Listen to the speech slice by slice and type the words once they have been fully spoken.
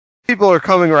people are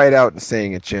coming right out and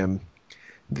saying it, Jim.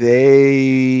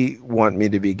 They want me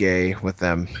to be gay with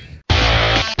them.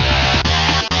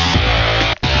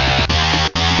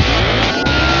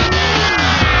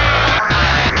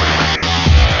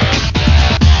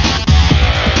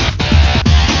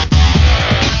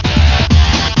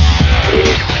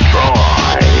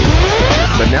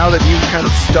 But now that you've kind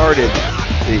of started,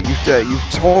 you've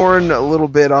torn a little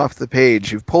bit off the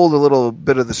page. You've pulled a little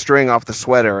bit of the string off the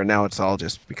sweater, and now it's all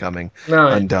just becoming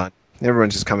undone.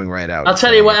 Everyone's just coming right out. I'll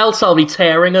tell you what else I'll be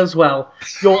tearing as well.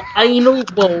 Your anal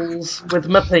balls with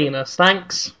my penis.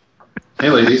 Thanks. Hey,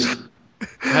 ladies.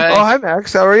 Hey. Oh, hi,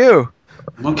 Max. How are you?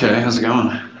 I'm okay. How's it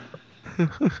going?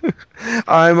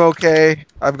 I'm okay.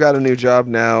 I've got a new job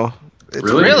now.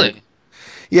 Really?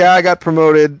 Yeah, I got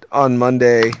promoted on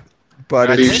Monday,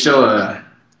 but you're still a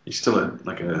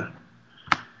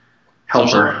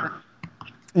helper.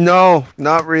 No,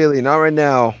 not really. Not right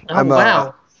now. Oh,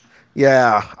 wow.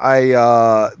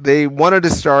 Yeah, they wanted to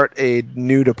start a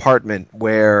new department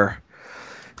where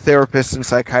therapists and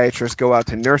psychiatrists go out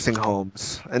to nursing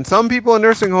homes. And some people in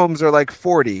nursing homes are like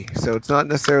 40, so it's not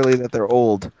necessarily that they're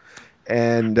old.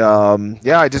 And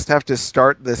I just have to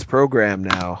start this program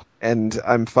now. And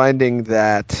I'm finding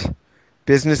that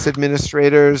business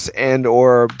administrators and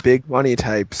or big money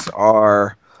types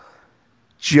are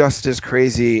just as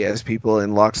crazy as people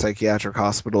in locked psychiatric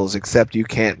hospitals, except you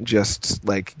can't just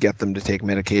like get them to take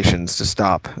medications to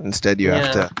stop. Instead, you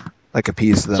have to like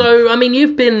appease them. So, I mean,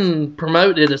 you've been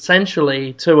promoted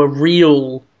essentially to a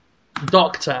real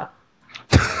doctor.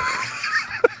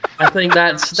 I think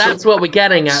that's what we're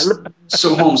getting at.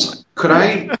 So, Holmes,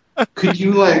 could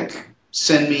you like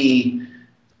send me,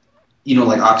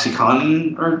 like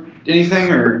OxyContin or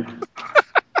anything, or?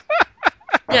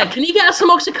 Yeah, can you get us some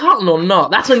OxyContin or not?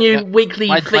 That's a new weekly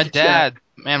fixture.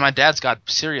 My dad's got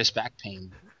serious back pain.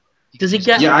 Does he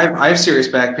get? Yeah, I have serious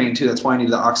back pain too. That's why I need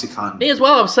the OxyContin. Me as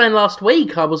well. I was saying last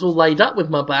week I was all laid up with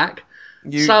my back.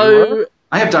 You were?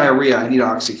 I have diarrhea. I need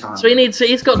OxyContin. So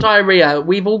he's got diarrhea.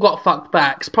 We've all got fucked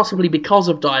backs, possibly because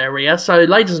of diarrhea. So,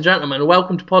 ladies and gentlemen,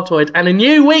 welcome to Podtoid and a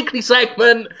new weekly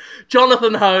segment.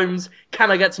 Jonathan Holmes,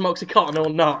 can I get some OxyContin or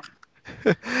not?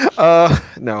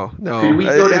 No. Could we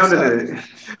go down to the?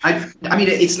 I mean,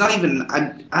 it's not even.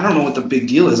 I don't know what the big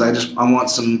deal is. I want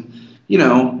some.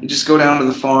 Just go down to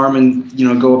the farm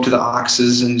and go up to the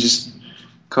oxes and just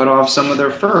cut off some of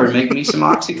their fur and make me some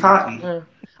OxyContin. Yeah.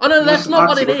 Oh no, that's not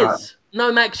what it is.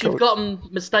 No, Max, you've gotten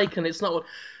mistaken. It's not what.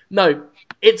 No,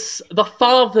 it's the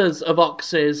fathers of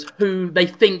oxes who they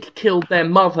think killed their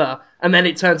mother, and then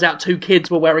it turns out two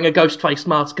kids were wearing a ghost face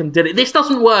mask and did it. This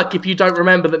doesn't work if you don't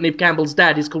remember that Neve Campbell's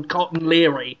dad is called Cotton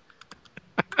Leary.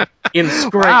 In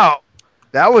Scream. Wow,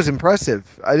 that was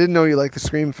impressive. I didn't know you liked the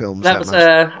Scream films. That was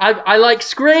I like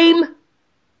Scream.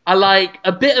 I like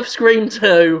a bit of Scream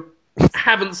 2.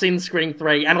 Haven't seen Scream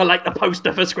 3, and I like the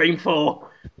poster for Scream 4.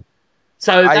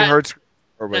 So I heard Scream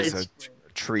 4 was a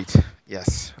treat.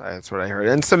 Yes, that's what I heard.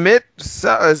 And Samit,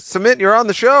 you're on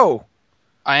the show.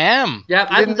 I am. Yeah,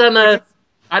 I haven't done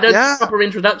I don't do proper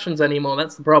introductions anymore.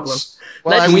 That's the problem.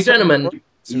 Well, ladies and gentlemen.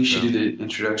 You should do the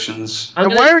introductions.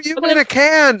 And why are you in a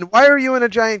can? Why are you in a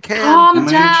giant can? Calm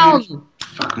down.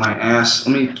 Fuck my ass.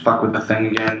 Let me fuck with the thing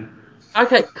again.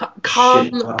 Okay,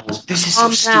 calm. This is so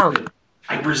stupid.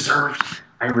 I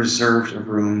reserved a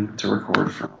room to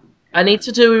record from. I need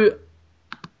to do.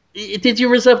 Did you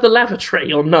reserve the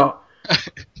lavatory or not?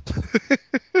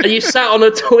 Are you sat on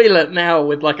a toilet now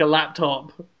with like a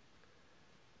laptop?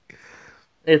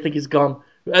 I think he's gone.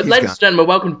 Ladies and gentlemen,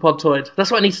 welcome to Podtoid.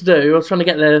 That's what I need to do. I was trying to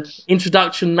get the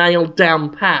introduction nailed down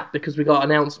pat because we got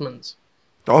announcements.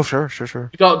 Oh, sure.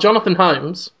 We got Jonathan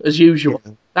Holmes, as usual.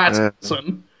 That's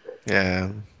awesome.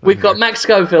 Yeah. We've got Max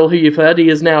Scoville, who you've heard. He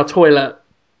is now Toilet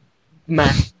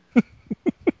Man.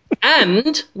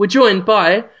 And we're joined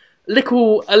by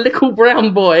a little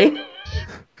brown boy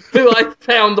who I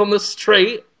found on the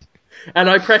street, and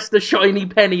I pressed the shiny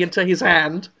penny into his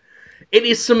hand. It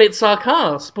is Samit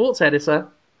Sarkar, sports editor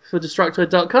for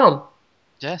Destructoid.com.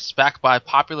 Yes, back by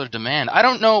popular demand. I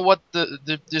don't know what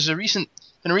there's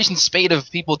been a recent spate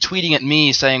of people tweeting at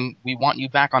me saying we want you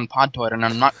back on Podtoid, and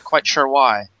I'm not quite sure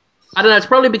why. I don't know. It's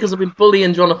probably because I've been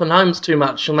bullying Jonathan Holmes too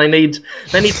much, and they need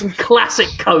some classic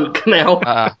coke now.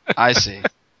 I see.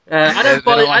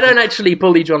 I don't actually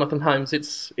bully Jonathan Holmes.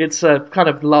 It's a kind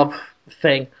of love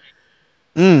thing.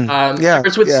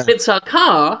 Whereas with Samit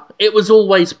Sarkar, it was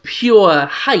always pure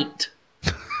hate.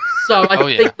 So I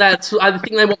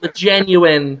think they want the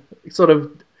genuine sort of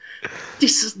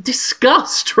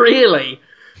disgust, really,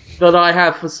 that I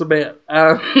have for Samit.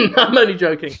 I'm only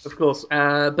joking, of course.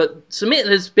 But Samit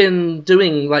has been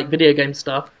doing like video game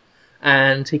stuff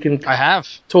and he can I have.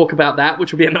 talk about that,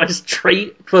 which would be a nice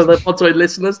treat for the Podtoid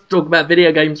listeners to talk about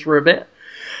video games for a bit.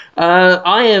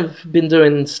 I have been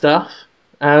doing stuff.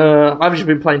 I've just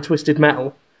been playing Twisted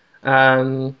Metal,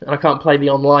 and I can't play the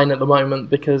online at the moment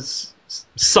because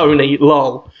Sony,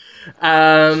 lol.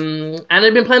 And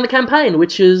I've been playing the campaign,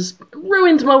 which has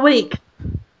ruined my week.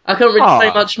 I can't really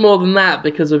say much more than that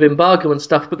because of embargo and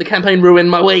stuff, but the campaign ruined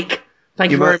my week.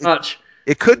 Thank you very much.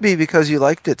 It could be because you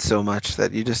liked it so much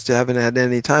that you just haven't had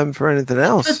any time for anything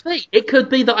else. It could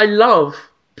be that I love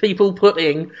people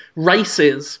putting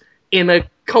races in a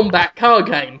combat car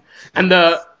game, and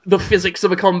the physics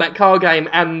of a combat car game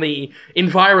and the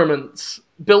environments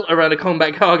built around a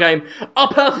combat car game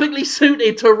are perfectly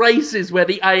suited to races where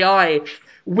the AI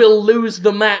will lose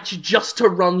the match just to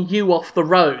run you off the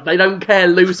road. They don't care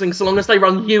losing so long as they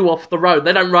run you off the road.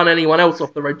 They don't run anyone else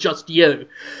off the road, just you.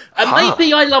 And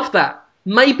maybe I love that.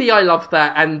 Maybe I love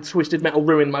that, and Twisted Metal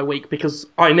ruined my week because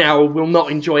I now will not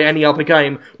enjoy any other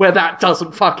game where that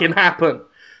doesn't fucking happen.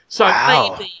 So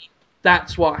maybe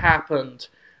that's what happened.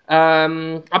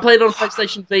 I played on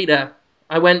PlayStation Vita.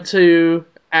 I went to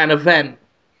an event.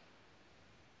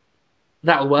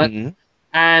 That'll work.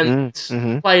 And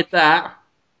played that.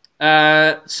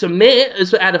 Samit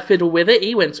has had a fiddle with it.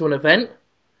 He went to an event.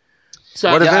 So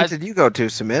what event did you go to,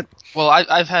 Samit? Well,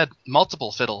 I've had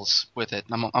multiple fiddles with it.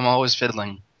 I'm always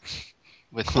fiddling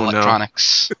with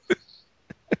electronics.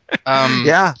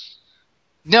 Yeah.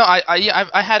 No,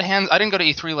 I had hands. I didn't go to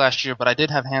E3 last year, but I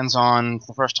did have hands-on for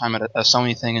the first time at a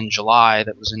Sony thing in July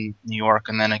that was in New York,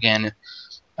 and then again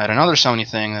at another Sony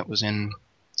thing that was in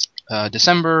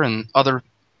December, and other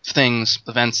events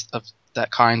of that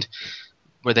kind,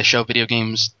 where they show video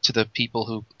games to the people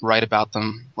who write about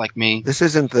them, like me. This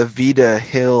isn't the Vita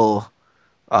Hill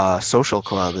social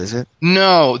club, is it?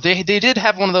 No, they did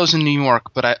have one of those in New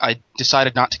York, but I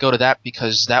decided not to go to that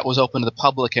because that was open to the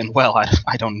public, and, well,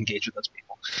 I don't engage with those people.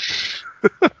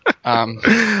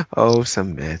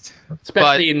 Submit.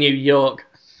 Especially in New York.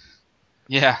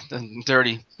 Yeah,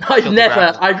 dirty.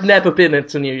 I've never been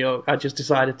into New York. I just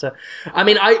decided to. I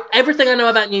mean, everything I know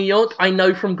about New York, I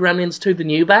know from Gremlins 2: The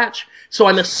New Batch, so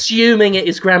I'm assuming it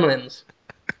is Gremlins.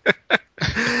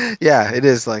 Yeah, it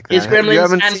is like that. It's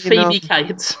Gremlins and Phoebe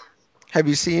Cates. Have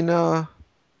you seen Home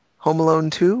Alone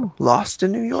 2: Lost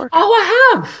in New York? Oh,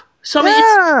 I have. So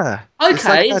yeah. It's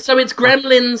okay. So it's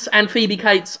Gremlins and Phoebe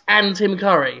Cates and Tim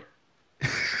Curry.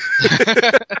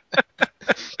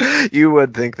 You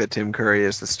would think that Tim Curry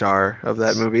is the star of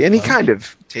that movie, and he kind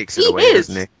of takes it away,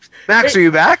 doesn't he? Max, are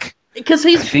you back? Because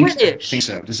he's British. I think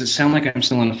so. Does it sound like I'm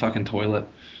still in a fucking toilet?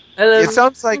 It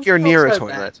sounds like you're near a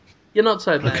toilet. Bad. You're not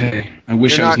so bad. Okay. I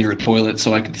wish I was near a toilet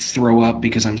so I could throw up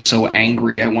because I'm so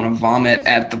angry. I want to vomit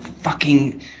at the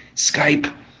fucking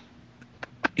Skype.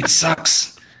 It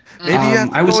sucks. Maybe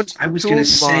I was gonna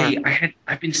say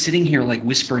I've been sitting here like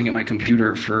whispering at my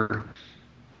computer for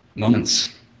moments,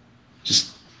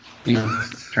 just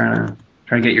trying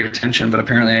to get your attention, but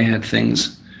apparently I had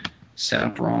things set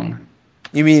up wrong.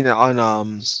 You mean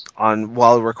on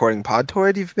while recording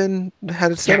Podtoid, you've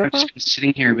had it set up? I've just been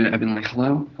sitting here, but I've been like,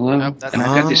 hello, and I've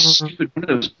got this stupid one of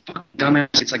those fucking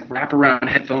dumbass. It's like wraparound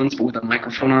headphones, but with a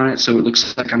microphone on it, so it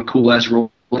looks like I'm a cool ass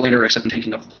rollator, except I'm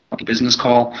taking a fucking business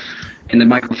call, and the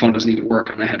microphone doesn't even work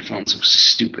on the headphones. So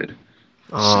stupid.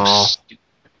 Oh, so stupid.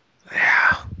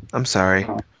 Yeah. I'm sorry.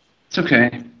 It's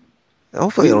okay.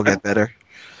 Hopefully it'll get better.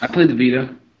 I played the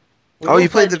Vita. You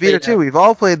played the Vita too. We've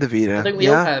all played the Vita. I think we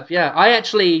all have, yeah. I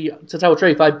actually, to tell the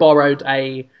truth, I borrowed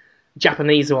a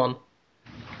Japanese one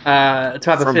to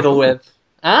have a fiddle with.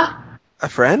 Huh? A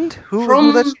friend? Who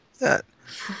let you do that?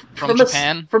 From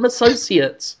Japan? From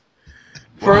associates.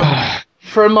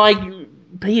 From my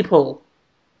people.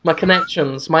 My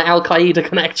connections. My Al-Qaeda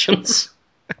connections.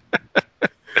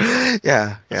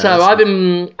 Yeah. So I've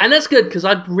been, and that's good because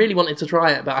I really wanted to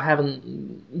try it, but I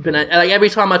haven't been. Like every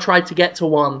time I tried to get to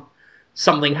one,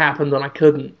 something happened and I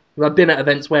couldn't. I've been at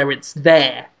events where it's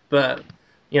there, but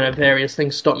various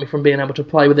things stopped me from being able to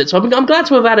play with it. So I'm glad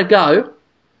to have had a go.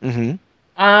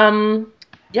 Mm-hmm.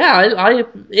 Yeah,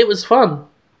 it was fun.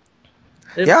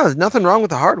 There's nothing wrong with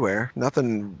the hardware.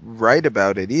 Nothing right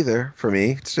about it either for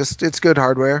me. It's good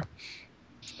hardware.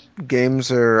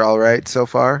 Games are all right so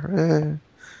far.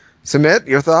 Samit,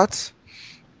 your thoughts?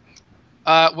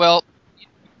 Well,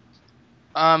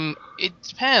 it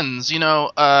depends.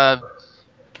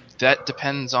 That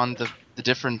depends on the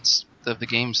difference of the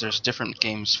games. There's different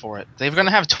games for it. They're going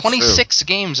to have 26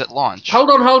 games at launch. Hold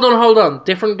on.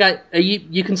 Different game.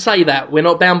 You can say that. We're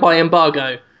not bound by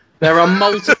embargo. There are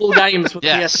multiple games for the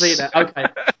PS Vita. Okay.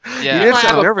 Yeah. You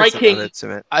sound nervous about it,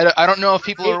 Samit. I don't know if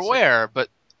people are aware, but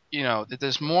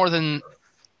there's more than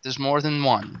There's more than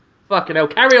one. Fucking hell,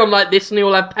 carry on like this and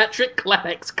you'll have Patrick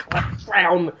Klepek's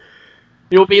crown.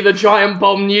 You'll be the Giant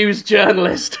Bomb news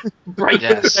journalist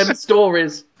breaking them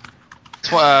stories.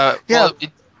 Well,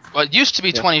 it used to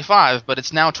be 25, but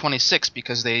it's now 26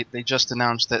 because they just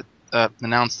announced that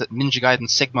Ninja Gaiden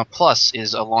Sigma Plus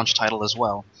is a launch title as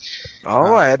well.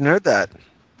 Oh, I hadn't heard that.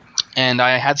 And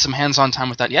I had some hands-on time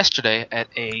with that yesterday at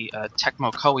a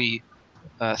Tecmo Koei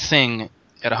thing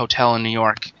at a hotel in New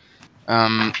York.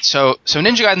 So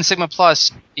Ninja Gaiden Sigma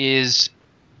Plus it's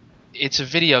a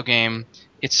video game.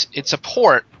 It's a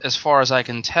port, as far as I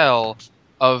can tell,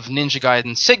 of Ninja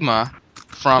Gaiden Sigma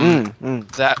from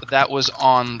that was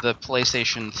on the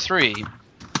PlayStation 3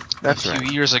 a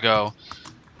few years ago.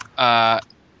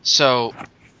 So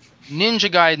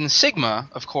Ninja Gaiden Sigma,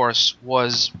 of course,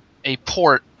 was a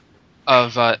port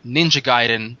of Ninja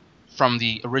Gaiden from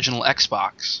the original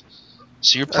Xbox.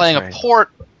 So you're playing a port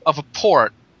of a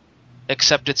port,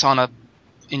 except it's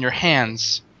in your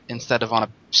hands instead of on a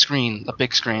screen, a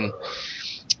big screen.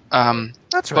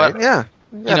 That's right. Yeah,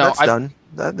 that's done.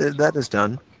 That is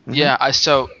done. Mm-hmm. Yeah,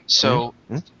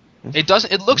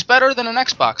 it looks better than an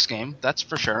Xbox game, that's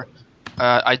for sure.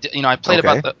 I played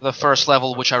about the first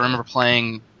level, which I remember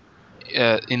playing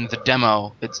in the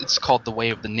demo. It's called The Way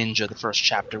of the Ninja, the first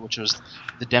chapter, which was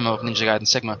the demo of Ninja Gaiden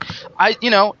Sigma.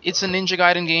 It's a Ninja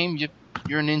Gaiden game.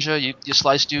 You're a ninja. You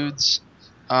slice dudes.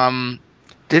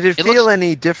 Did it feel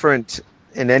any different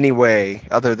in any way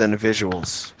other than the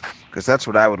visuals? Because that's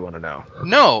what I would want to know.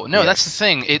 No, that's the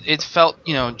thing. It felt,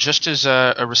 just as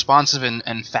responsive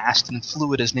and fast and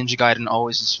fluid as Ninja Gaiden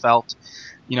always has felt.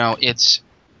 It's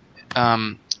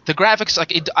the graphics,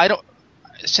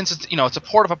 since it's a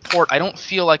port of a port. I don't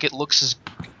feel like it looks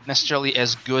necessarily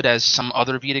as good as some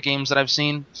other Vita games that I've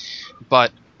seen,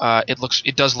 but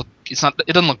it doesn't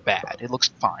look bad. It looks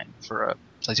fine for a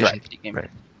PlayStation Vita game. Right.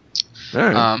 All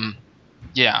right.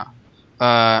 Yeah.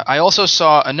 I also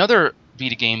saw another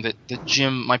Vita game that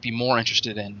Jim might be more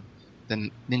interested in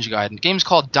than Ninja Gaiden. The game's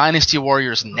called Dynasty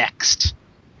Warriors Next.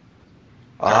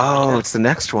 Oh, it's the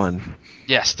next one.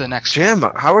 Yes, the next Jim,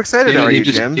 one. How excited are you,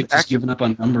 Jim? They've just given up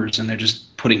on numbers and they're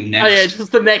just putting next. Oh yeah,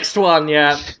 just the next one,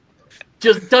 yeah.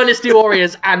 Just Dynasty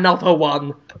Warriors, another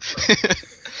one.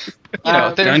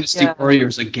 Dynasty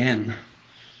Warriors again.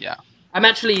 Yeah.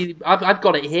 I've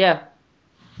got it here.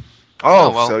 Oh,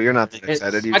 well, so you're not that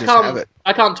excited. You just have it.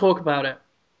 I can't talk about it.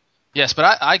 Yes,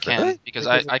 but I can, because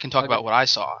I can talk about what I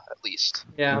saw, at least.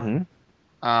 Yeah.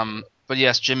 Mm-hmm. But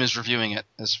yes, Jim is reviewing it,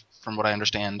 from what I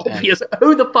understand. Obvious.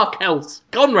 Who the fuck else?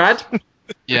 Conrad?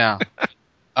 Yeah.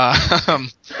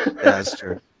 That's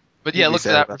true. But yeah, look for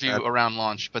that review around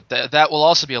launch. But that will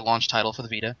also be a launch title for the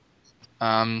Vita.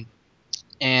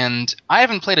 And I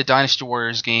haven't played a Dynasty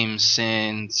Warriors game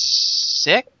since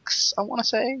 6, I want to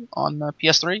say, on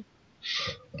PS3.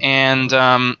 And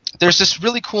there's this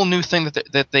really cool new thing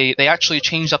that they actually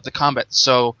changed up the combat.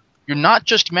 So you're not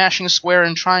just mashing square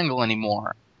and triangle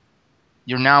anymore.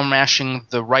 You're now mashing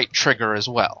the right trigger as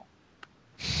well.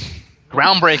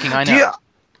 Groundbreaking, I know.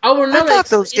 I thought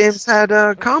those games had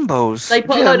combos. They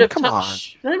put a load of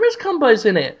touch. There is combos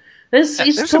in it.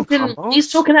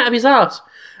 He's talking out of his ass.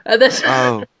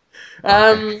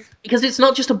 Because it's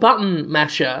not just a button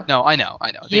masher. No, I know.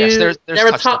 Yes, there's they're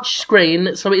a touch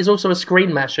screen, so it is also a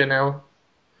screen masher now.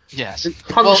 Yes.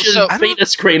 Punch a Vita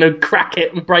screen and crack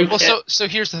it and break it. So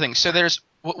here's the thing. So there's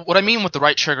what I mean with the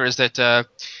right trigger is that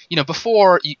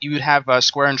before you would have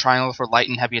square and triangle for light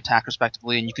and heavy attack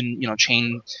respectively, and you can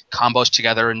chain combos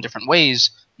together in different ways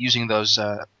using those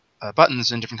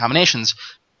buttons in different combinations.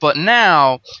 But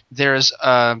now there's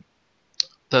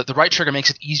the right trigger makes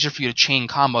it easier for you to chain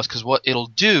combos, because what it'll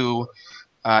do,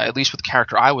 at least with the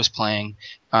character I was playing,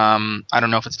 I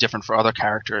don't know if it's different for other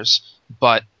characters,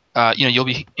 but you'll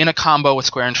be in a combo with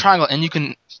square and triangle,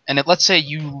 and let's say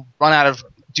you run out of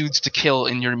dudes to kill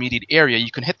in your immediate area, you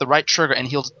can hit the right trigger and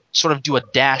he'll sort of do a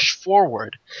dash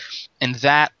forward, and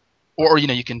that, or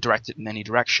you can direct it in any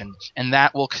direction, and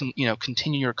that will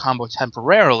continue your combo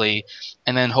temporarily,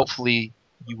 and then hopefully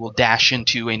you will dash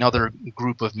into another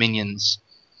group of minions.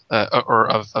 Or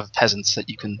of peasants that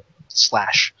you can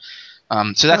slash.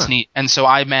 So that's neat. And so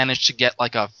I managed to get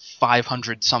like a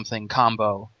 500-something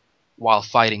combo while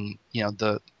fighting,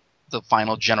 the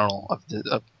final general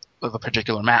of a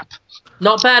particular map.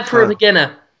 Not bad for a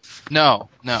beginner. No.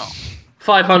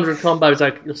 500 combos,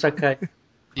 it's okay.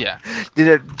 Yeah.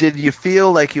 Did you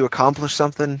feel like you accomplished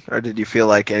something, or did you feel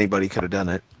like anybody could have done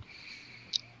it?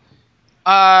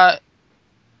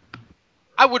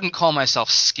 I wouldn't call myself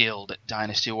skilled at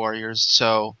Dynasty Warriors,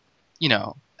 so,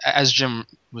 as Jim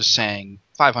was saying,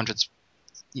 500's,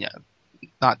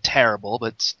 not terrible,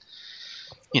 but,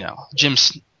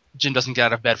 Jim's Jim doesn't get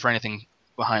out of bed for anything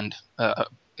behind,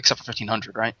 except for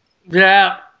 1500, right?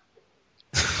 Yeah.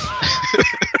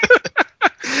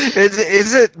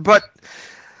 Is it? But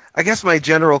I guess my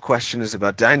general question is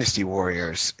about Dynasty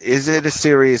Warriors. Is it a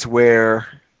series where?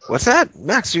 What's that,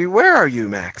 Max? Where are you,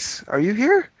 Max? Are you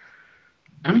here?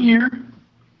 I'm here.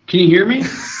 Can you hear me?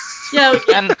 Yeah,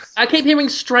 and I keep hearing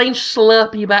strange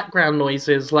slurpy background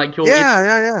noises, like you're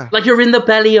Yeah. like you're in the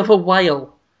belly of a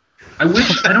whale. I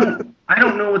wish I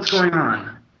don't know what's going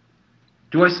on.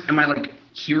 Am I like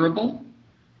hearable?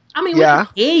 I mean, Yeah. we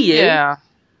can hear you. Yeah.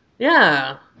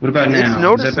 Yeah. What about It's now? Is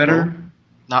noticeable. that better?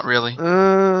 Not really.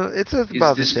 It's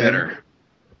about Is this the same. better?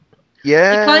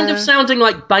 Yeah. You're kind of sounding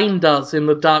like Bane does in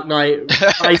the Dark Knight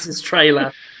Rises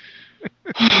trailer.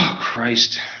 Oh,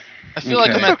 Christ. I feel like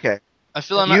I'm It's at. okay. I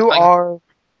feel I'm You at, like, are.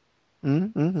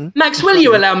 Mm-hmm. Max, will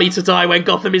you allow me to die when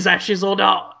Gotham is ashes or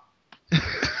not?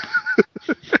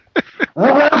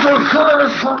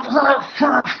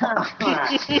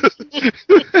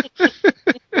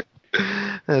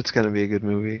 That's gonna be a good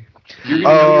movie. You're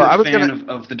gonna I be a fan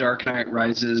of The Dark Knight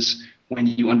Rises when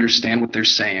you understand what they're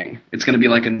saying. It's gonna be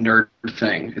like a nerd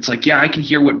thing. It's like, yeah, I can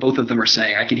hear what both of them are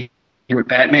saying. I can hear what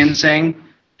Batman's saying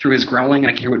through his growling,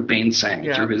 and I can hear what Bane's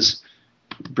saying through his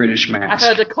British I mask.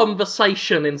 heard a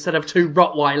conversation instead of two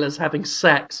Rottweilers having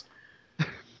sex.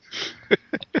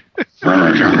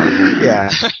 Yeah.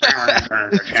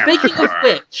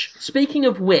 Speaking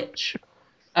of which,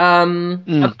 I'm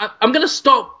going to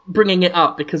stop bringing it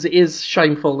up because it is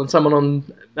shameful, and someone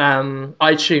on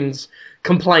iTunes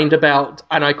complained about,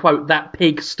 and I quote, that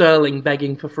pig Sterling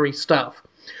begging for free stuff.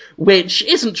 Which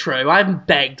isn't true. I haven't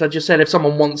begged. I just said if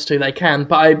someone wants to, they can.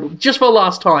 But just for the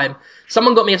last time,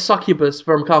 someone got me a succubus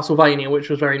from Castlevania, which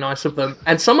was very nice of them.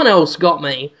 And someone else got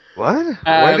me... What?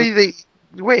 Why do they...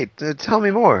 Wait, tell me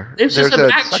more. It was just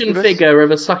an action figure of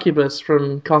a succubus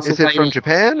from Castlevania. Is it from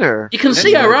Japan, or...? You can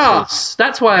see her ass.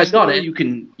 That's why I got it. You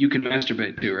can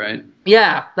masturbate to, right?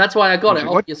 Yeah, that's why I got it,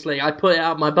 obviously. I put it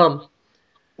out my bum.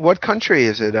 What country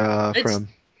is it from?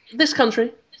 This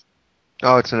country.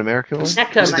 Oh, it's an American one?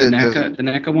 NECA, The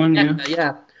NECA one, yeah. NECA,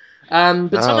 yeah.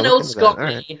 But someone else got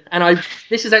me, and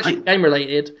this is actually game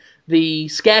related, the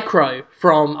Scarecrow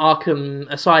from Arkham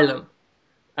Asylum.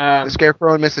 The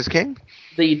Scarecrow and Mrs. King?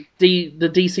 The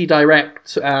DC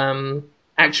Direct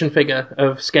action figure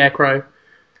of Scarecrow.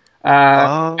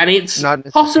 And it's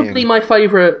possibly my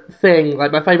favourite thing,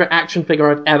 like my favourite action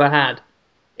figure I've ever had.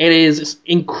 It is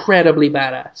incredibly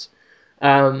badass.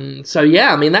 So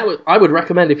yeah, I mean I would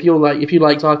recommend if you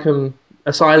liked Arkham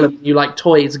Asylum, you like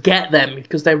toys, get them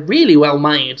because they're really well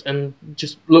made and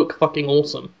just look fucking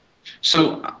awesome.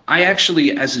 So I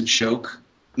actually, as a joke,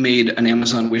 made an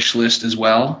Amazon wish list as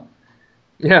well.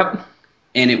 Yeah.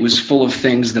 And it was full of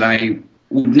things that I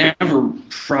would never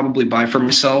probably buy for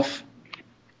myself,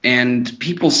 and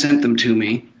people sent them to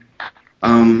me.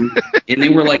 And they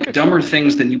were like dumber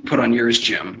things than you put on yours,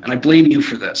 Jim. And I blame you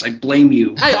for this. I blame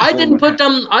you. I didn't put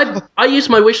dumb. I used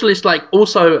my wish list like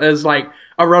also as like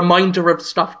a reminder of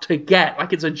stuff to get,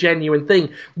 like it's a genuine thing.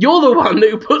 You're the one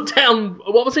who put down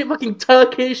what was it, fucking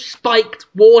Turkish spiked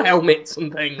war helmets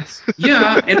and things.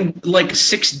 Yeah, and like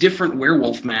 6 different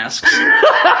werewolf masks.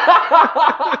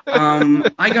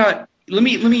 I got. Let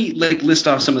me like list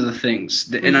off some of the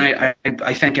things, and I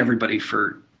thank everybody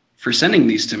for sending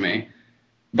these to me.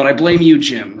 But I blame you,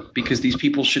 Jim, because these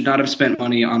people should not have spent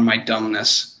money on my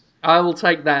dumbness. I will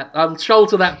take that. I'll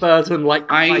shoulder that burden like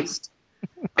Christ.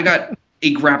 I got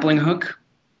a grappling hook.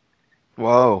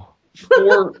 Whoa.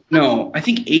 I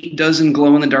think 8 dozen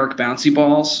glow-in-the-dark bouncy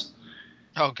balls.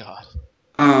 Oh, God.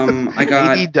 I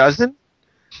got... 80 dozen?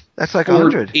 That's like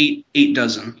 100. 8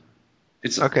 dozen.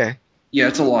 It's okay. Yeah,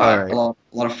 it's a lot. Right. A lot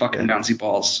of fucking bouncy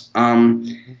balls.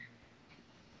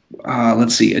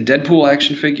 Let's see, a Deadpool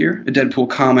action figure, a Deadpool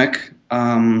comic,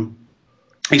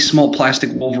 a small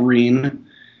plastic Wolverine,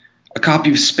 a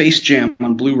copy of Space Jam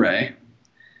on Blu-ray.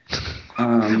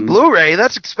 Blu-ray?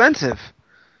 That's expensive.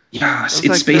 Yeah, it's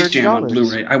like Space Jam on $30.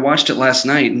 Blu-ray. I watched it last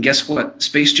night, and guess what?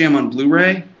 Space Jam on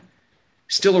Blu-ray,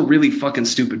 still a really fucking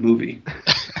stupid movie.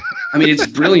 I mean, it's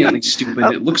brilliantly stupid.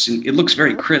 It looks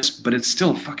very crisp, but it's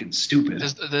still fucking stupid.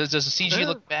 Does the CG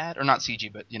look bad? Or not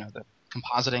CG, but, the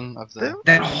compositing of the...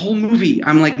 That whole movie,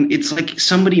 I'm like, it's like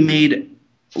somebody made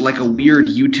like a weird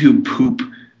YouTube poop,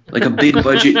 like a big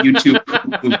budget YouTube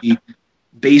poop movie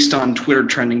based on Twitter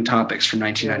trending topics from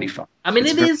 1995. I mean,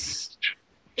 it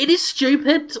is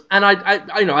stupid, and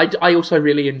I also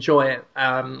really enjoy it,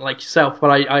 like yourself,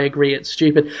 but I agree it's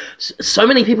stupid. So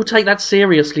many people take that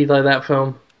seriously, though, that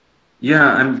film.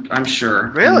 Yeah, I'm sure.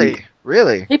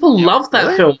 Really? People love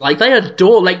that film. Like, they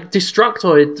adore, like,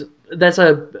 Destructoid. There's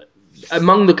a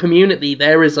among the community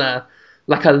there is a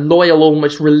loyal,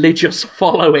 almost religious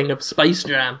following of Space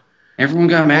Jam. Everyone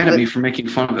got mad at me for making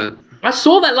fun of it. I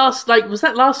saw that was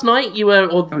that last night or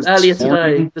earlier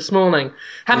today, this morning,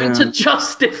 having to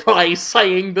justify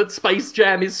saying that Space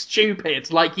Jam is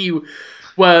stupid, like you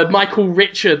were Michael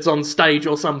Richards on stage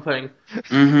or something.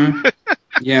 Mm-hmm.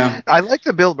 Yeah. I like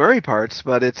the Bill Murray parts,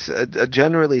 but it's a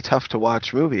generally tough to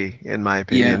watch movie, in my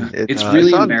opinion. Yeah. It's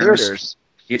really embarrassing. Theaters.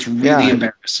 It's really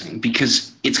embarrassing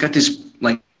because it's got this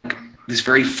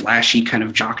very flashy kind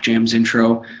of Jock Jams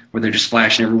intro where they're just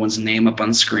flashing everyone's name up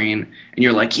on screen, and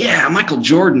you're like, yeah, Michael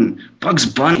Jordan, Bugs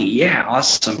Bunny, yeah,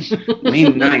 awesome,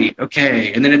 Wayne Knight,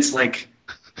 okay, and then it's like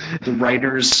the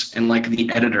writers and like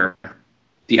the editor.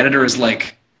 The editor is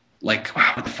like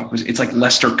wow, what the fuck was it? It's like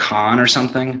Lester Kahn or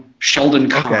something, Sheldon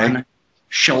Kahn. Okay.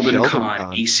 Sheldon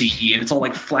Kahn, ACE, and it's all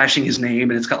like flashing his name,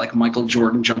 and it's got like Michael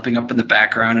Jordan jumping up in the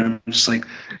background, and I'm just like,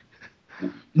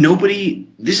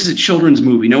 this is a children's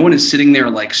movie. No one is sitting there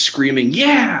like screaming,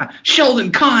 yeah,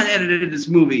 Sheldon Kahn edited this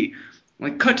movie.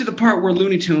 Like, cut to the part where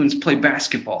Looney Tunes play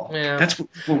basketball. Yeah. That's what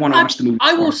we want to watch the movie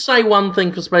I will say one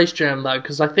thing for Space Jam, though,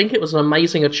 because I think it was an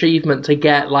amazing achievement to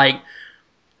get, like,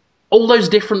 all those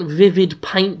different vivid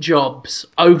paint jobs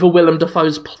over Willem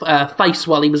Dafoe's face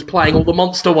while he was playing all the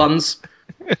monster ones.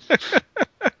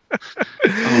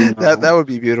 Oh, no. That would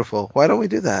be beautiful. Why don't we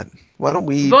do that? Why don't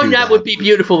we? That would be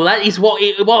beautiful. That is what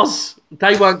it was.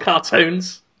 They weren't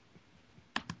cartoons.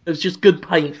 It was just good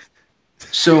paint.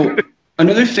 So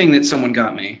another thing that someone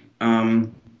got me.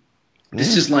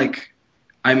 This is like,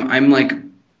 I'm like,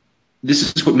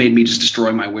 this is what made me just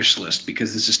destroy my wish list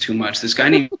because this is too much. This guy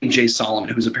named Jay Solomon,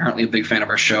 who's apparently a big fan of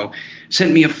our show,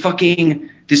 sent me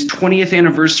this 20th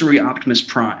anniversary Optimus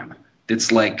Prime.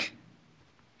 That's like.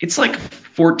 It's like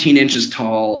 14 inches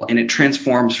tall, and it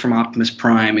transforms from Optimus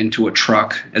Prime into a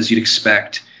truck, as you'd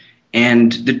expect.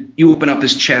 And you open up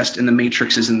his chest, and the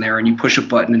Matrix is in there, and you push a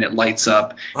button, and it lights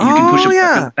up. And you can push a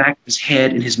button on the back of his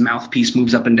head, and his mouthpiece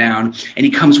moves up and down. And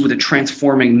he comes with a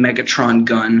transforming Megatron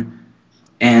gun.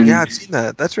 And yeah, I've seen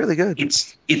that. That's really good.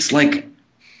 It's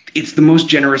the most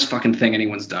generous fucking thing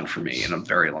anyone's done for me in a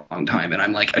very long time, and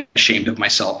I'm like ashamed of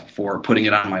myself for putting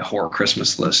it on my horror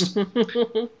Christmas list.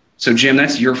 So, Jim,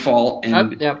 that's your fault,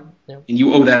 and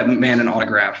you owe that man an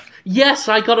autograph. Yes,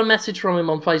 I got a message from him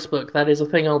on Facebook. That is a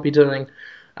thing I'll be doing.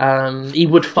 He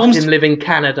would fucking live in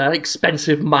Canada.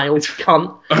 Expensive mail,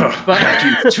 cunt. I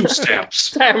have to use 2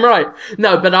 stamps. Damn right.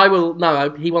 No, but I will...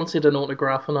 No, he wanted an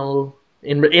autograph, and I will...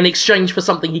 In exchange for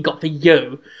something he got for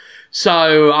you.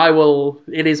 So, I will...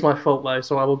 It is my fault, though,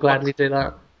 so I will gladly do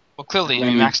that. Well, clearly, I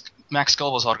mean, Max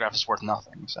Scoville's autograph is worth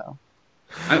nothing, so...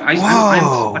 I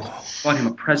bought him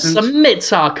a present. Samit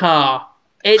Sarkar.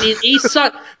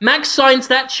 Max signs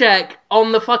that check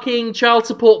on the fucking child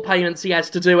support payments he has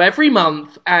to do every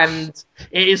month, and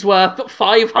it is worth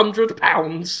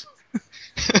 £500.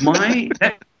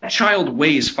 That child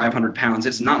weighs 500 pounds.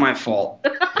 It's not my fault.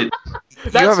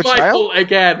 That's my fault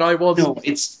again. I was. No,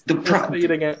 it's the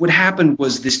problem. What happened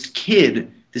was this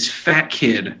fat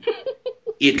kid,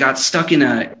 it got stuck in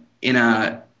a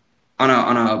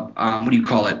what do you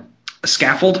call it? A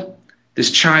scaffold. This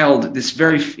child,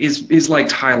 is like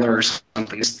Tyler or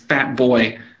something. This fat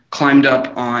boy climbed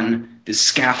up on this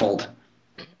scaffold,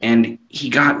 and he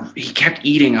kept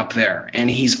eating up there, and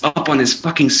he's up on this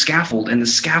fucking scaffold, and the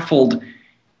scaffold.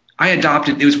 I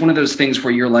adopted. It was one of those things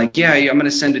where you're like, yeah, I'm going to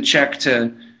send a check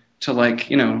to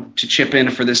chip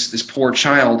in for this poor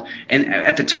child. And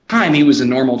at the time, he was a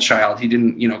normal child. He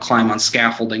didn't, climb on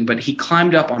scaffolding, but he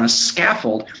climbed up on a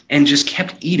scaffold and just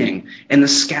kept eating. And the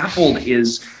scaffold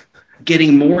is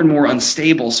getting more and more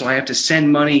unstable. So I have to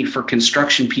send money for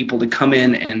construction people to come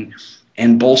in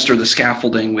and bolster the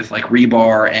scaffolding with like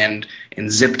rebar and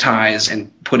zip ties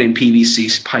and put in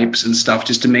PVC pipes and stuff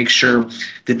just to make sure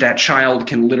that child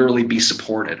can literally be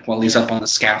supported while he's up on the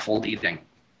scaffold eating.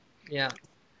 Yeah.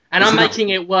 And I'm making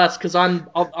it worse because I'm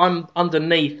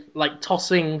underneath, like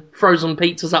tossing frozen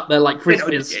pizzas up there like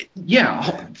frisbees.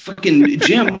 Yeah, fucking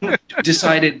Jim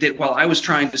decided that while I was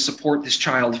trying to support this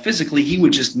child physically, he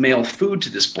would just mail food to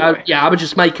this boy. Yeah, I would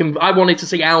just make him. I wanted to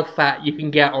see how fat you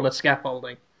can get on a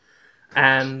scaffolding,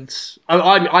 and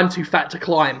I'm too fat to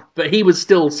climb, but he was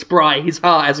still spry. His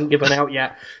heart hasn't given out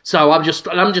yet, so I'm just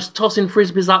tossing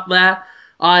frisbees up there.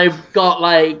 I've got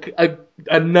like a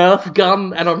Nerf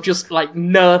gun, and I'm just like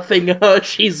nerfing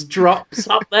Hershey's drops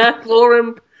up there for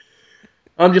him.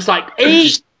 I'm just like,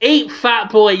 eat,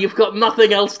 fat boy. You've got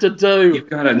nothing else to do. You've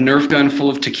got a Nerf gun full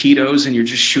of taquitos, and you're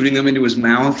just shooting them into his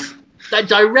mouth. They're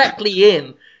directly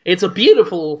in. It's a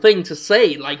beautiful thing to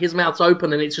see. Like his mouth's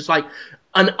open, and it's just like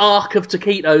an arc of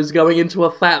taquitos going into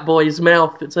a fat boy's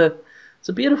mouth. It's a It's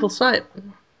a beautiful sight.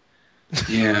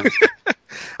 Yeah.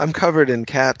 I'm covered in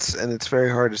cats, and it's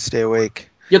very hard to stay awake.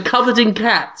 You're covered in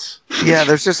cats. Yeah,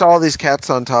 there's just all these cats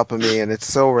on top of me, and it's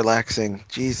so relaxing.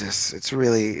 Jesus, it's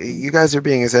really... You guys are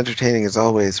being as entertaining as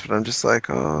always, but I'm just like,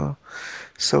 oh,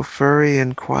 so furry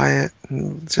and quiet,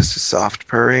 and just a soft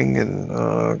purring, and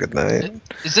oh, good night.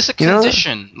 Is this a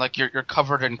condition? Like you're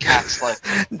covered in cats, like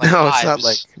no, it's not hives?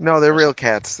 like... No, they're real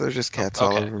cats. They're just cats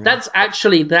all Okay. over me. That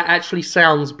actually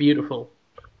sounds beautiful.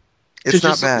 It's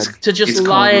not bad. To just It's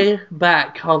lie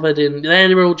back covered in...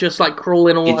 They're all just like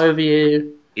crawling all over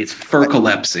you. It's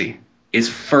furcolepsy. It's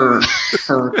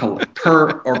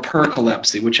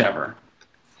percolepsy, whichever.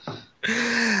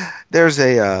 There's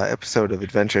a episode of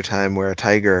Adventure Time where a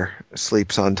tiger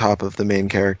sleeps on top of the main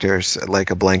characters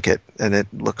like a blanket, and it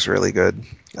looks really good.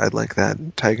 I'd like that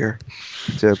tiger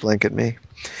to blanket me.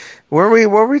 What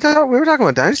were we talking? We were talking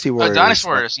about Dynasty Warriors. Dynasty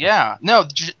Warriors, yeah. No,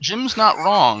 Jim's not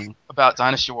wrong about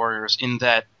Dynasty Warriors in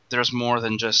that there's more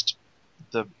than just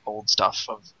the old stuff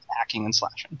of hacking and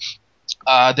slashing.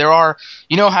 There are,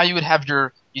 you know how you would have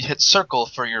you'd hit circle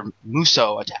for your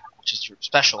Muso attack, which is your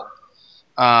special.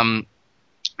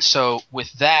 So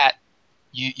with that,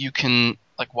 you can,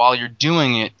 like, while you're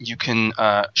doing it, you can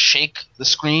shake the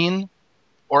screen,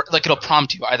 or like it'll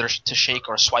prompt you either to shake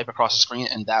or swipe across the screen,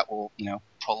 and that will,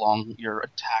 prolong your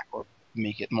attack or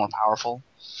make it more powerful.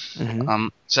 Mm-hmm.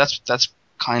 So that's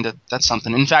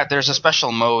something. In fact, there's a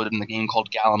special mode in the game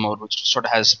called Gala mode, which sort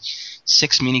of has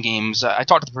 6 mini games. I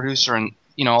talked to the producer, and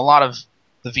a lot of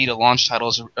the Vita launch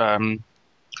titles,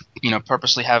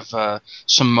 purposely have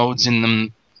some modes in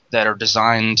them that are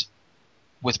designed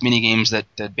with mini games that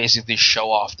basically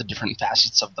show off the different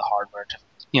facets of the hardware,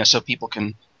 so people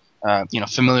can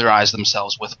familiarize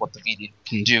themselves with what the Vita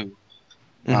can do.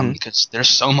 Because there's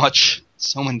so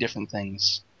many different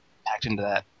things packed into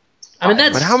that. I mean,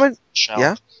 that's... But how many... Shell.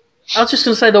 Yeah? I was just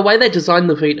going to say, the way they designed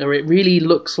the Vita, it really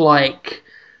looks like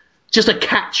just a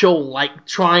catch-all, like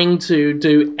trying to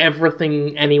do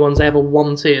everything anyone's ever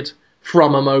wanted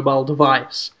from a mobile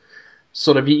device.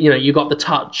 Sort of, you got the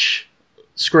touch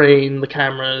screen, the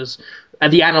cameras,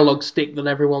 and the analog stick that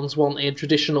everyone's wanted,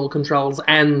 traditional controls,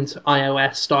 and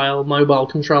iOS-style mobile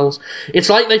controls.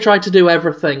 It's like they tried to do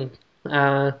everything.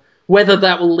 Whether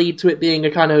that will lead to it being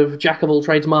a kind of jack of all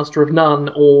trades, master of none,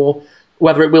 or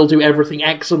whether it will do everything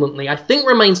excellently, I think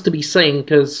remains to be seen,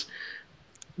 because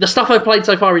the stuff I've played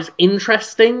so far is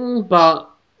interesting, but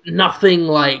nothing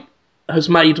has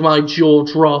made my jaw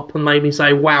drop and made me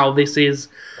say, wow, this is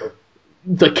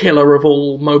the killer of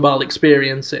all mobile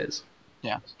experiences.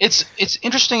 Yeah, it's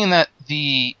interesting in that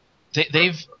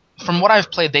they've, from what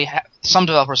I've played, some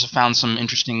developers have found some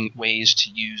interesting ways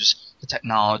to use the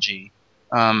technology.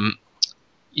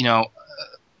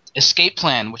 Escape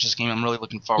Plan, which is a game I'm really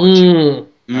looking forward to.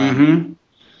 Mm-hmm.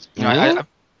 I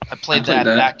played that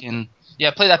back in... Yeah,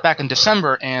 I played that back in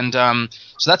December, and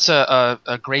so that's a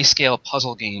grayscale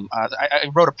puzzle game. I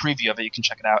wrote a preview of it. You can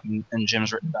check it out, and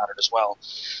Jim's written about it as well.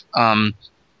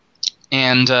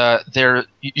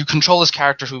 You control this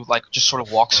character who just sort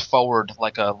of walks forward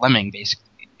like a lemming.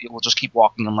 Basically, it will just keep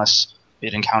walking unless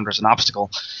it encounters an obstacle.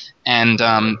 And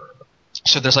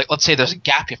so there's let's say there's a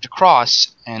gap you have to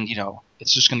cross, and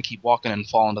it's just going to keep walking and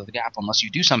fall into the gap unless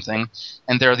you do something.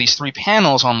 And there are these 3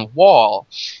 panels on the wall,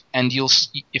 and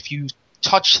if you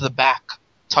touch the back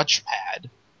touchpad,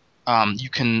 you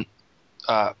can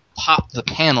pop the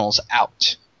panels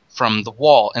out from the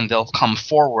wall, and they'll come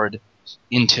forward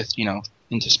into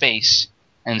space,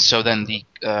 and so then the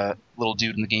little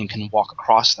dude in the game can walk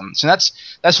across them. So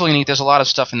that's really neat. There's a lot of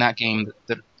stuff in that game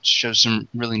that shows some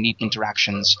really neat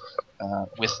interactions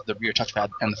with the rear touchpad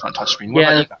and the front touchscreen. What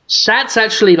about you guys? That's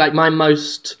actually my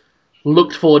most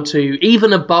looked forward to,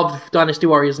 even above Dynasty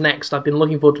Warriors Next. I've been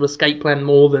looking forward to Escape Plan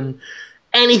more than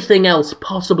anything else,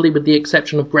 possibly with the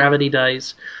exception of Gravity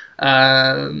Days.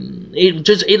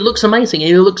 It looks amazing.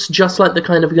 It looks just like the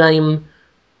kind of game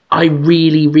I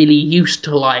really, really used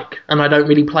to like, and I don't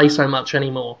really play so much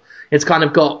anymore. It's kind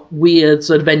of got weird,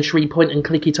 adventure-y,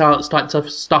 point-and-clicky type of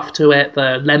stuff to it,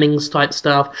 the Lemmings type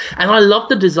stuff, and I love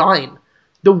the design.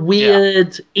 The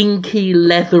weird, inky,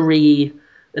 leathery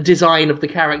design of the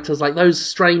characters, like those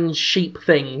strange sheep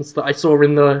things that I saw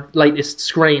in the latest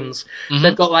screens. Mm-hmm.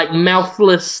 They've got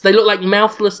they look like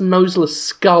mouthless, noseless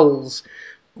skulls.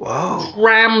 Whoa.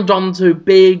 Crammed onto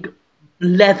big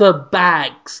leather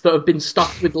bags that have been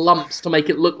stuffed with lumps to make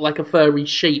it look like a furry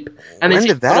sheep. And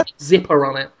it's got a zipper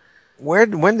on it.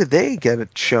 When did they get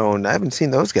it shown? I haven't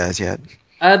seen those guys yet.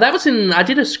 That was I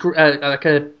did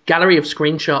a gallery of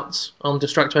screenshots on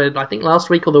Destructoid, I think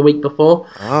last week or the week before.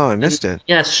 Oh, I missed it.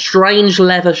 Yeah, strange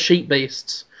leather sheep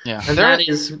beasts. Yeah. And that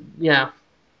is, yeah.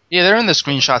 Yeah, they're in the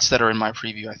screenshots that are in my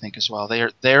preview, I think, as well.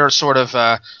 They're sort of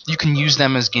you can use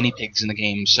them as guinea pigs in the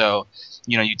game. So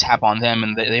you tap on them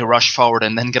and they rush forward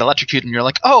and then get electrocuted, and you're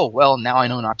like, oh well, now I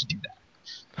know not to do that.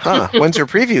 Huh? When's your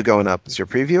preview going up? Is your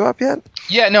preview up yet?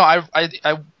 Yeah, no, I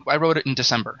wrote it in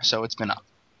December, so it's been up.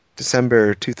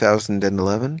 December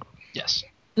 2011. Yes.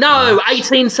 No,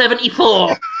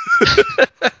 1874.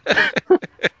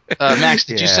 Max,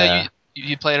 did you say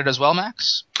you played it as well,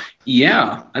 Max?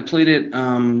 Yeah, I played it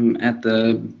at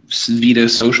the Vita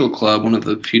Social Club, one of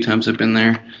the few times I've been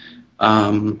there.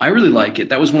 I really like it.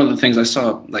 That was one of the things I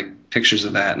saw, like pictures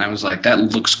of that, and I was like, that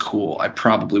looks cool. I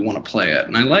probably want to play it,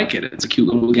 and I like it. It's a cute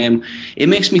little game. It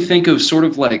makes me think of sort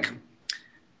of like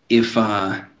if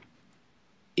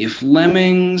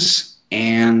Lemmings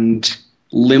and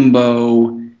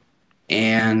Limbo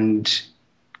and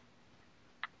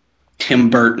Tim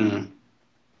Burton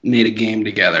made a game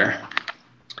together.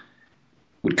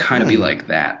 Would kind of be like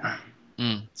that.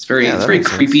 It's very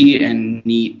creepy and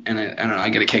neat, and I don't know, I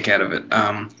get a kick out of it.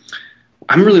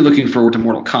 I'm really looking forward to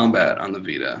Mortal Kombat on the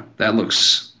Vita. That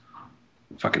looks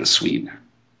fucking sweet.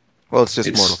 Well, it's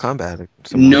just Mortal Kombat.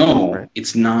 No,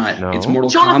 it's not. No. It's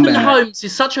Mortal Jonathan Kombat. Holmes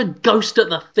is such a ghost at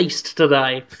the feast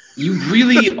today. You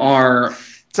really are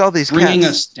it's all these bringing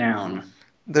cats. us down.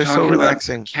 They're so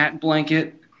relaxing. Cat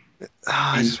blanket.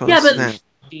 I just want to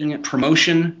snap.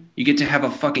 Promotion. You get to have a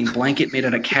fucking blanket made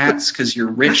out of cats because you're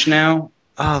rich now.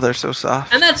 Oh, they're so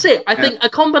soft. And that's it. I think a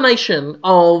combination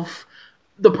of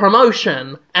the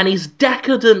promotion and his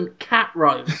decadent cat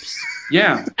robes.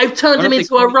 Yeah. I've turned him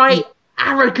into a right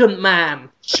arrogant man.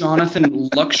 Jonathan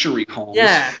Luxury Holmes.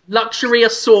 Yeah, luxury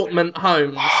assortment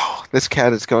Holmes. Oh, this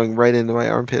cat is going right into my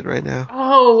armpit right now.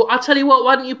 Oh, I'll tell you what,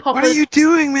 why don't you pop What are you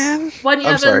doing, man? Why don't you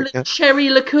have a cherry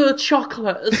liqueur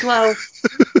chocolate as well?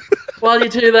 While you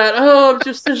do that, I'm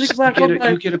just sitting back on my...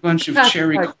 You get a bunch of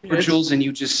cherry cordials and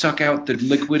you just suck out the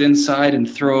liquid inside and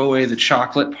throw away the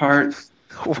chocolate part.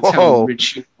 Whoa. That's how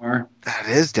rich you are. That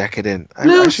is decadent.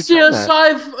 Lucius,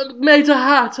 I've made a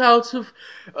hat out of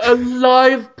a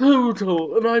live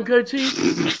poodle, and I'm going to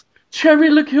eat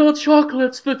cherry liqueur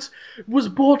chocolates that was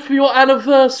bought for your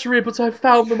anniversary, but I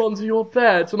found them under your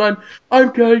bed, and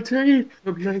I'm going to eat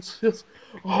them, Lucius.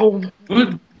 Oh,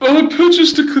 I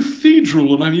purchased a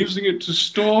cathedral, and I'm using it to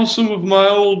store some of my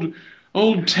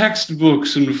old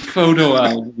textbooks and photo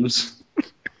albums.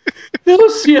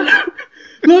 Lucius,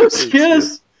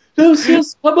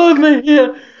 come over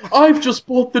here. I've just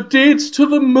bought the deeds to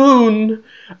the moon.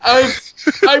 I'm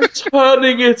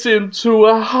turning it into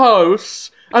a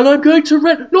house, and I'm going to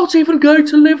rent. Not even going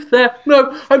to live there.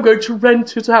 No, I'm going to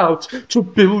rent it out to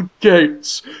Bill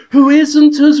Gates, who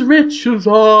isn't as rich as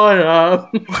I am.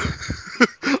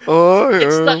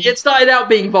 It started out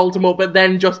being Voldemort, but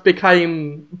then just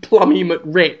became Plummy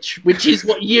McRich, which is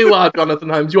what you are, Jonathan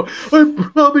Holmes.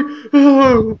 I'm Plummy.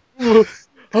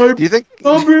 Do you think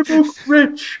Plummy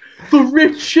McRich, the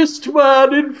richest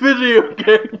man in video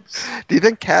games? Do you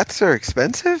think cats are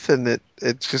expensive, and it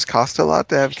just costs a lot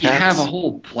to have cats? You have a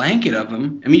whole blanket of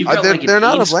them. I mean, you've got they're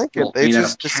not a blanket. They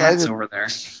just decided over there.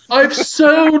 I've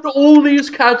sewn all these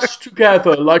cats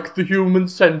together like the human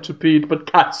centipede,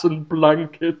 but cats and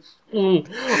blankets. I'm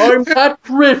that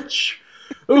rich.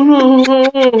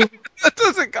 That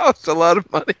doesn't cost a lot of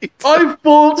money. I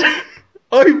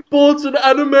bought an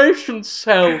animation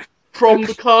cell from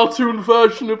the cartoon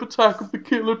version of Attack of the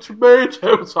Killer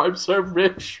Tomatoes. I'm so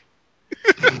rich.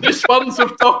 This one's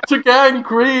of Dr.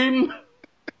 Gangrene.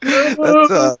 That's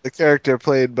the character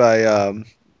played by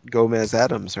Gomez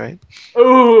Adams, right?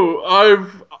 Oh,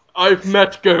 I've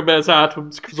met Gomez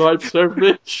Adams because I'm so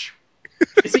rich.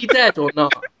 Is he dead or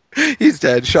not? He's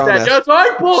dead. Sean. Yes,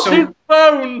 I bought his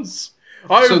bones.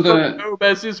 I bought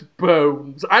Gomez's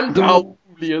bones and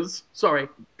Julia's. Sorry.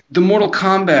 The Mortal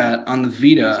Kombat on the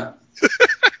Vita.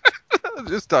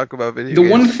 Just talk about video games.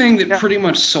 The one thing that pretty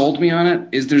much sold me on it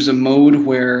is there's a mode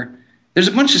where there's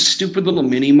a bunch of stupid little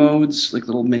mini modes, like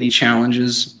little mini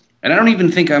challenges. And I don't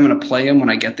even think I'm going to play them when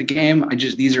I get the game.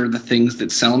 These are the things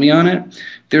that sell me on it.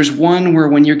 There's one where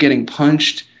when you're getting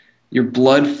punched, your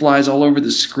blood flies all over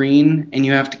the screen and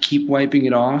you have to keep wiping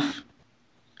it off.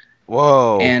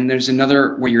 Whoa. And there's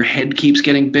another where your head keeps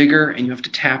getting bigger and you have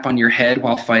to tap on your head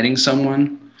while fighting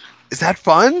someone. Is that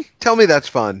fun? Tell me that's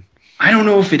fun. I don't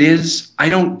know if it is. I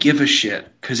don't give a shit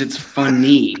because it's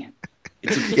funny.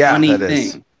 It's a funny thing.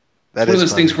 It's one of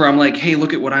those things where I'm like, hey,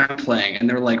 look at what I'm playing. And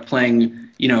they're like playing,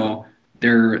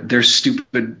 they're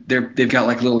stupid. They've got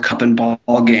like a little cup and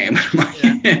ball game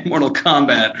in Mortal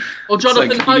Kombat. Well,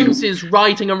 Jonathan Holmes is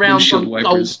riding around on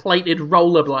gold-plated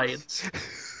rollerblades.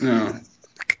 No.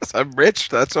 Because I'm rich.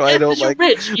 That's why I Yeah, don't 'cause you're like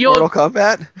rich. Mortal You're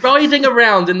Kombat. riding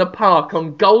around in the park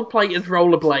on gold-plated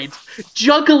rollerblades,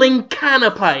 juggling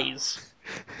canapes.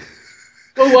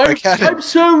 Oh, I'm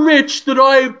so rich that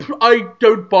I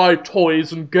don't buy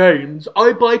toys and games.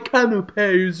 I buy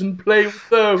canapes and play with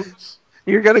those.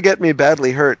 You're gonna get me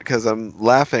badly hurt because I'm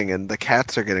laughing and the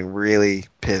cats are getting really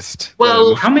pissed.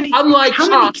 Well, How many unlike us,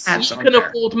 cats you are can there?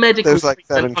 afford medical There's like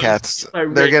treatment. 7 cats. So They're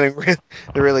rich. getting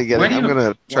they're really getting. I'm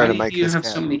gonna try to Why mic do you this have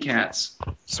cat. so many cats?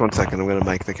 Just 1 second. I'm gonna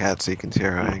mic the cat so you can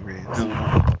hear how angry he is.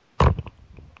 No.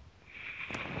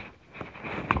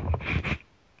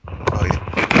 Oh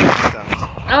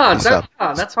yeah. He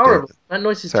stopped. That's horrible. That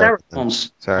noise is Sorry. terrible.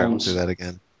 Holmes. Sorry, I won't Holmes. do that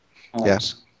again.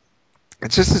 Holmes.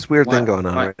 It's just this weird thing going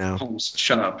on right now. Holmes,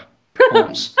 shut up.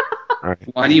 Holmes. All right.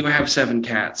 Why do you have 7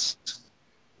 cats?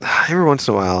 Every once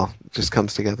in a while, it just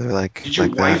comes together like. Did your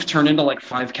like wife turn into like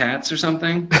 5 cats or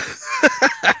something?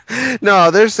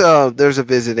 No, there's a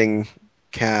visiting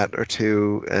cat or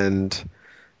two, and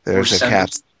there's Or a 7?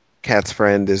 cat's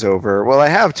friend is over. Well, I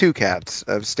have 2 cats,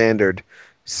 a standard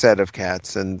set of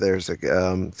cats, and there's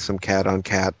some cat on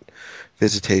cat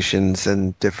visitations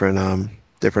and different Are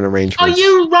arrangements.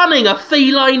 you running a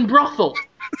feline brothel?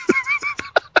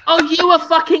 Are you a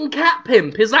fucking cat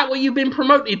pimp? Is that what you've been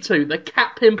promoted to? The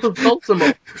cat pimp of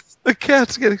Baltimore? The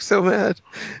cat's getting so mad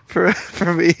for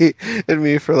me and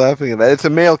me for laughing at that. It's a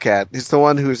male cat. He's the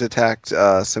one who's attacked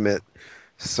Samit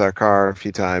Sarkar a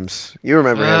few times. You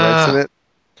remember him, right, Samit?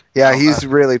 Yeah, he's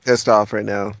really pissed off right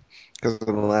now because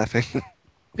I'm laughing.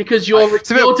 Because you're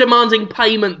demanding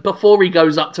payment before he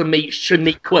goes up to meet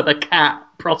Shaniqua, the cat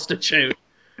prostitute.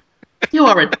 You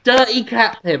are a dirty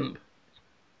cat pimp.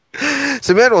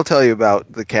 Samit will tell you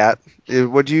about the cat.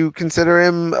 Would you consider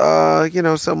him,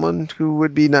 someone who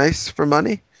would be nice for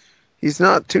money? He's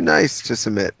not too nice to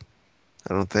Samit,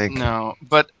 I don't think. No,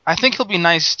 but I think he'll be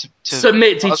nice to...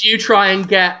 Submit, did you try and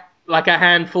get like a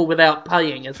handful without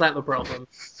paying? Is that the problem?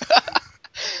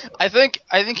 I think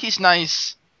he's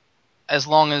nice as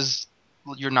long as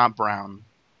you're not brown.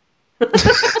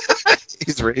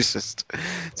 He's racist.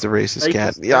 It's a racist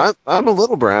cat. Yeah, I'm a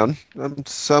little brown. I'm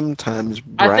sometimes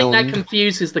brown. I think that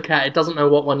confuses the cat. It doesn't know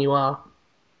what one you are.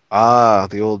 Ah,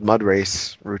 the old mud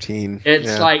race routine.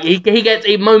 It's like he gets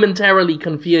momentarily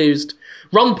confused.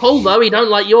 Ron Paul, though, he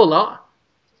don't like your lot.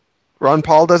 Ron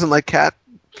Paul doesn't like cat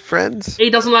friends?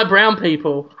 He doesn't like brown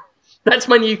people. That's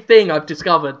my new thing I've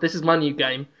discovered. This is my new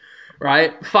game,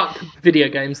 right? Fuck video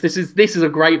games. This is a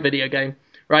great video game,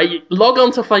 right? You log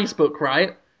on to Facebook,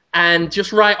 right? And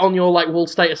just write on your like wall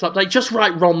status update, just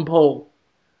write Ron Paul.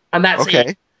 And that's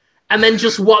it. And then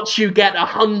just watch you get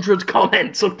 100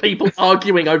 comments of people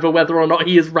arguing over whether or not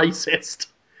he is racist.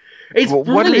 It's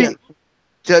brilliant.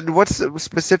 What's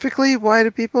specifically? Why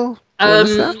do people?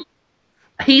 Ron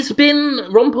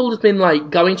Paul has been like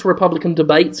going to Republican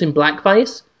debates in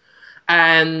blackface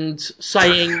and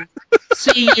saying,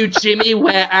 "See you, Jimmy,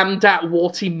 where am dat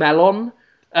watermelon?"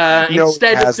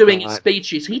 Instead of doing his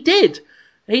speeches, he did.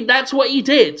 That's what he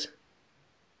did.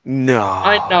 No.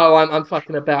 I know, I'm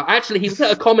fucking about. Actually, he was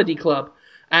at a comedy club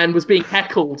and was being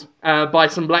heckled by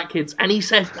some black kids, and he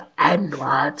said the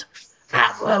N-word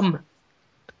at them.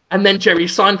 And then Jerry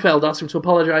Seinfeld asked him to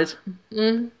apologise.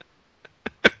 That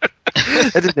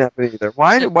didn't happen either.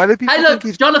 Why do people? Hey, look,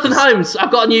 Jonathan Holmes.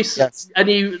 I've got a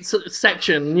new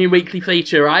section, new weekly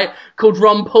feature, right? Called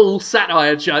Ron Paul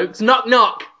Satire Jokes. Knock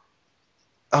knock.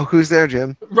 Oh, who's there,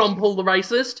 Jim? Ron Paul the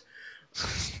racist.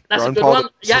 That's Ron a good Paul one.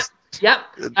 Yep.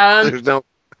 There's no.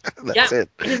 That's it.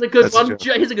 Here's a good one.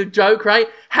 Here's a good joke, right?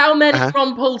 How many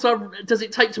Ron Pauls does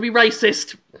it take to be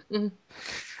racist?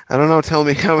 I don't know. Tell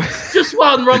me how. Just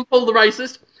one, Ron Paul the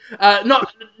racist.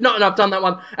 Not enough. Done that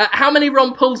one. How many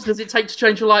Ron Pauls does it take to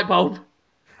change a light bulb?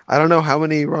 I don't know. How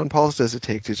many Ron Pauls does it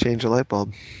take to change a light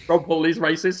bulb? Ron Paul is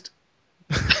racist.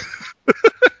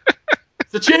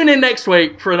 So tune in next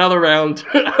week for another round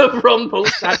of Ron Paul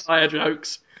satire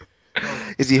jokes.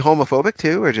 Is he homophobic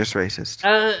too, or just racist?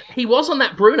 He was on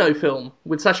that Bruno film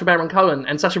with Sacha Baron Cohen,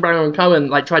 and Sacha Baron Cohen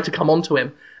tried to come onto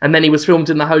him, and then he was filmed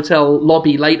in the hotel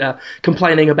lobby later,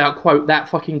 complaining about quote that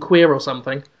fucking queer or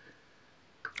something.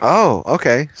 Oh,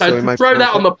 okay. So he might throw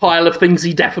that on the pile of things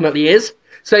he definitely is.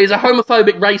 So he's a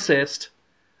homophobic racist.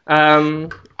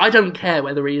 I don't care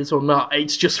whether he is or not.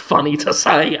 It's just funny to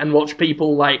say and watch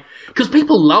people because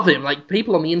people love him. Like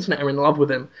people on the internet are in love with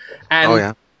him,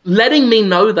 and letting me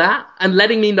know that, and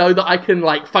letting me know that I can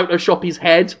Photoshop his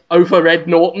head over Ed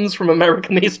Norton's from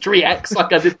American History X,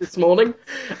 like I did this morning.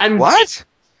 And what?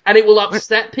 And it will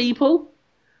upset people.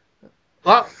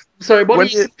 What? Sorry, what are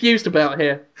you confused about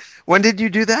here? When did you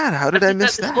do that? How did I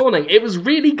miss This that? morning. It was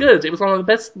really good. It was one of the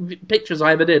best pictures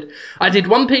I ever did. I did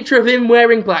one picture of him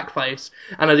wearing blackface,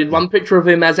 and I did one picture of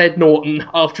him as Ed Norton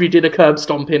after he did a curb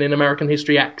stomping in American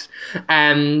History X.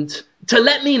 And to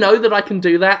let me know that I can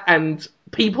do that, and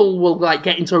people will like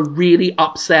get into really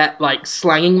upset like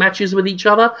slanging matches with each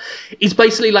other, is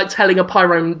basically like telling a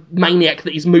pyromaniac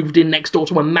that he's moved in next door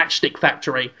to a matchstick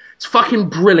factory. It's fucking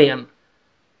brilliant.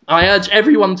 I urge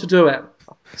everyone to do it.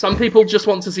 Some people just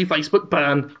want to see Facebook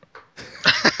burn.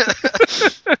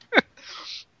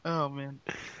 Oh man.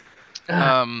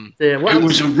 Dear, It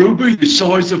was a ruby the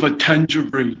size of a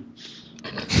tangerine.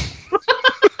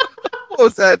 What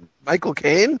was that? Michael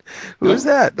Caine? Who was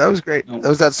that? That was great. No. That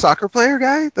was that soccer player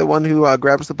guy? The one who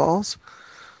grabs the balls?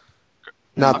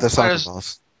 Not the soccer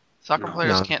balls. Soccer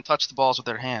players No. can't touch the balls with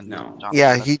their hand. No. Jonathan.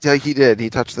 Yeah, he did. He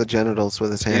touched the genitals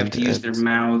with his They hand. have to use their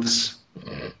mouths.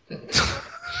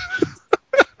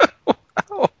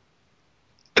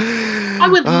 I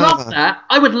would love that.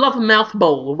 I would love a mouth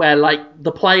bowl where, like,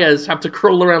 the players have to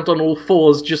crawl around on all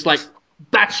fours, just like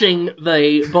bashing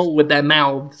the ball with their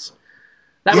mouths.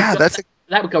 That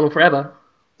would go on forever.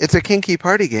 It's a kinky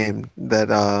party game that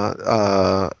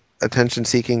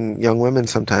attention-seeking young women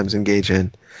sometimes engage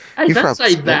in. Hey, You've don't probably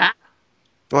say seen it. that.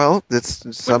 Well,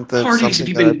 it's something. What parties have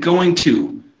you been going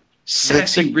to?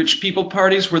 Sexy The- rich people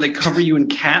parties where they cover you in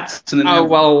cats and then Oh,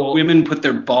 well. women put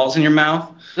their balls in your mouth?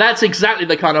 That's exactly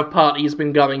the kind of party he's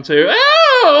been going to.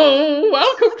 Oh,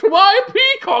 welcome to my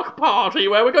peacock party,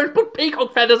 where we're going to put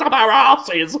peacock feathers up our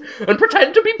asses and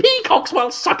pretend to be peacocks while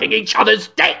sucking each other's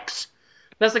dicks.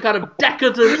 That's the kind of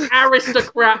decadent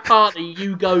aristocrat party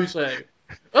you go to.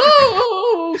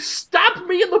 Oh, stab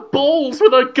me in the balls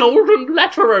with a golden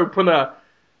letter opener.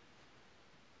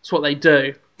 That's what they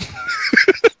do.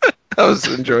 I was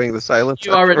enjoying the silence.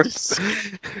 You are a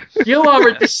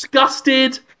a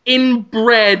disgusted,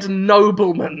 inbred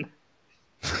nobleman.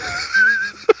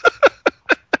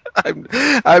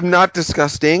 I'm not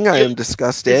disgusting. I am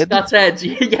disgusted.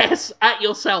 Disgusted, yes, at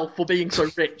yourself for being so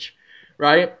rich,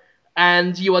 right?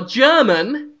 And you are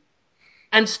German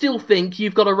and still think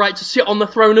you've got a right to sit on the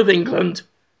throne of England.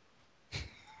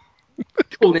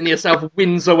 Calling yourself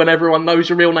Windsor when everyone knows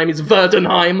your real name is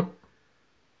Verdenheim.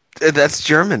 That's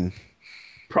German.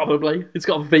 Probably. It's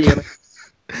got a V in it.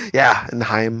 Yeah, and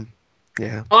Heim.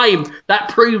 Yeah. Heim, that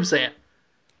proves it.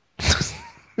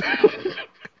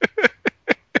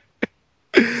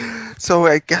 So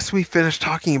I guess we finished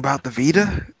talking about the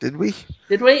Vita, did we?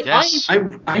 Did we? Yes.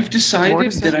 I've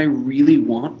decided that I really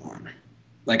want one.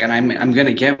 Like, and I'm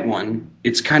gonna get one.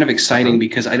 It's kind of exciting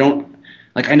because I don't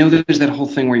like. I know there's that whole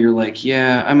thing where you're like,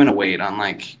 yeah, I'm gonna wait on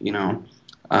like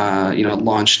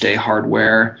launch day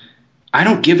hardware. I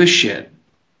don't give a shit.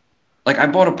 Like, I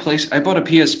bought a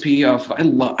PSP off.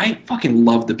 I fucking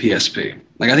love the PSP.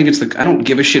 Like, I think I don't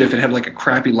give a shit if it had like a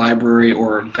crappy library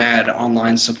or bad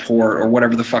online support or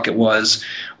whatever the fuck it was,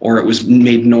 or it was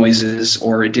made noises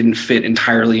or it didn't fit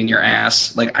entirely in your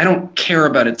ass. Like, I don't care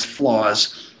about its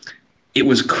flaws. It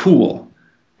was cool.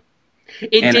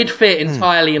 It did fit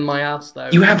entirely in my ass, though.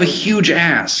 You have a huge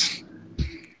ass.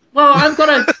 Well, I've got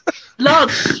a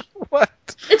large... What?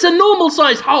 It's a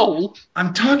normal-sized hole.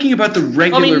 I'm talking about the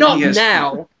regular I mean, not PSP.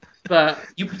 now, but...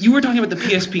 You were talking about the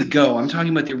PSP Go. I'm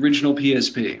talking about the original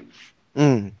PSP.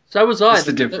 So was I. That's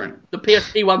the difference. The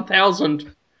PSP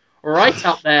 1000. Right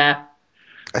up there.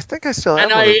 I think I still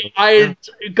have And one. I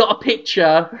got a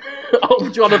picture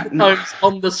of Jonathan Holmes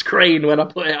on the screen when I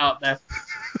put it up there.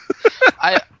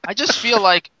 I just feel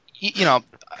like,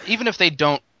 even if they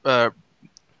don't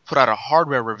put out a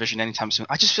hardware revision anytime soon,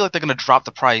 I just feel like they're going to drop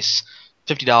the price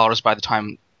 $50 by the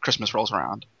time Christmas rolls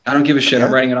around. I don't give a shit. Yeah.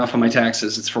 I'm writing it off on my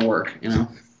taxes. It's for work,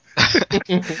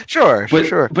 Sure.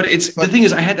 But the thing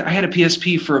is, I had a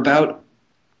PSP for about,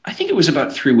 I think it was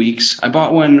about 3 weeks. I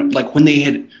bought one like when they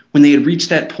had reached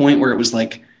that point where it was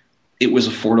like it was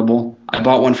affordable. I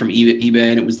bought one from eBay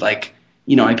and it was like,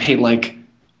 I paid like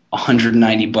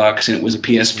 $190 and it was a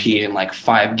PSP and like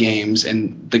 5 games,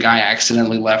 and the guy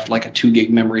accidentally left like a 2 gig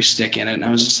memory stick in it, and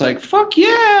I was just like, fuck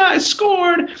yeah, I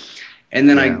scored. And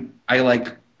then I like,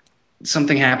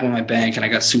 something happened with my bank and I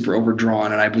got super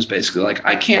overdrawn, and I was basically like,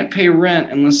 I can't pay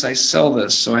rent unless I sell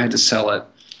this, so I had to sell it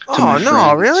to my friend.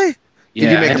 No, really?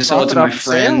 Yeah, I make had a to sell it to profit my off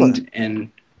sale? friend, and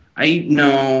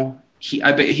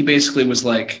he basically was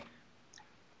like,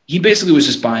 he basically was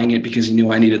just buying it because he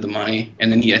knew I needed the money,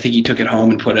 and then I think he took it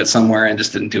home and put it somewhere and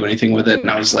just didn't do anything with it, and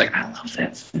I was like, I love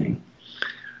that thing.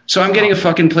 So I'm getting a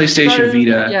fucking PlayStation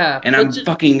Vita, and I'm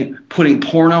fucking putting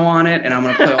porno on it, and I'm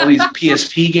gonna play all these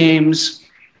PSP games.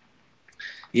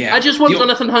 Yeah. I just want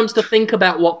Jonathan Holmes to think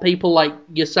about what people like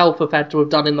yourself have had to have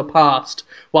done in the past,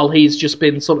 while he's just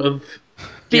been sort of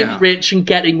being rich and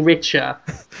getting richer.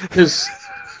 Because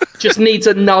just needs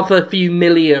another few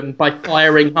million by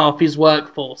firing half his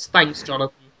workforce. Thanks,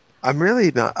 Jonathan. I'm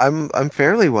really not. I'm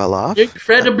fairly well off. You're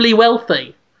incredibly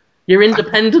wealthy. You're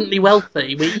independently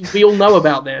wealthy. We all know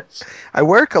about this. I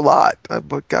work a lot. I've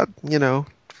got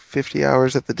 50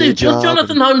 hours at the day job. Dude, you're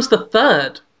Jonathan Holmes the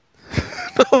third.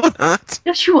 No, not.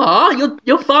 Yes, you are.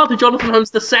 Your father, Jonathan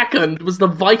Holmes II, was the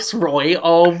viceroy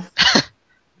of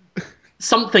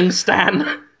something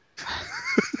Stan.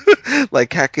 Like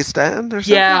Kakistan or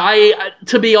something? Yeah, I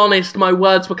to be honest, my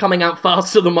words were coming out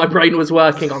faster than my brain was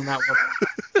working on that one.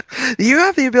 You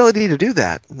have the ability to do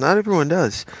that. Not everyone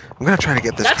does. I'm going to try to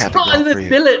get this cat to That's not an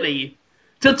ability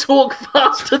to talk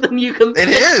faster than you can. It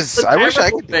is. I wish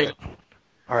I could do thing. it.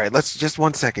 All right, let's just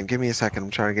 1 second. Give me a second. I'm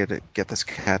trying to get this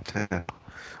cat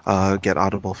to get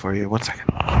audible for you. 1 second.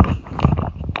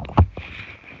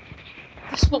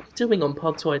 This is what we're doing on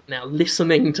Podtoid now,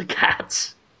 listening to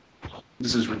cats.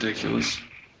 This is ridiculous.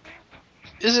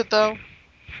 Is it though?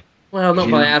 Well, not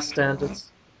by our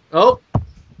standards. Oh,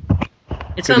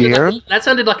 that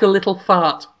sounded like a little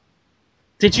fart.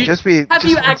 Did you? Have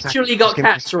you actually got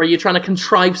cats, or are you trying to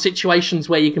contrive situations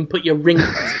where you can put your ring?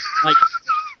 Like,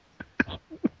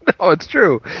 no, it's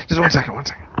true. Just 1 second. 1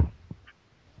 second.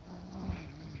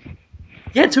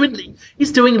 Yeah,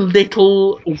 he's doing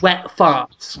little wet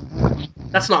farts.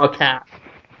 That's not a cat.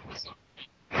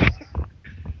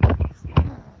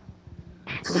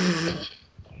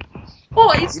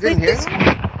 Oh, you didn't hear it?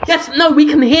 Yes, no, we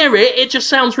can hear it. It just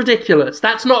sounds ridiculous.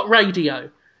 That's not radio.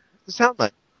 It sounds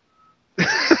like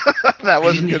that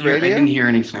wasn't good radio. I didn't hear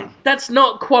anything. That's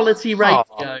not quality radio.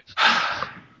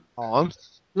 Oh,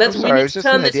 we need to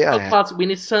turn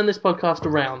this podcast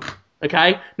around.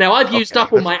 Okay? Now, I've used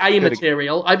up all my A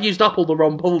material. I've used up all the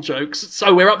Ron Paul jokes,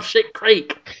 so we're up shit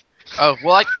creek. Oh,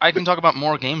 well, I can talk about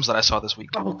more games that I saw this week.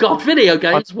 Oh, God, video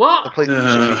games? What?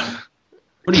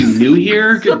 What are you, new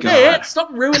here? Good God.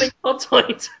 Stop ruining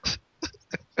Podtoid.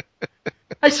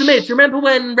 Hey, Samit, do you remember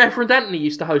when Reverend Anthony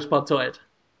used to host Podtoid?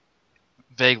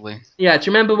 Vaguely. Yeah, do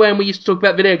you remember when we used to talk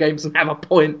about video games and have a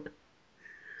point?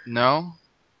 No.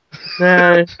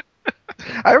 No.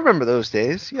 I remember those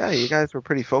days. Yeah, you guys were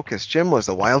pretty focused. Jim was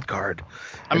the wild card.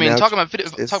 I mean, talking about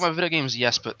video games,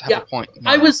 yes, but have a point.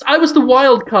 No. I was the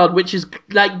wild card, which is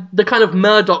like the kind of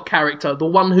Murdoch character, the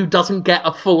one who doesn't get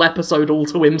a full episode all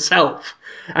to himself.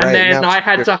 And then I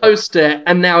had to host it,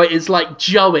 and now it is like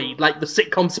Joey, like the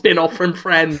sitcom spin-off from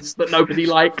Friends that nobody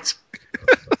liked.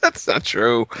 That's not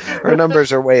true. Our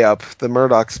numbers are way up. The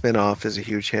Murdoch spin-off is a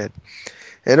huge hit.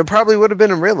 And it probably would have been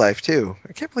in real life, too.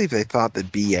 I can't believe they thought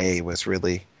that B.A. was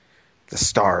really the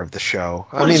star of the show.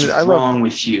 What's wrong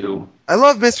with you? I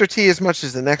love Mr. T as much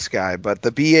as the next guy, but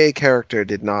the B.A. character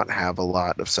did not have a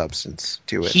lot of substance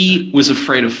to it. He was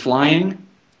afraid of flying.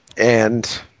 And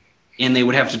they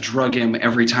would have to drug him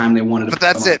every time they wanted to put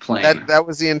him on a plane. That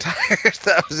was the entire...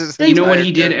 That was his you know what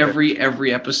he did every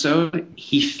episode?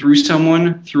 He threw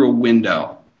someone through a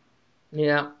window.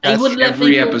 Yeah.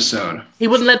 Every episode. He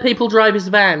wouldn't let people drive his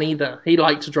van either. He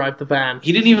liked to drive the van.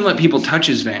 He didn't even let people touch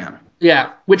his van.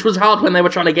 Yeah, which was hard when they were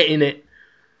trying to get in it.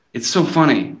 It's so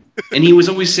funny. And he was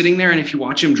always sitting there, and if you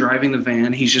watch him driving the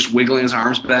van, he's just wiggling his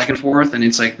arms back and forth, and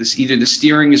it's like this: either the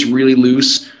steering is really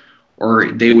loose,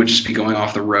 or they would just be going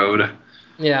off the road.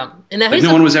 Yeah. And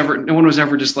no one was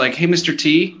ever just like, "Hey, Mr.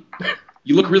 T,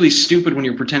 you look really stupid when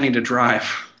you're pretending to drive."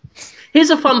 Here's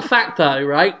a fun fact, though,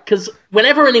 right? Because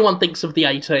whenever anyone thinks of the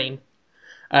 18,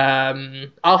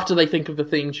 after they think of the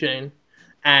theme tune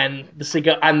and the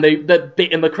cigar and the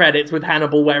bit in the credits with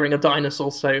Hannibal wearing a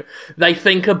dinosaur suit, they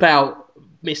think about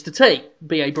Mr. T,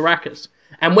 B.A. Baracus.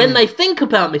 And when they think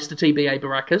about Mr. T, B.A.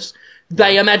 Baracus,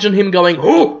 they imagine him going,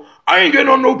 "Oh, I ain't getting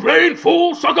on no plane,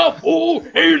 fool, sucker, fool,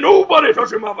 ain't nobody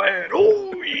touching my van,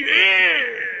 oh,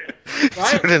 yeah."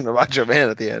 Right? Turned into a macho man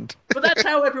at the end. But that's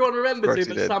how everyone remembers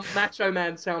him, as some macho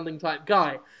man sounding type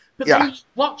guy. But then you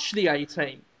watch the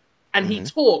 18 and he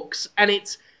talks, and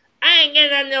it's, "I ain't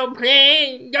getting on no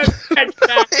plane, don't touch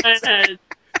my van."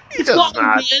 He's got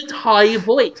a weird high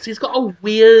voice. He's got a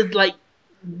weird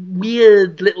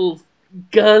little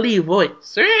girly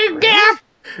voice.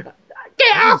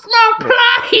 Get off my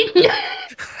plane!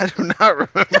 I do not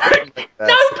remember.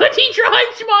 Nobody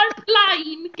drives my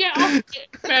plane! Get off it,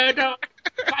 Murdoch!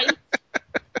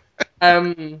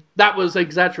 That was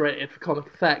exaggerated for comic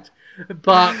effect.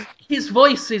 But his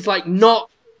voice is like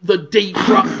not the deep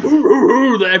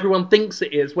that everyone thinks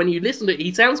it is. When you listen to it,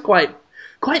 he sounds quite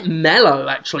mellow,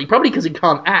 actually. Probably because he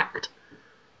can't act.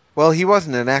 Well, he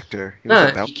wasn't an actor.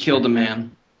 He killed a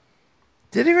man.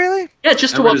 Did he really? Yeah,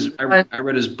 just to watch. I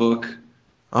read his book.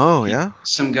 Oh, yeah?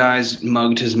 Some guys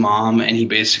mugged his mom, and he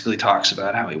basically talks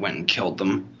about how he went and killed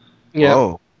them. Yeah.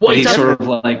 Oh. What But he he's does, sort of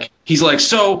like,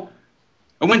 so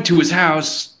I went to his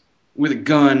house with a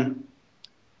gun,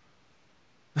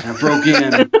 and I broke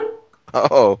in,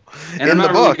 Oh. and In I'm the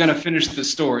not really book. going to finish the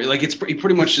story. Like, he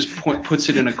pretty much just puts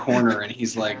it in a corner, and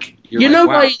he's like, you know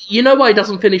wow. why he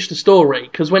doesn't finish the story?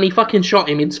 Because when he fucking shot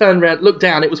him, he turned around, looked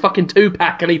down, it was fucking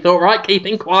Tupac, and he thought, right, keep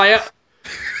him quiet.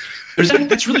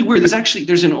 That's really weird.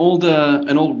 There's an old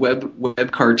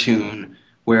web cartoon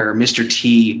where Mr.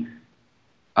 T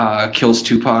kills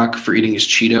Tupac for eating his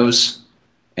Cheetos,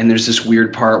 and there's this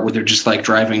weird part where they're just like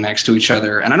driving next to each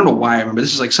other, and I don't know why I remember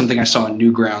this is like something I saw on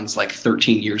Newgrounds like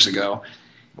 13 years ago.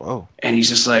 Whoa. And he's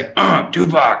just like,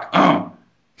 Tupac,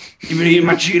 you been eating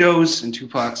my Cheetos? And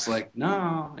Tupac's like,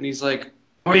 no. And he's like,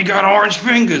 oh, you got orange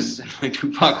fingers. And like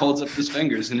Tupac holds up his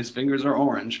fingers, and his fingers are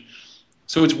orange.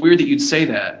 So it's weird that you'd say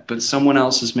that, but someone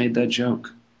else has made that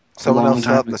joke. Someone else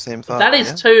thought the same thought. That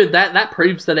is too. That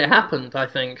proves that it happened, I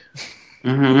think.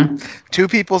 Mm-hmm. Two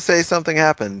people say something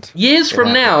happened. Years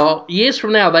from now,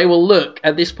 they will look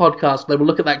at this podcast, they will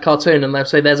look at that cartoon, and they'll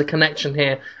say, there's a connection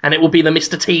here, and it will be the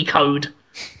Mr. T code.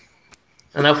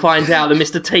 And they'll find out that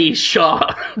Mr. T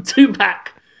shot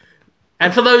Tupac.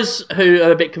 And for those who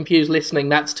are a bit confused listening,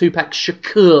 that's Tupac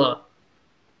Shakur.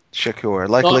 Shakur,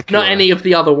 like liqueur. Not any of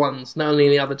the other ones, not only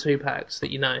the other Tupacs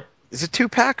that you know. Is it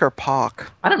Tupac or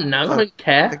Pac? I don't know, I don't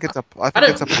care. I think it's a Pac.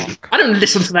 I don't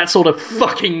listen to that sort of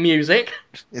fucking music.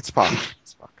 It's Pac.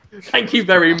 Thank you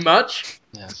very much.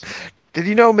 Yes. Did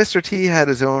you know Mr. T had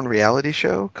his own reality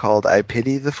show called I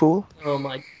Pity the Fool? Oh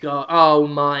my god. Oh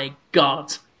my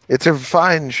god. It's a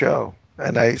fine show,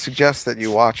 and I suggest that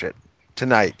you watch it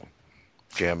tonight,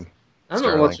 Jim. I'm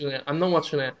not watching it.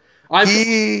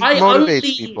 He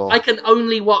motivates people. I can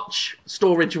only watch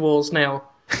Storage Wars now.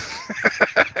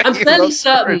 I'm fairly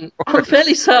certain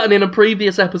in a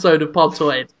previous episode of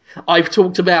Podtoid, I've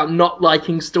talked about not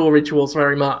liking Storage Wars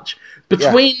very much.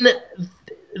 Between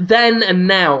then and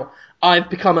now, I've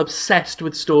become obsessed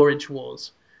with Storage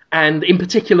Wars. And in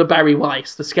particular, Barry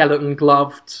Weiss, the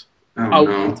skeleton-gloved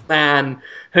old man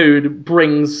who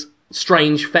brings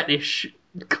strange fetish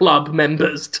club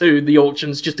members to the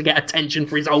auctions just to get attention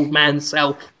for his old man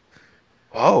self.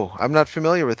 Oh, I'm not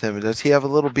familiar with him. Does he have a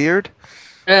little beard?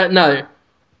 No.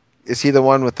 Is he the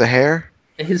one with the hair?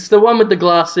 He's the one with the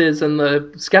glasses and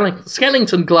the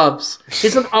skeleton gloves.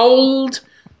 He's an old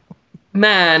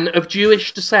man of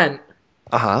Jewish descent.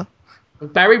 Uh-huh.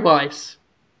 Barry Weiss.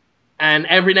 And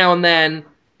every now and then,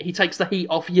 he takes the heat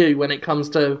off you when it comes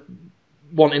to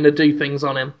wanting to do things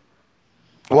on him.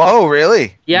 Whoa,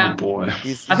 really? Yeah. Oh boy.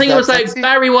 I think it was like,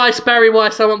 Barry Weiss,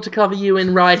 I want to cover you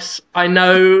in rice. I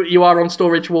know you are on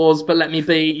Storage Wars, but let me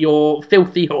be your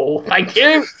filthy whore. Thank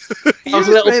you. You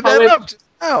just made that up just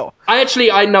now. I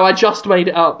just made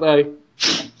it up, though,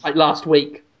 like last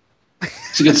week.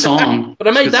 It's a good song. But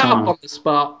I made that up on the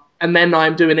spot, and then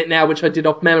I'm doing it now, which I did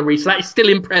off memory, so that is still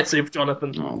impressive,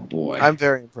 Jonathan. Oh boy. I'm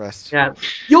very impressed. Yeah.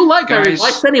 You'll like Barry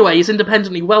Weiss anyway, he's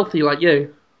independently wealthy like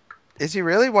you. Is he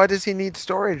really? Why does he need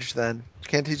storage then?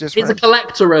 Can't he just He's a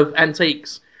collector of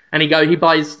antiques, and he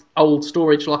buys old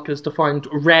storage lockers to find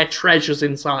rare treasures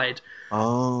inside.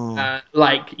 Oh.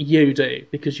 Like you do,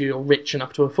 because you're rich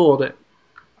enough to afford it.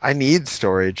 I need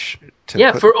storage.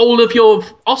 For all of your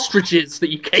ostriches that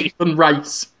you keep and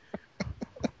race.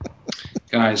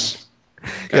 Guys.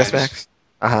 Yes, Max?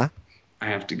 Uh-huh. I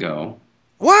have to go.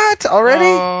 What? Already?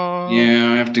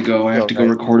 Yeah, I have to go. I have to go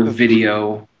record a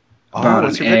video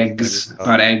about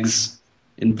eggs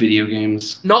in video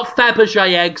games. Not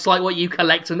Fabergé eggs like what you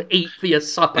collect and eat for your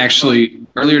supper. Actually,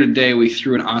 earlier today we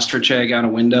threw an ostrich egg out a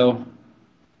window.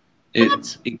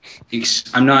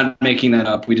 I'm not making that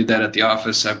up. We did that at the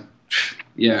office.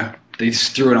 They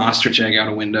just threw an ostrich egg out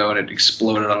a window and it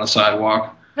exploded on the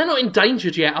sidewalk. They're not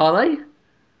endangered yet, are they?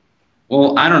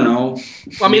 Well, I don't know.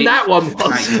 I mean, that one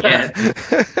was.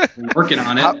 I'm working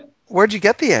on it. Where'd you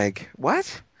get the egg?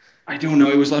 What? I don't know.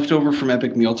 It was left over from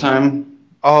Epic Mealtime.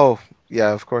 Oh,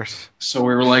 yeah, of course. So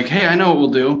we were like, hey, I know what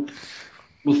we'll do.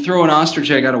 We'll throw an ostrich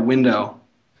egg out a window.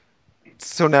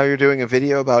 So now you're doing a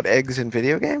video about eggs in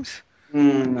video games?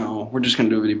 No, we're just going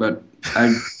to do a video, but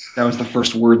that was the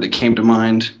first word that came to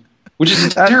mind, which is a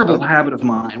terrible habit of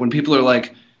mine. When people are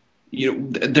like,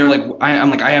 they're like, I'm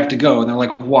like, I have to go. And they're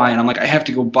like, why? And I'm like, I have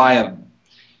to go buy a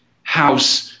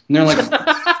house. And they're like,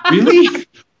 really?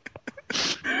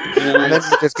 And then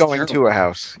you're just going to a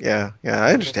house. Yeah,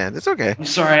 I understand. It's okay. I'm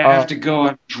sorry, I have to go.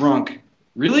 I'm drunk.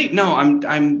 Really? No, I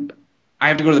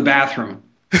have to go to the bathroom.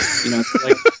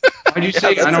 Like, Why'd you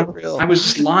say I don't? Real... I was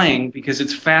just lying because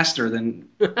it's faster than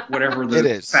whatever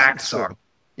the facts are.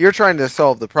 You're trying to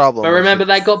solve the problem. But remember,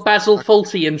 that got Basil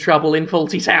Fawlty in trouble in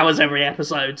Fawlty Towers every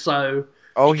episode, so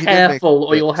be careful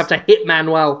or you'll have to hit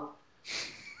Manuel.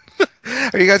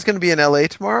 Are you guys going to be in LA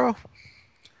tomorrow?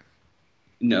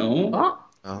 No. What?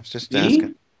 I was just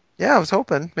asking. Yeah, I was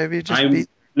hoping. Maybe you just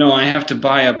No, I have to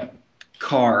buy a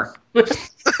car.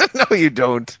 No, you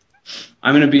don't.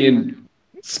 I'm going to be in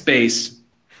space.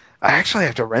 I actually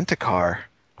have to rent a car.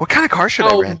 What kind of car should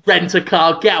I rent? Rent a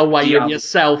car. Get away with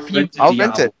yourself. I'll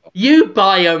rent it. You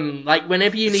buy them. Like,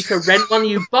 whenever you need to rent one,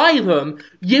 you buy them.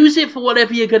 Use it for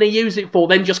whatever you're going to use it for.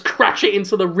 Then just crash it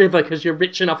into the river because you're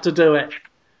rich enough to do it.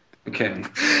 Okay.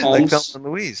 Holmes, like Thelma and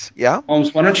Louise. Yeah?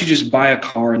 Holmes, why don't you just buy a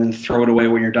car and then throw it away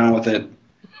when you're done with it?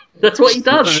 That's what he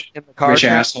does. Rich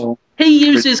asshole. He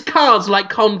uses cars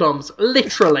like condoms.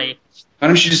 Literally. Why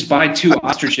don't you just buy 2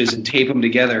 ostriches and tape them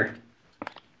together?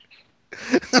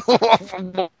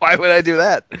 Why would I do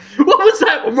that? What was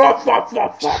that?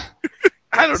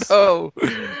 I don't know.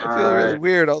 I feel really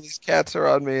weird. All these cats are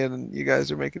on me, and you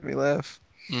guys are making me laugh.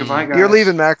 Goodbye, guys. You're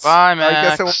leaving, Max. Bye,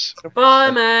 Max.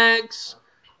 Bye, Max.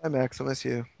 Bye, Max. I miss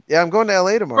you. Yeah, I'm going to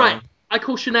LA tomorrow. Right. I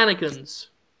call shenanigans.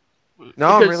 No,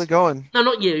 I'm really going. No,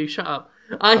 not you. Shut up.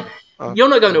 You're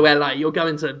not going to LA. You're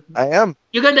going to... I am.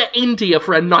 You're going to India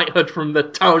for a knighthood from the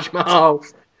Taj Mahal.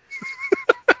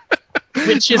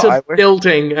 Which is a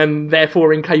building and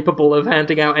therefore incapable of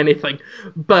handing out anything.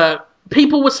 But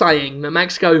people were saying that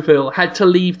Max Scoville had to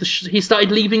leave he started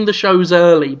leaving the shows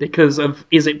early because of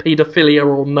is it paedophilia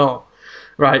or not.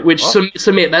 Right, which,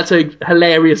 Samit, that's a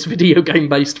hilarious video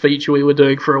game-based feature we were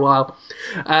doing for a while.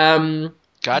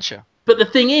 Gotcha. But the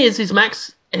thing is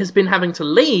Max has been having to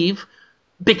leave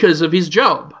because of his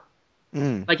job.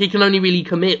 Like, he can only really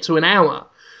commit to an hour.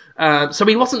 So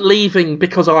he wasn't leaving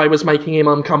because I was making him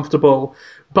uncomfortable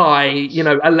by,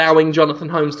 allowing Jonathan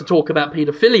Holmes to talk about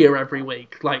paedophilia every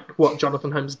week, like what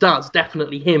Jonathan Holmes does.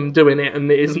 Definitely him doing it, and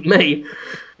it isn't me.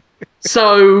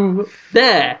 So,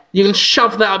 there. You can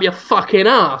shove that up your fucking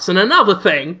ass. And another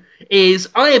thing is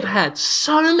I have had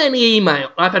so many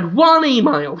emails. I've had one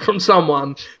email from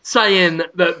someone saying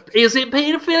that is it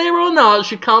paedophilia or not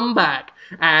should come back.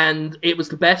 And it was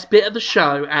the best bit of the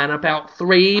show, and about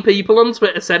 3 people on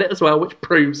Twitter said it as well, which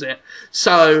proves it.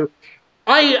 So,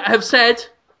 I have said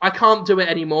I can't do it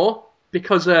anymore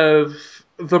because of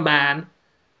the man,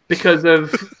 because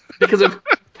of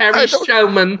Kerry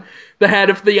Shellman, the head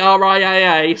of the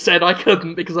RIAA, said I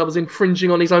couldn't because I was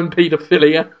infringing on his own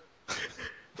paedophilia.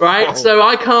 Right? Oh. So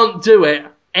I can't do it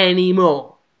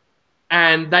anymore.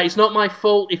 And that is not my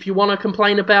fault. If you want to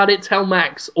complain about it, tell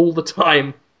Max all the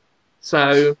time.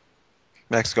 So,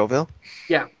 Max Scoville?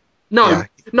 Yeah. No,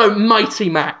 Mighty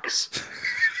Max.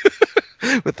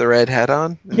 With the red hat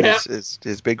on? Yeah.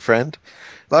 His big friend?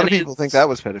 A lot of people think that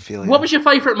was pedophilia. What was your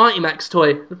favourite Mighty Max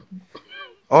toy?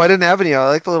 Oh, I didn't have any. I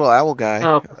like the little owl guy.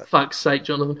 Oh, for fuck's sake,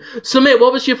 Jonathan. Samit,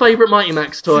 what was your favourite Mighty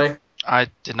Max toy? I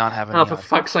did not have any. Oh, for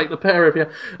fuck's sake, the pair of you.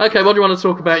 Okay, what do you want to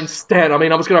talk about instead? I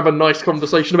mean, I was going to have a nice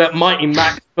conversation about Mighty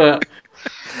Max, but...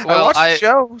 Well, I watched the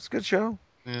show. It was a good show.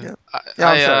 Yeah.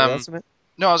 I'm sorry,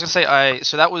 no, I was gonna say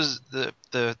so that was the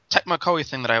Tecmo Koei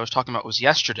thing that I was talking about was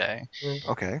yesterday.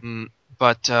 Okay.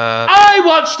 But I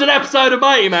watched an episode of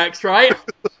Mighty Max, right?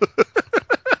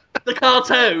 The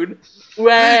cartoon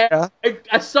where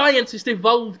a scientist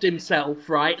evolved himself,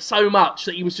 right, so much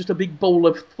that he was just a big ball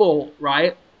of thought,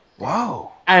 right?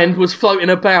 Wow. And was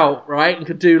floating about, right, and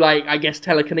could do like I guess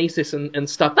telekinesis and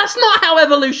stuff. That's not how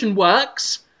evolution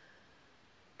works.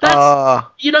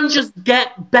 You don't just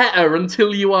get better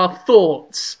until you are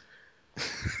thoughts.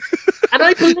 And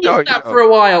I believed that for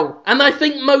a while. And I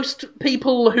think most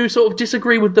people who sort of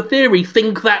disagree with the theory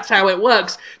think that's how it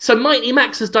works. So Mighty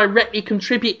Max has directly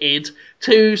contributed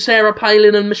to Sarah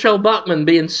Palin and Michelle Bachmann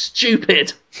being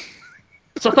stupid.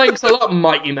 So thanks a lot,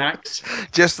 Mighty Max.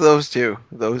 Just those two.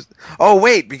 Oh,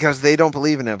 wait, because they don't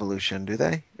believe in evolution, do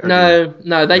they? No,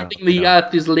 they think the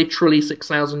Earth is literally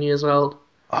 6,000 years old.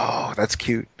 Oh, that's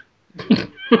cute.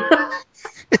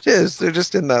 It is. They're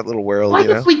just in that little world.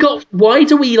 Why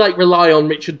do we rely on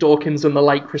Richard Dawkins and the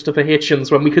late Christopher Hitchens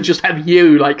when we could just have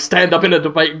you stand up in a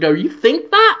debate and go, "You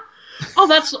think that? Oh,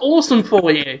 that's awesome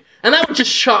for you," and that would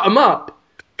just shut them up.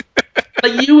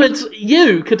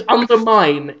 You could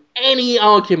undermine any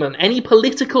argument, any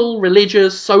political,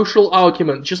 religious, social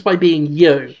argument just by being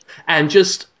you and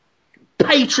just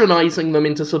patronizing them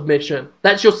into submission.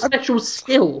 That's your special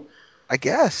skill. I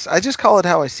guess. I just call it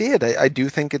how I see it. I do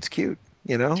think it's cute,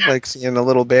 like seeing a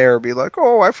little bear be like,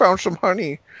 "Oh, I found some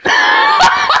honey."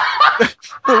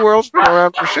 The world's been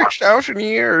around for 6,000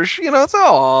 years. You know, it's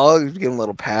all. Give him a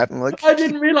little pat and like. I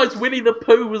didn't realize Winnie the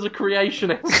Pooh was a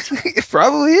creationist. It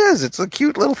probably is. It's a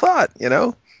cute little thought, you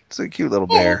know? It's a cute little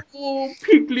bear. Oh,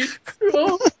 Piglet.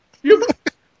 Oh,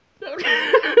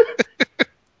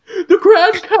 the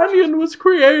Grand Canyon was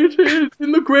created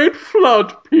in the Great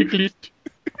Flood, Piglet.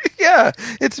 Yeah,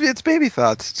 it's baby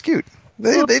thoughts. It's cute.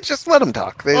 They just let him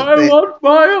talk. I want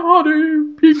my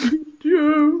honey, Piglet.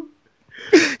 You.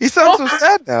 He sounds so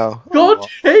sad now. God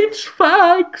hates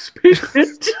fags,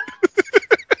 Piglet.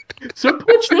 So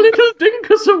put your little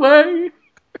dinkus away,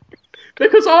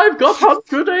 because I've got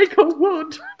 100-acre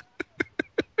wood.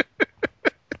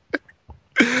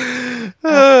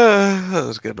 That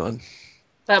was a good one.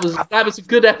 That was a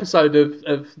good episode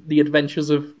of the Adventures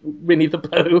of Winnie the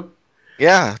Pooh.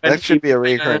 Yeah, that should be a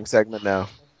recurring segment now.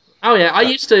 Oh yeah, I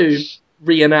used to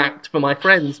reenact for my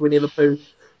friends Winnie the Pooh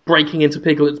breaking into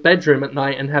Piglet's bedroom at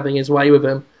night and having his way with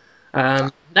him.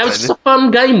 That was just a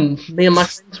fun game me and my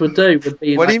friends would do.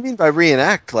 What do you mean by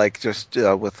reenact? Like just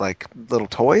with like little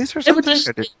toys or something?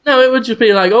 It would just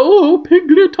be like, "Oh,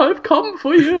 Piglet, I've come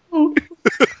for you."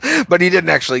 But he didn't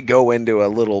actually go into a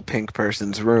little pink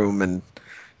person's room and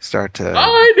start to.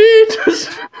 I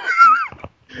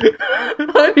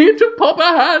need to pop a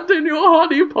hand in your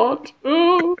honey pot.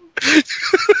 Oh.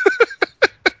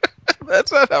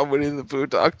 That's not how Winnie the Pooh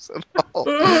talks at all.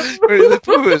 Winnie the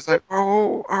Pooh is like,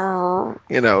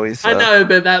 you know, he's. I know,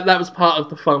 but that was part of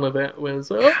the fun of it.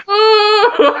 Was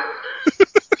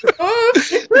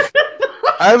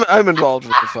I'm involved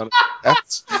with the fun.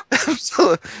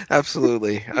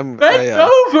 Absolutely. Bend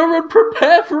over and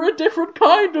prepare for a different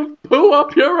kind of poo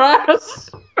up your ass.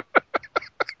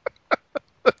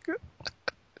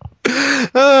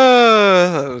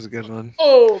 That was a good one.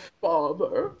 Oh,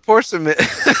 father. Poor Samit.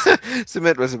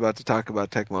 Samit was about to talk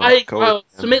about technology.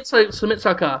 Samit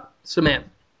Sarkar. Samit.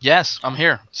 Yes, I'm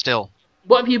here, still.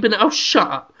 What have you been... Oh, shut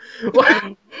up.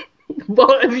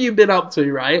 What have you been up to,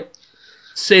 right?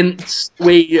 Since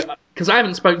we... Because I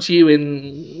haven't spoken to you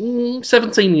in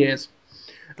 17 years.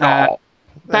 Back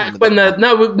when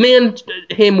me and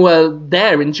him were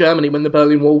there in Germany when the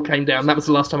Berlin Wall came down. That was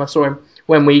the last time I saw him.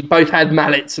 When we both had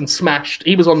mallets and smashed.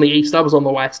 He was on the east, I was on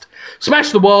the west.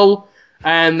 Smashed the wall,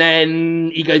 and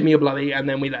then he gave me a bloody, and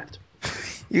then we left.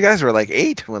 You guys were like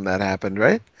 8 when that happened,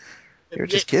 right? You were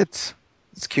just kids.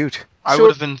 It's cute. I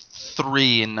would have been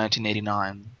 3 in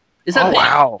 1989. Is that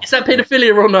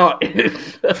pedophilia or not?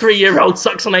 If a 3-year-old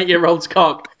sucks an 8-year-old's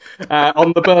cock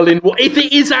on the Berlin Wall. If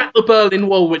it is at the Berlin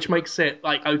Wall, which makes it,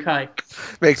 like, okay.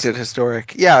 Makes it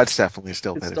historic. Yeah, it's definitely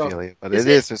still pedophilia. But it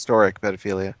is historic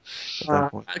pedophilia.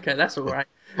 Okay, that's all right.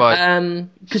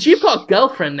 Because you've got a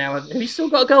girlfriend now. Have you still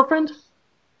got a girlfriend?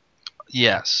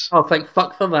 Yes. Oh, thank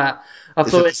fuck for that.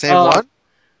 Is it the same one?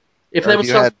 If there was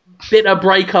some bitter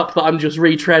breakup that I'm just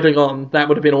retreading on, that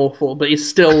would have been awful. But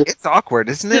it's awkward,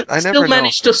 isn't it? I still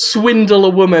managed to swindle a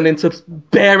woman into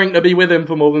bearing to be with him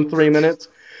for more than 3 minutes.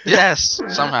 Yes,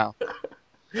 somehow.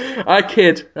 I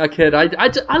kid. I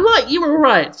like you. All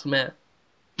right, Smith.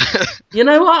 You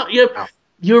know what?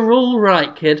 You're all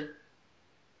right, kid.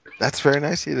 That's very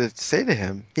nice of you to say to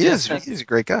him. He's a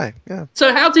great guy. Yeah.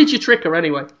 So how did you trick her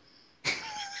anyway?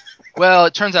 Well,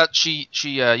 it turns out she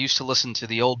used to listen to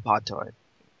the old Podtoid.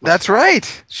 That's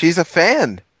right. She's a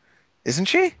fan, isn't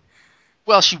she?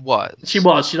 Well, she was. She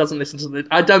was. She doesn't listen to the.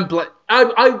 I don't blame.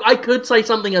 I could say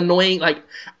something annoying, like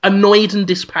annoyed and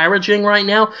disparaging right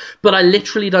now, but I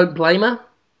literally don't blame her.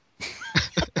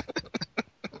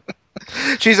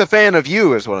 She's a fan of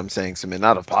you, is what I'm saying, Samit,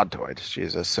 not of Podtoid.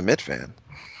 She's a Samit fan.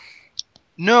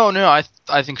 No,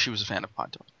 I think she was a fan of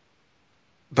Podtoid.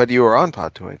 But you were on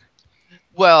Podtoid.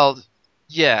 Well,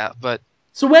 yeah, but...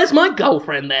 So where's my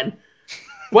girlfriend, then?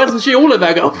 Why isn't she all of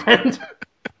our girlfriend?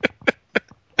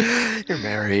 You're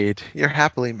married. You're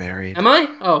happily married. Am I?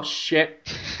 Oh, shit.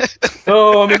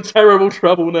 Oh, I'm in terrible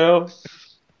trouble now.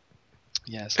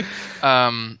 Yes.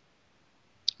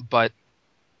 But...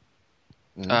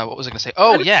 what was I going to say?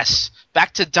 Oh, yes!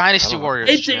 Back to Dynasty Warriors.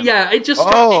 It just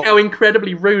struck me how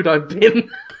incredibly rude I've been.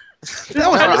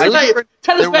 Tell us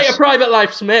about your private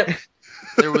life, Smith.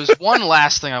 There was one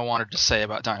last thing I wanted to say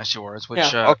about Dynasty Warriors,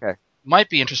 which might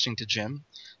be interesting to Jim.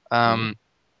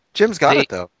 Jim's got it,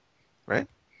 though, right?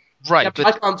 Right. Yeah, but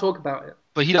I can't talk about it.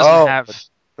 But he doesn't have...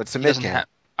 But Samit can.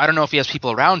 I don't know if he has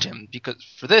people around him, because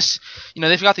for this,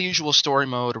 they've got the usual story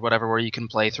mode or whatever where you can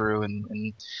play through,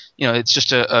 and it's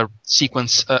just a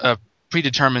sequence, a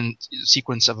predetermined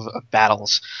sequence of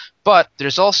battles. But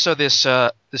there's also this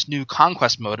new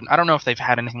conquest mode, and I don't know if they've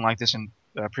had anything like this in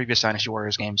previous Dynasty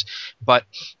Warriors games, but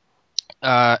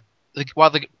while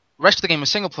the rest of the game is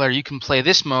single player, you can play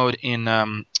this mode in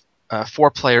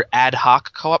 4-player ad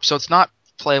hoc co-op. So it's not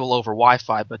playable over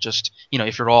Wi-Fi, but just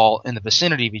if you're all in the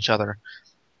vicinity of each other,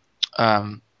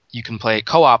 you can play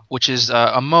co-op, which is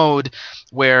a mode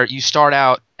where you start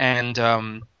out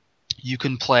and you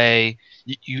can play.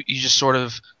 You just sort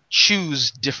of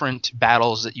choose different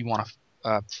battles that you want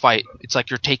to fight. It's like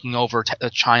you're taking over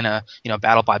China,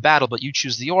 battle by battle, but you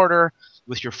choose the order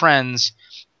with your friends.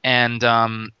 And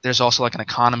there's also like an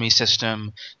economy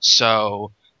system,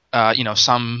 so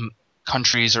some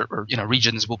countries or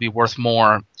regions will be worth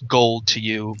more gold to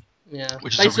you. Yeah,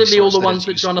 which basically all the ones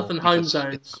that useful Jonathan Holmes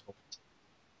owns.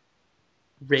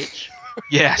 Rich.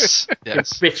 Yes.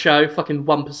 Richo, fucking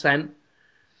 1%.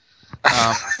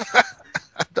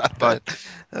 But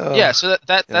yeah, so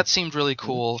that seemed really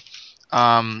cool.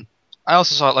 I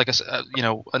also saw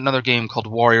another game called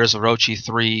Warriors Orochi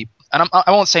 3, and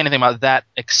I won't say anything about that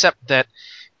except that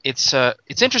it's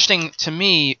interesting to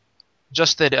me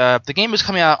just that the game is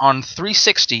coming out on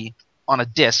 360 on a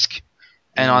disc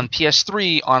and on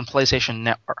PS3 on PlayStation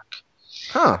Network.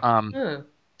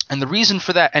 And the reason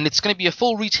for that, and it's going to be a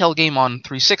full retail game on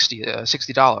 360,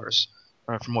 $60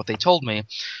 from what they told me.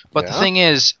 But the thing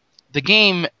is, the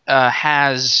game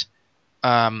has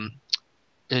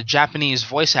Japanese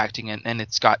voice acting and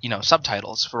it's got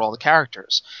subtitles for all the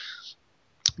characters.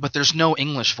 But there's no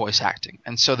English voice acting.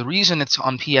 And so the reason it's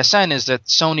on PSN is that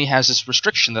Sony has this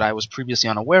restriction that I was previously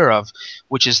unaware of,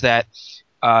 which is that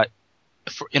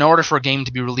in order for a game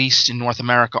to be released in North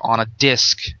America on a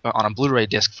disc, on a Blu-ray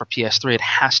disc for PS3, it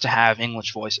has to have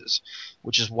English voices,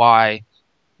 which is why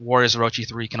Warriors Orochi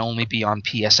 3 can only be on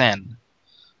PSN.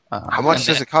 How much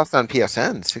does it cost on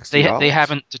PSN? $60? They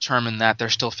haven't determined that. They're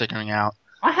still figuring out.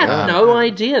 I had no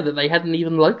idea that they hadn't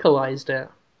even localized it.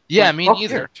 Yeah, me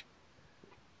neither.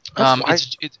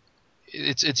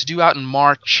 It's due out in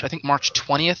March. I think March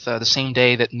 20th, the same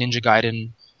day that Ninja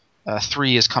Gaiden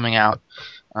 3 is coming out.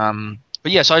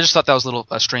 But yeah, so I just thought that was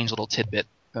a strange little tidbit.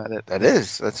 That's a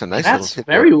nice little tidbit. That's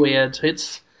very weird.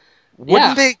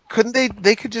 Couldn't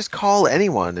they could just call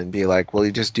anyone and be like, "Will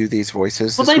you just do these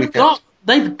voices this weekend?"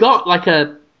 They've got like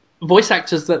a voice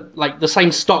actors that like the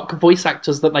same stock voice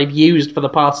actors that they've used for the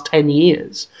past 10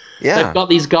 years. Yeah. They've got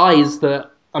these guys that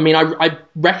I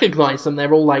recognize them.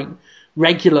 They're all like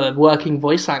regular working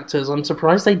voice actors. I'm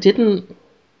surprised they didn't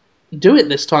do it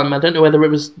this time. I don't know whether it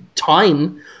was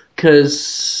time,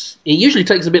 because it usually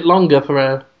takes a bit longer for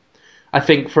a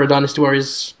Dynasty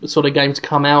Warriors sort of game to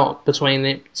come out between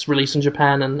its release in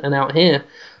Japan and out here.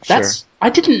 I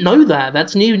didn't know that.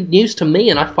 That's news to me,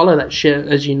 and I follow that shit,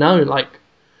 as you know,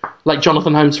 like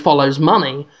Jonathan Holmes follows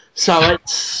money. So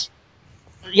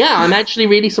I'm actually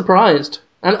really surprised.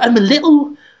 And I'm a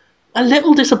little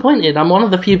disappointed. I'm one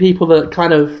of the few people that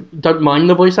kind of don't mind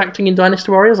the voice acting in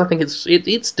Dynasty Warriors. I think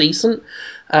it's decent.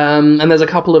 And there's a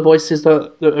couple of voices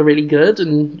that are really good,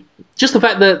 and just the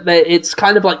fact that it's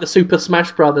kind of like the Super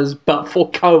Smash Brothers, but for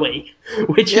Koei,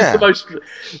 which is the most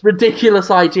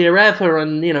ridiculous idea ever.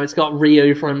 And it's got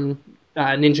Ryu from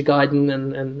Ninja Gaiden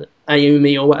and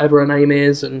Ayumi or whatever her name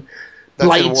is, and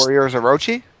that's in Warriors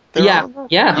Orochi.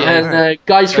 And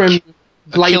guys from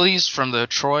Achilles from the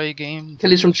Troy game.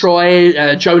 Achilles from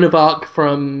Troy, Joan of Arc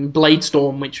from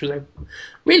Bladestorm, which was a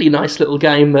really nice little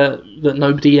game that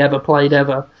nobody ever played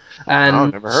ever. And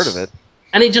I've never heard of it.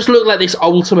 And it just looked like this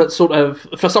ultimate sort of,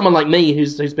 for someone like me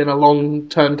who's been a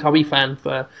long-term Koei fan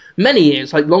for many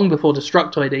years, like long before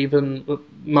Destructoid even,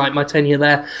 my tenure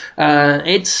there.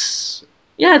 It's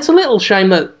a little shame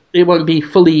that it won't be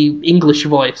fully English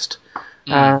voiced.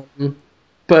 But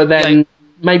then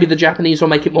maybe the Japanese will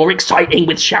make it more exciting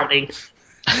with shouting.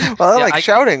 Well, I like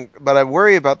shouting, but I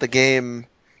worry about the game.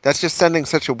 That's just sending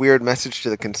such a weird message to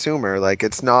the consumer. Like,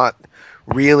 it's not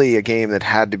really a game that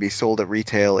had to be sold at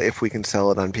retail if we can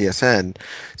sell it on PSN.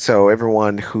 So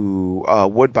everyone who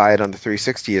would buy it on the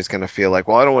 360 is going to feel like,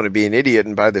 well, I don't want to be an idiot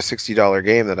and buy the $60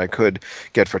 game that I could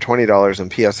get for $20 on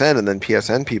PSN, and then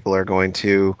PSN people are going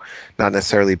to not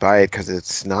necessarily buy it because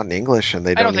it's not in English and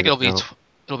they don't. I don't think it'll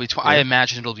be. I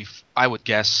imagine it'll be. I would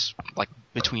guess like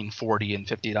between $40 and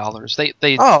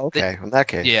 $50. Okay. In that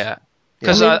case, yeah.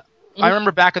 Because I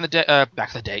remember back in the day,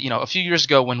 a few years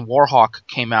ago when Warhawk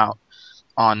came out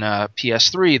on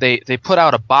PS3, they put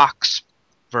out a box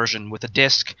version with a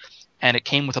disc, and it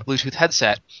came with a Bluetooth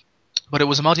headset. But it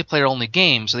was a multiplayer-only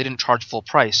game, so they didn't charge full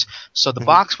price. So the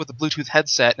box with the Bluetooth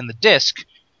headset and the disc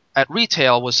at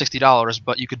retail was $60,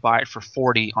 but you could buy it for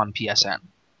 $40 on PSN.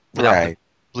 Right.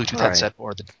 The Bluetooth headset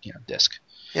or the disc.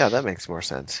 Yeah, that makes more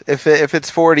sense. If it's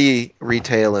 $40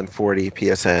 retail and $40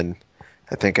 PSN,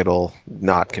 I think it'll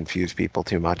not confuse people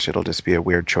too much. It'll just be a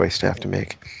weird choice to have to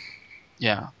make.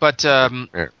 Yeah, but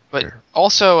But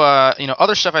also,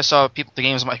 other stuff I saw,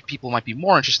 people might be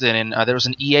more interested in. There was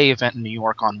an EA event in New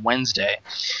York on Wednesday,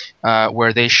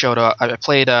 where they showed I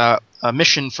played a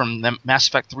mission from the Mass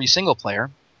Effect 3 single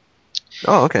player.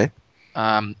 Oh, okay.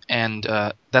 And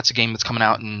that's a game that's coming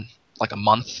out in like a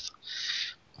month.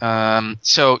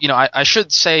 So I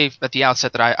should say at the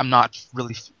outset that I'm not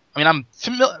really. I'm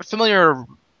familiar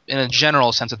in a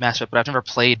general sense with Mass Effect, but I've never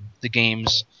played the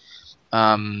games.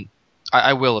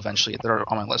 I will eventually. They're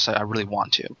on my list. I really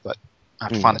want to, but I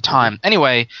have to find the time.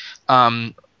 Anyway,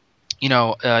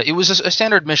 it was a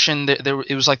standard mission.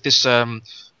 It was like this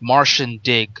Martian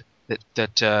dig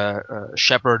that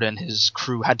Shepard and his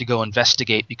crew had to go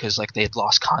investigate because like they had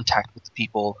lost contact with the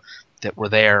people that were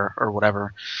there or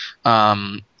whatever.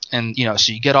 And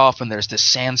so you get off and there's this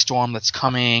sandstorm that's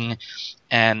coming,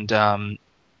 and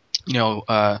you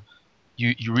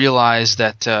realize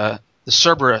that the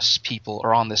Cerberus people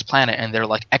are on this planet and they're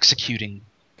like executing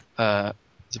the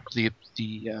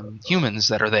humans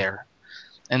that are there.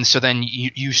 And so then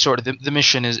you sort of the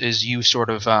mission is you sort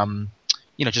of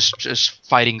just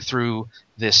fighting through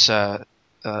this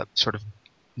sort of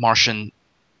Martian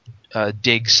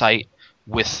dig site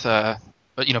with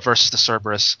versus the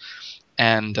Cerberus,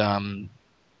 and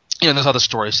there's other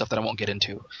story stuff that I won't get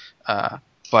into,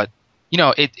 but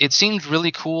it seemed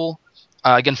really cool.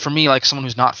 Again, for me, like someone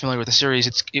who's not familiar with the series,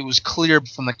 it was clear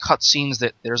from the cutscenes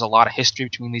that there's a lot of history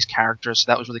between these characters.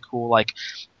 So that was really cool. Like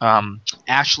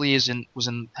Ashley happened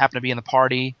to be in the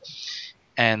party,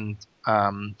 and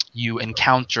you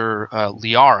encounter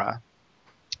Liara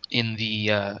in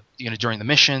the during the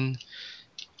mission,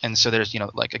 and so there's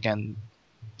again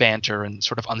banter and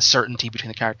sort of uncertainty between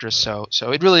the characters. So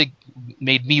it really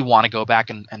made me want to go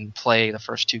back and play the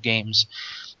first two games.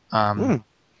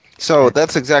 So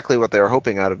that's exactly what they were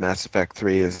hoping out of Mass Effect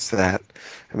 3 is that,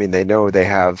 they know they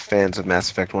have fans of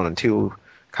Mass Effect 1 and 2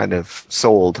 kind of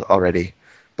sold already,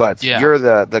 but you're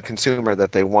the consumer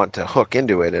that they want to hook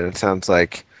into it, and it sounds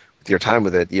like with your time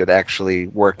with it, you'd actually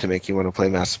work to make you want to play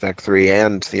Mass Effect 3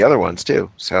 and the other ones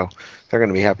too. So they're going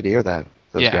to be happy to hear that,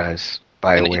 those guys.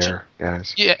 BioWare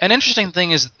guys. Yeah, an interesting thing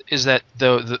is that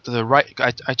the right.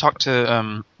 I talked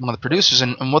to one of the producers,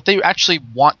 and what they actually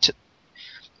want to.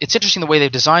 It's interesting the way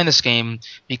they've designed this game,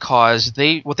 because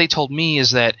what they told me is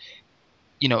that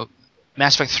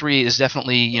Mass Effect 3 is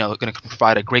definitely going to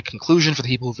provide a great conclusion for the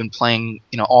people who've been playing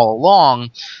all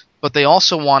along, but they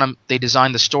also they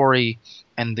designed the story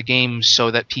and the game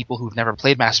so that people who've never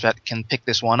played Mass Effect can pick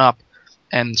this one up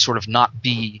and sort of not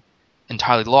be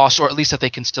entirely lost, or at least that they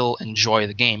can still enjoy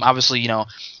the game. Obviously,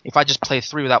 if I just play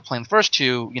 3 without playing the first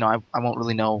two, I won't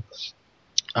really know.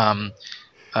 I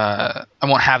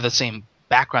won't have the same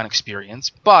background experience,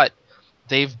 but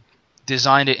they've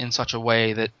designed it in such a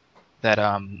way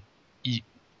that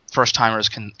first timers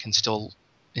can still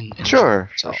Sure.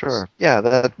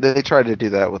 Yeah, they tried to do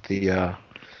that with the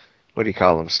what do you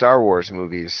call them? Star Wars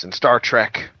movies and Star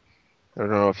Trek. I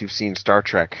don't know if you've seen Star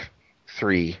Trek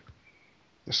 3,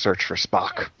 The Search for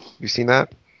Spock. You seen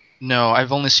that? No,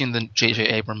 I've only seen the J.J.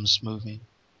 Abrams movie.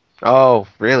 Oh,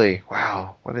 really?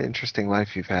 Wow, what an interesting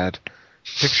life you've had.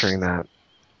 Picturing that.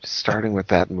 Starting with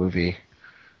that movie.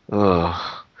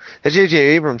 Ugh. The J.J.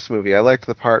 Abrams movie, I liked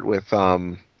the part with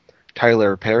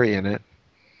Tyler Perry in it.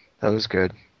 That was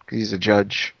good. He's a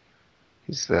judge.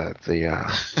 He's the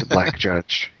black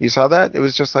judge. You saw that? It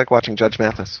was just like watching Judge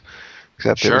Mathis.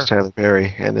 Except it was Tyler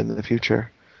Perry, and in the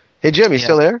future. Hey, Jim, you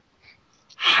still there?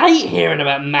 Hate hearing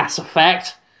about Mass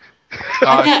Effect.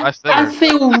 I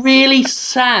feel really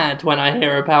sad when I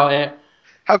hear about it.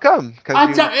 How come?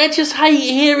 I just hate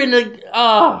hearing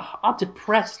I'm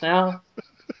depressed now.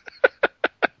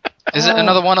 Is it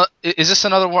another one? Is this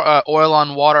another oil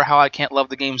on water? How I can't love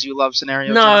the games you love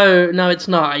scenario? No, it's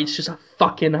not. It's just I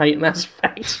fucking hate Mass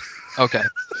Effect. Okay.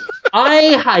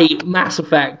 I hate Mass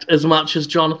Effect as much as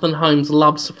Jonathan Holmes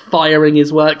loves firing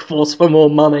his workforce for more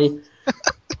money.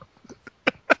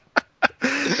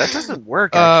 That doesn't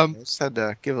work, actually. I just had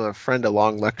to give a friend a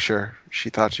long lecture. She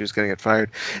thought she was going to get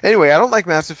fired. Anyway, I don't like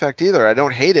Mass Effect either. I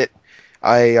don't hate it.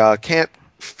 I can't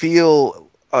feel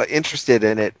interested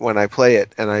in it when I play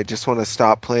it, and I just want to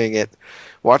stop playing it.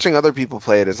 Watching other people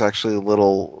play it is actually a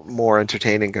little more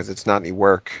entertaining because it's not any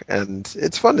work, and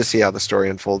it's fun to see how the story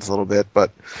unfolds a little bit,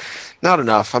 but not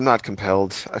enough. I'm not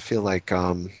compelled. I feel like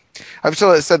I've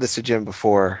said this to Jim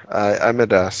before. I'm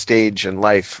at a stage in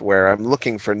life where I'm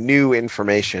looking for new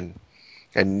information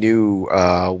and new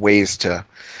ways to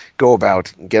go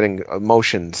about getting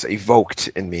emotions evoked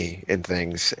in me in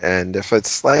things, and if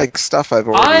it's like stuff I've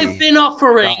I've been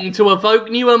offering to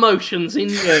evoke new emotions in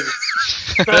you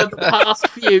for the past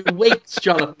few weeks,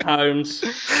 Jonathan Holmes.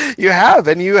 You have,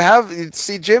 and you have.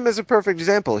 See, Jim is a perfect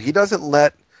example. He doesn't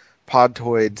let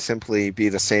Podtoid simply be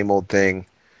the same old thing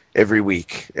every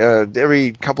week.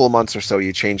 Every couple of months or so,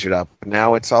 you change it up.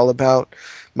 Now it's all about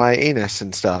my anus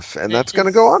and stuff, and that's going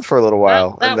to go on for a little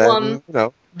while. That and then, one, you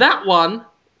know, that one,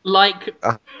 like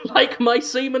my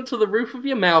semen to the roof of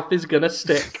your mouth is gonna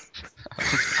stick.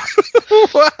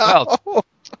 wow. Well,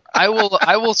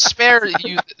 I will spare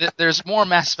you. There's more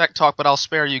Mass Effect talk, but I'll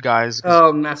spare you guys.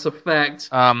 Oh, Mass Effect.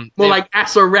 More like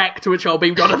ass erect, which I'll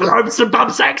be Jonathan Holmes and bum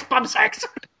sex.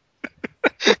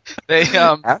 They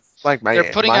like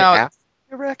they're putting out ass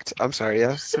erect. I'm sorry.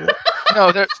 Yes.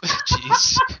 No, they're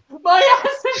jeez. My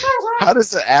ass is erect. How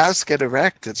does the ass get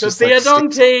erect? It's Could just be like a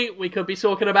donkey. We could be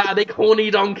talking about a big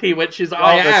horny donkey, which is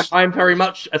I am. I'm very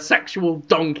much a sexual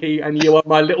donkey, and you are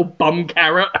my little bum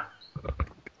carrot.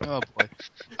 Oh boy.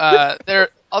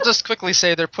 I'll just quickly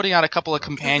say they're putting out a couple of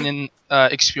companion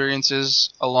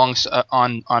experiences on.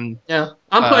 Yeah,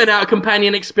 I'm putting out a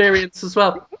companion experience as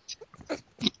well.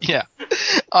 Yeah,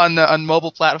 on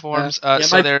mobile platforms. My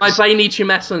veiny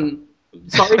tumescent.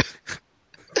 Sorry.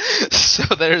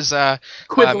 So there's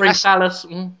quivering phallus.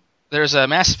 There's a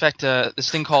Mass Effect this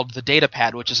thing called the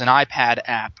Datapad, which is an iPad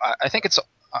app. I think it's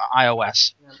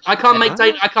iOS. I can't make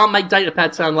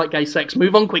Datapad sound like gay sex.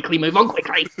 Move on quickly.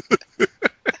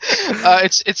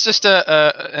 It's just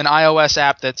an iOS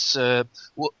app that's it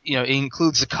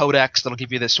includes the codex that'll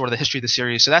give you this sort of the history of the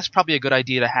series. So that's probably a good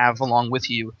idea to have along with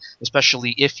you,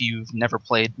 especially if you've never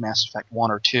played Mass Effect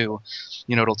 1 or 2.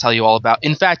 It'll tell you all about.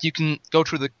 In fact, you can go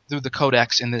through the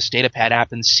codex in this Datapad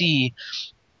app and see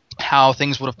how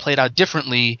things would have played out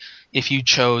differently if you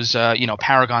chose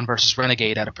Paragon versus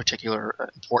Renegade at a particular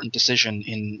important decision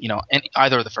in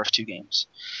either of the first two games.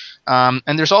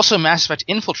 And there's also Mass Effect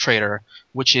Infiltrator,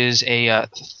 which is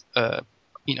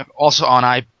also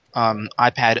on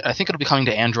iPad. I think it'll be coming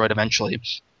to Android eventually.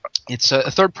 It's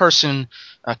a third-person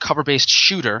cover-based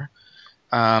shooter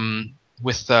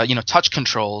with touch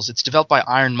controls. It's developed by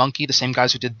Iron Monkey, the same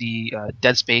guys who did the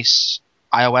Dead Space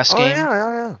iOS game.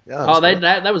 Yeah.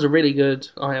 That was a really good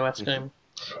iOS game.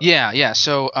 Yeah.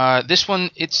 So this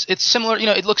one, it's similar.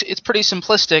 It's pretty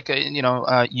simplistic.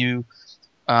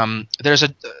 There's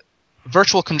a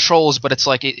virtual controls, but it's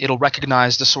like it'll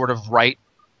recognize the sort of right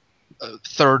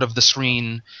third of the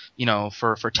screen,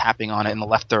 for tapping on it, and the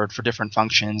left third for different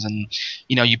functions. And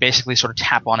you basically sort of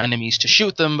tap on enemies to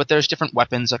shoot them, but there's different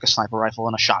weapons like a sniper rifle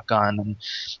and a shotgun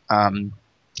and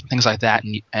things like that.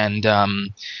 And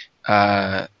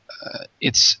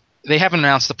they haven't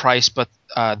announced the price, but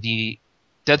the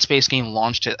Dead Space game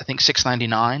launched at I think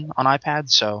 $6.99 on iPad.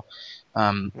 So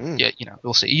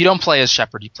we'll see. You don't play as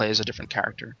Shepard; you play as a different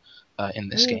character in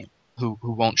this game who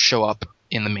won't show up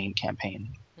in the main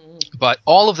campaign. But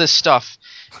all of this stuff,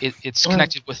 it's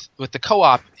connected with the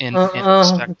co-op in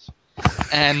respect.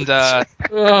 And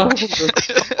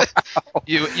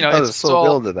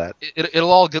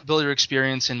it'll all build your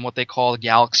experience in what they call the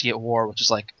Galaxy at War, which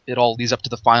is like it all leads up to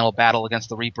the final battle against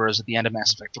the Reapers at the end of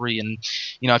Mass Effect 3. And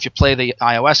if you play the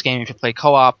iOS game, if you play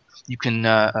co-op, you can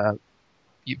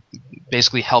you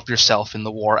basically help yourself in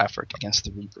the war effort against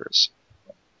the Reapers.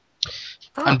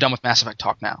 I'm done with Mass Effect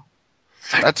talk now.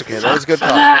 That's okay. That was good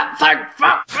talk.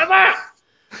 For that.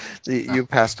 You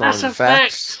passed on the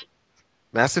facts.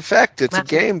 Mass Effect. It's a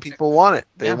game. People want it.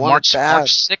 They want it bad.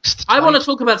 March 6th. I want to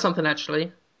talk about something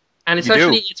actually, and it's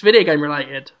video game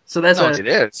related. So it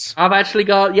is. I've actually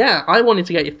got. Yeah, I wanted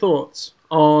to get your thoughts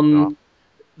on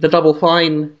the Double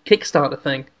Fine Kickstarter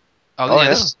thing. Oh yeah,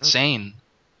 this is insane.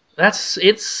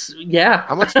 Yeah.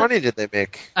 How much money did they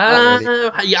make? I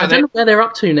don't know where they're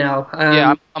up to now.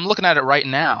 I'm looking at it right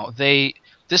now.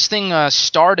 This thing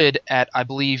started at, I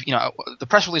believe, the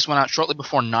press release went out shortly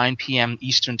before 9 p.m.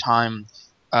 Eastern Time,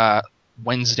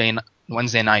 Wednesday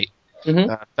night,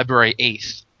 February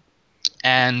 8th.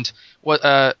 And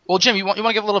Jim, you want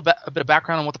to give a bit of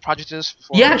background on what the project is?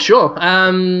 Yeah, sure.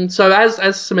 So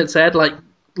as Samit said, like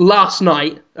last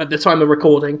night at the time of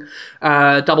recording,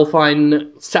 Double Fine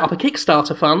set up a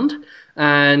Kickstarter fund.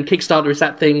 And Kickstarter is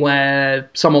that thing where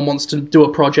someone wants to do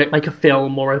a project, make a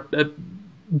film or a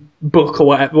book or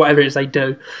whatever it is they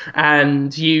do,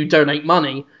 and you donate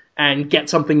money and get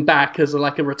something back as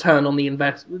a return on the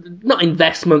not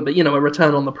investment, but a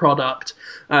return on the product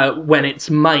when it's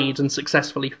made and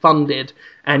successfully funded.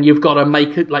 And you've got to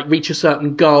make it reach a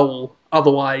certain goal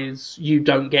Otherwise, you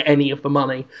don't get any of the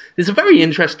money. It's a very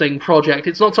interesting project.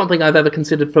 It's not something I've ever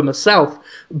considered for myself,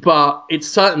 but it's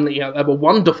certainly a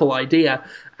wonderful idea.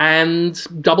 And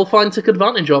Double Fine took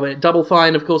advantage of it. Double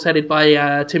Fine, of course, headed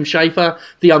by Tim Schafer,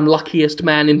 the unluckiest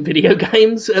man in video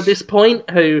games at this point,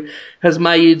 who has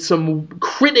made some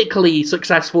critically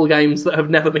successful games that have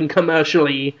never been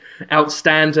commercially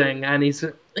outstanding. And he's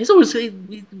always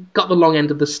got the long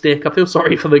end of the stick. I feel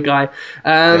sorry for the guy.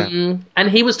 And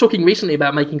he was talking recently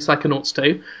about making Psychonauts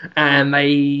 2, and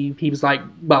he was like,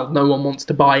 well, no one wants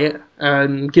to buy it,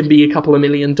 and give me a couple of $1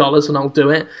 million and I'll do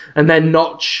it. And then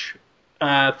Notch,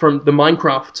 from the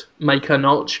Minecraft maker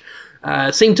Notch,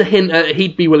 seemed to hint that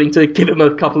he'd be willing to give him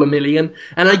a couple of $1 million.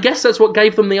 And I guess that's what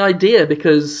gave them the idea,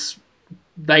 because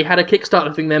they had a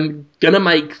Kickstarter thing they're going to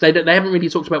make. They haven't really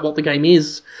talked about what the game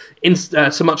is,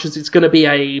 so much as it's going to be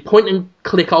a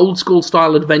point-and-click, old-school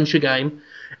style adventure game.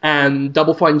 And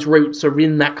Double Fine's roots are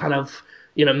in that kind of,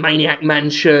 Maniac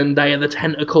Mansion, Day of the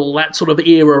Tentacle, that sort of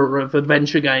era of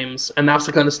adventure games. And that's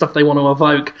the kind of stuff they want to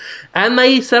evoke. And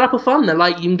they set up a fund. They're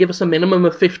like, you can give us a minimum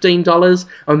of $15,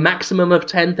 a maximum of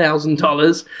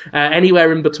 $10,000,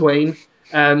 anywhere in between.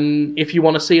 If you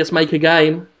want to see us make a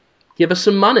game, give us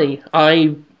some money.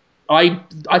 I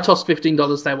tossed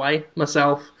 $15 their way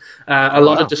myself. A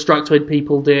lot of Destructoid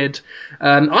people did.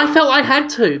 I felt I had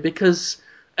to, because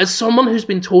as someone who's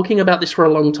been talking about this for a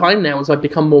long time now, as I've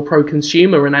become more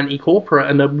pro-consumer and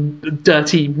anti-corporate and a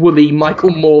dirty, woolly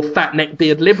Michael Moore fat neck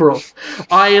beard liberal,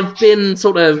 I have been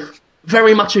sort of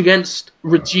very much against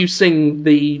reducing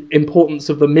the importance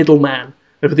of the middleman,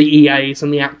 of the EAs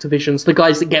and the Activisions, the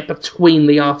guys that get between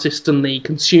the artist and the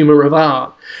consumer of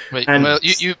art. Wait, and well,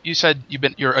 you said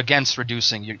you're against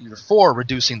reducing. You're for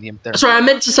reducing the. Sorry, I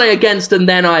meant to say against, and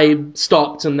then I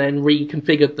stopped and then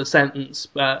reconfigured the sentence.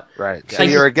 But right, so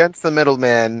you're against the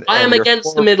middleman. I am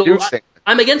against the middle.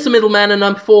 I'm against the middleman, and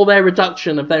I'm for their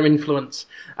reduction of their influence,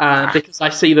 because I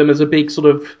see them as a big sort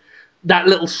of that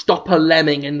little stopper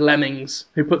lemming in Lemmings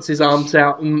who puts his arms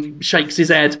out and shakes his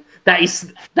head. That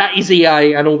is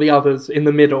EA and all the others in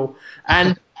the middle.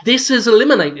 And this has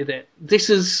eliminated it.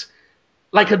 This is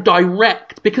like a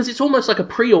direct, because it's almost like a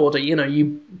pre-order,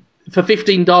 you for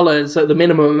 $15 at the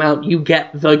minimum amount, you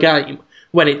get the game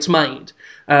when it's made.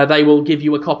 They will give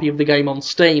you a copy of the game on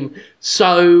Steam.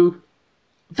 So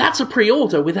that's a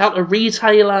pre-order without a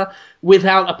retailer,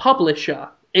 without a publisher.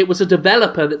 It was a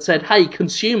developer that said, hey,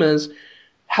 consumers,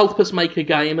 help us make a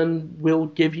game and we'll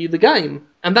give you the game.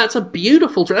 And that's a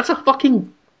beautiful, that's a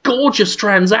fucking gorgeous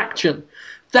transaction.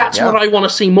 That's what I want to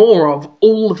see more of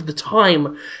all of the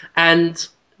time. And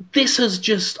this has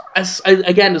just, as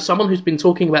someone who's been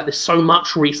talking about this so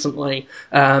much recently,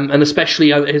 and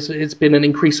especially it's been an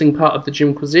increasing part of the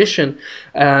Jimquisition,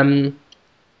 the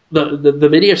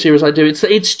video series I do,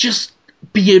 it's just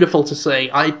beautiful to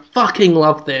see. I fucking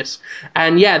love this.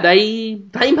 And yeah, they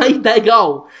made their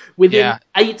goal. Within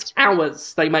 8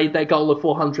 hours, they made their goal of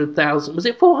 400,000. Was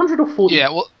it 400 or 40? Yeah,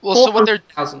 well so what they're...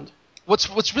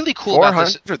 What's really cool about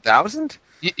this... 400,000?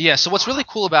 Yeah, so what's really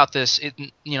cool about this,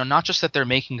 not just that they're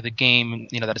making the game,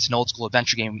 that it's an old school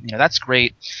adventure game, that's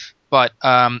great, but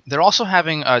they're also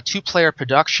having 2-player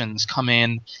productions come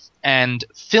in and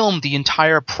film the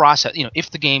entire process.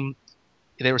 If the game...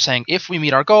 They were saying, if we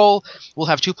meet our goal, we'll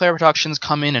have 2-player productions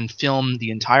come in and film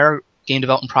the entire game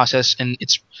development process, and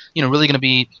it's really going to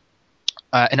be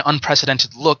an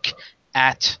unprecedented look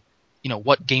at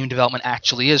what game development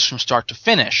actually is from start to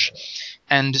finish.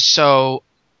 And so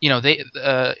they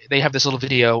have this little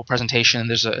video presentation, and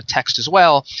there's a text as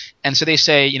well, and so they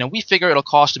say, we figure it'll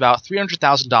cost about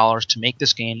 $300,000 to make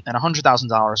this game and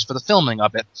 $100,000 for the filming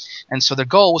of it. And so their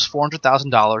goal was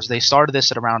 $400,000. They started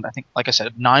this at around, I think, like I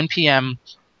said, 9 p.m.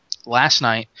 last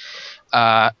night,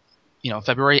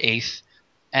 February 8th,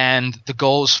 and the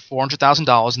goal was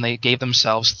 $400,000, and they gave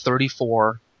themselves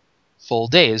 34 full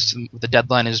days. The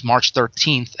deadline is March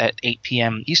 13th at 8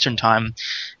 p.m. Eastern Time,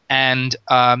 and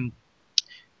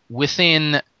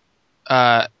within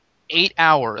 8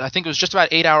 hours, I think it was just about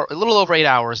 8 hours, a little over 8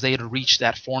 hours, they had reached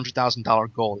that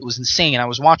 $400,000 goal. It was insane. I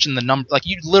was watching the number, like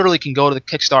you literally can go to the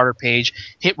Kickstarter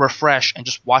page, hit refresh, and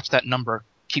just watch that number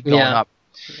keep going up.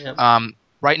 Yeah.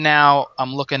 Right now,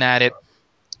 I'm looking at it,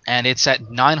 and it's at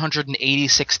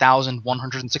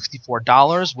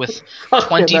 $986,164 with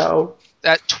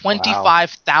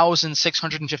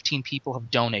 25,615 people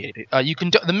have donated. You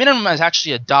can the minimum is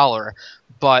actually $1,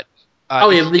 but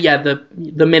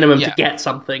the minimum to get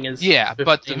something is 15.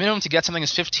 But the minimum to get something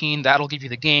is 15. That'll give you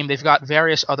the game. They've got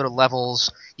various other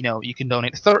levels. You can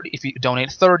donate 30. If you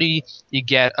donate 30, you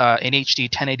get an HD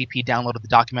 1080p download of the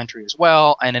documentary as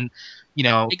well, and then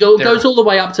It goes all the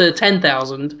way up to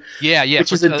 10,000. Yeah,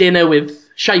 which is a dinner with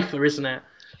Schaefer, isn't it?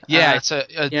 Yeah,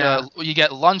 you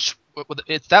get lunch.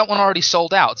 It's that one already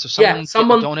sold out. So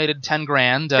someone donated 10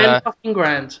 grand. 10 fucking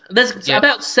grand. There's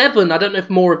about 7. I don't know if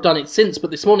more have done it since, but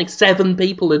this morning 7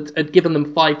 people had given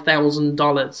them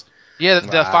 $5,000. Yeah,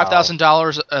 the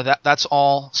 $5,000. That's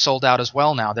all sold out as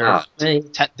well now. They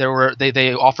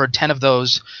offered 10 of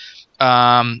those. The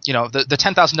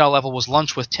 $10,000 level was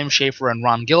lunch with Tim Schafer and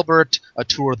Ron Gilbert, a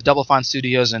tour of the Double Fine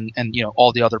Studios, and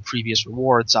all the other previous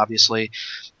rewards, obviously.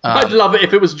 I'd love it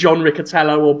if it was John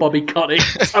Riccatello or Bobby Kotick,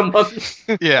 someone.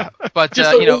 Yeah, but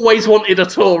always wanted a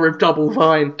tour of Double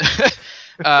Fine.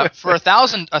 For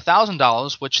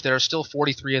 $1,000, which there are still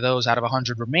 43 of those out of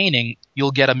 100 remaining,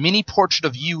 you'll get a mini portrait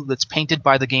of you that's painted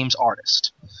by the game's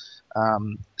artist.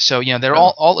 They're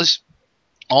all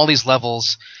these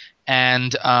levels.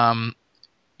 And they're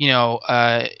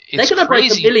going to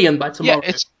break 1 million by tomorrow.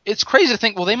 Yeah, it's crazy to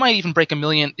think. Well, they might even break 1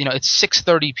 million. It's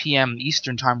 6:30 p.m.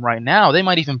 Eastern time right now. They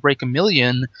might even break 1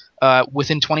 million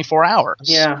within 24 hours.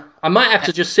 Yeah, I might have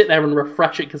to just sit there and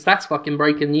refresh it because that's fucking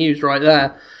breaking news right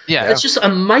there. Yeah, it's just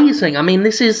amazing. I mean,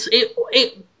 this is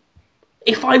it.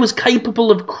 If I was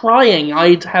capable of crying,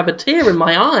 I'd have a tear in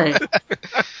my eye.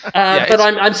 But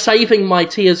I'm saving my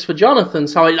tears for Jonathan,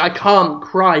 so I can't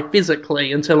cry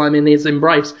physically until I'm in his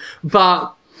embrace.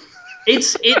 But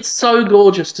it's so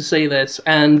gorgeous to see this.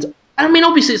 And, I mean,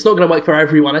 obviously it's not going to work for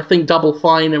everyone. I think Double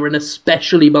Fine are an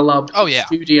especially beloved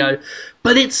studio.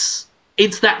 But it's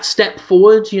that step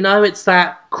forward, It's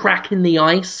that crack in the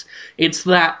ice. It's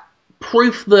that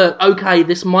proof that, okay,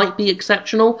 this might be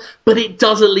exceptional, but it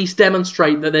does at least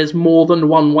demonstrate that there's more than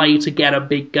one way to get a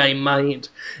big game made.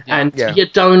 You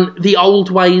don't, the old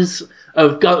ways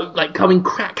of coming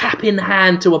cap in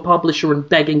hand to a publisher and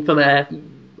begging for their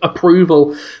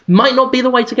approval might not be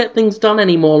the way to get things done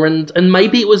anymore, and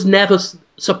maybe it was never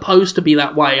supposed to be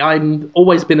that way. I've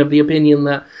always been of the opinion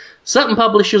that certain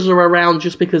publishers are around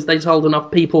just because they told enough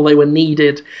people they were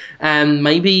needed, and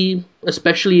maybe,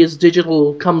 especially as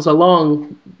digital comes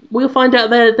along, we'll find out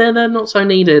they're not so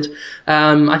needed.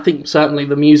 I think certainly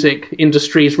the music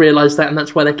industry has realised that, and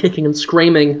that's why they're kicking and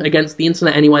screaming against the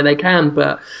internet any way they can,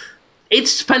 but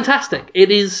it's fantastic. It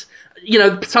is...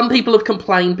 some people have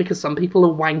complained because some people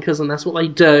are wankers and that's what they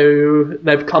do.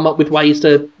 They've come up with ways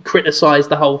to criticize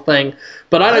the whole thing.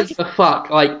 But I don't give a fuck.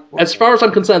 As far as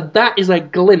I'm concerned, that is a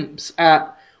glimpse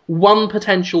at one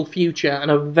potential future,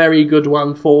 and a very good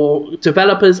one for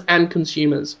developers and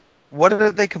consumers. What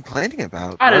are they complaining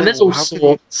about? I don't know, there's all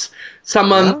sorts.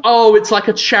 It's like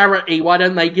a charity. Why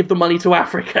don't they give the money to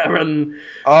Africa? And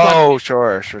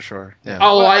sure.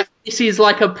 Yeah. This is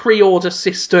like a pre-order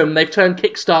system. They've turned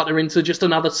Kickstarter into just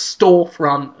another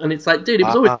storefront. And it's like, dude, it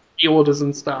was always pre-orders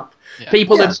and stuff. Yeah.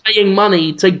 People are paying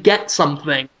money to get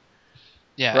something.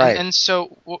 Yeah, right. And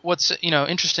so what's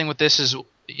interesting with this is,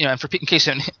 and in case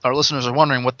our listeners are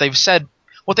wondering, what they said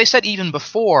even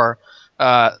before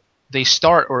they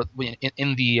start, or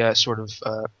in the sort of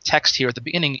text here at the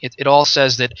beginning, it all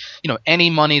says that any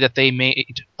money that they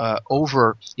made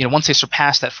over once they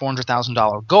surpass that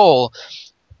 $400,000 goal,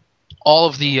 all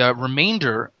of the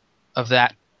remainder of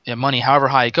that money, however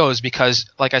high it goes, because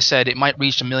like I said, it might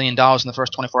reach $1 million in the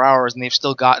first 24 hours, and they've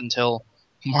still got until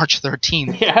March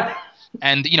 13th. Yeah,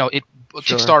 and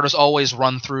Kickstarters always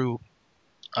run through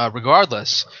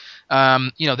regardless.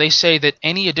 They say that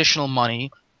any additional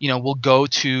money will go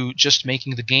to just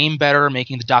making the game better,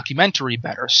 making the documentary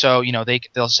better. So,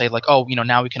 they'll say like,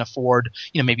 now we can afford,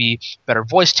 maybe better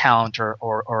voice talent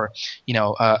or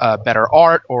better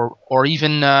art or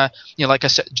even, like I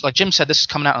said, like Jim said, this is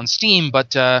coming out on Steam,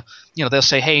 but, they'll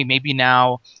say, hey, maybe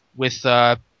now with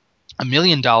 $1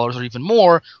 million or even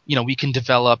more, we can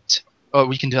develop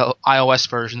iOS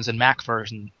versions and Mac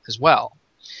version as well.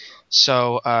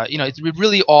 So, it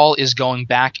really all is going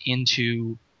back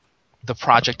into the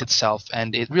project itself,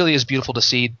 and it really is beautiful to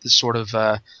see the sort of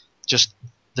just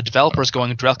the developers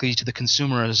going directly to the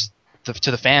consumers, to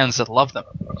the fans that love them.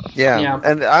 Yeah,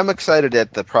 and I'm excited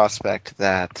at the prospect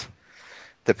that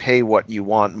the pay what you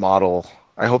want model,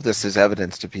 I hope this is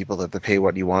evidence to people that the pay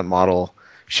what you want model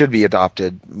should be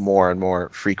adopted more and more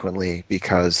frequently,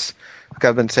 because like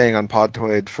I've been saying on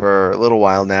Podtoid for a little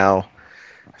while now,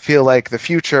 I feel like the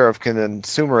future of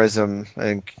consumerism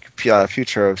and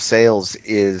future of sales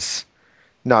is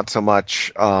not so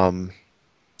much,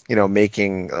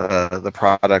 making the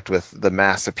product with the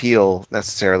mass appeal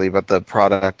necessarily, but the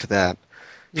product that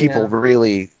people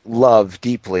really love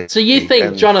deeply. So you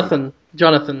think, Jonathan,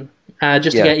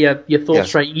 just to get your thoughts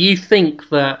straight, you think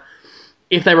that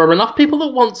if there are enough people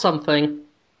that want something,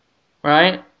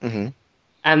 right, and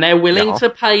they're willing to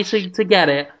pay to get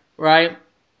it, right?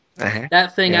 Uh-huh.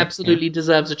 That thing Yeah, absolutely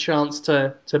deserves a chance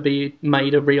to be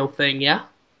made a real thing, yeah?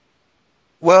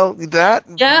 Well, that,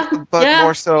 Yeah? but Yeah?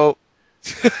 more so,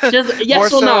 Just more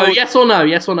yes or no, so, yes or no,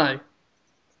 yes or no.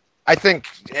 I think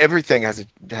everything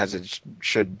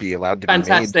should be allowed to be made.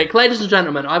 Fantastic. Ladies and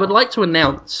gentlemen, I would like to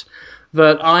announce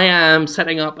that I am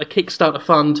setting up a Kickstarter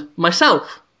fund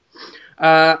myself.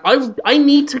 I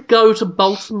need to go to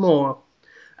Baltimore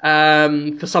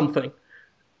for something. To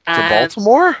And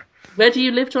Baltimore? where do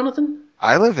you live, Jonathan?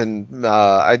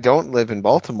 I don't live in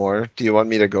Baltimore. Do you want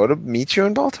me to go to meet you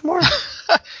in Baltimore?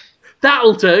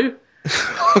 That'll do.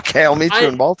 Okay, I'll meet you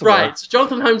in Baltimore. Right, so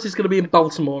Jonathan Holmes is going to be in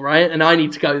Baltimore, right? And I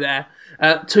need to go there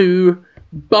to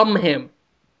bum him.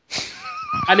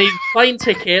 I need plane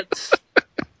tickets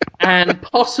and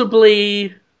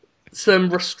possibly some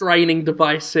restraining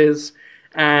devices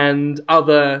and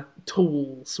other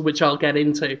tools, which I'll get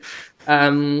into.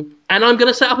 And I'm going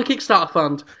to set up a Kickstarter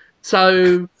fund.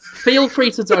 So feel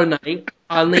free to donate.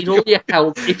 I'll need all your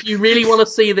help. If you really want to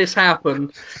see this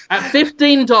happen, at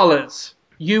 $15,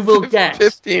 you will get...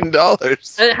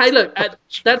 $15. hey, look,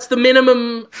 that's the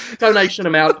minimum donation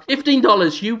amount.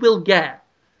 $15, you will get,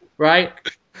 right?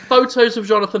 Photos of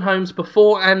Jonathan Holmes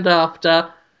before and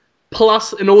after,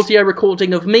 plus an audio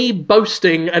recording of me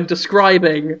boasting and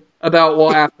describing about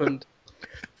what happened.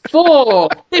 For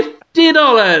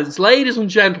 $50, ladies and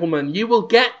gentlemen, you will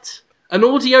get an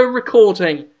audio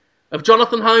recording of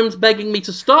Jonathan Holmes begging me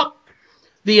to stop,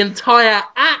 the entire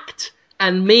act,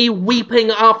 and me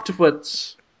weeping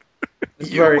afterwards.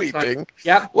 You weeping? Exciting.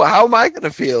 Yep. Well, how am I going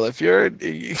to feel if you're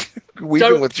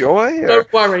weeping with joy? Or?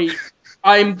 Don't worry.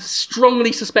 I'm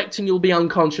strongly suspecting you'll be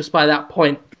unconscious by that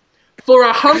point. For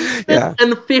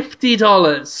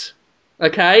 $150,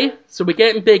 okay? So we're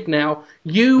getting big now.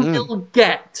 You will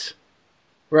get,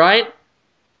 right,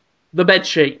 the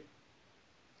bedsheet.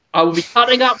 I will be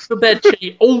cutting up the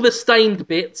bedsheet, all the stained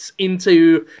bits,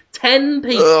 into 10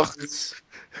 pieces,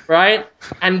 right?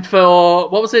 And for,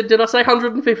 what was it, did I say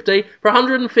 150? For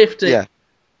 150, yeah.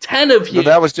 10 of you... No,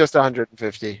 that was just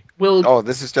 150. Will,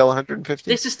 this is still 150?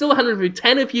 This is still 150.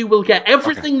 10 of you will get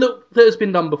everything that has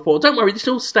been done before. Don't worry, this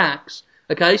still stacks.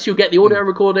 Okay, so you'll get the audio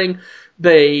recording,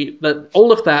 the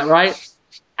all of that, right?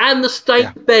 And the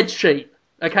stained bed sheet.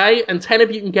 Okay, and 10 of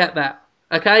you can get that.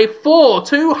 Okay, for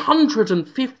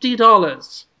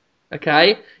 $250.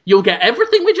 Okay, you'll get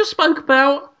everything we just spoke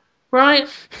about, right?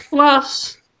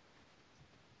 Plus,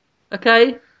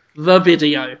 okay, the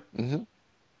video. Mm-hmm.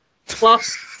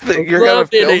 Plus, you're gonna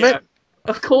film it?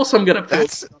 Of course, I'm gonna film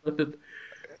it.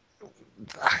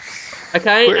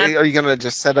 Okay, are you gonna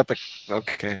just set up a?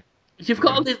 Okay. You've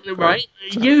got to, right?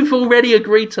 You've already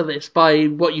agreed to this by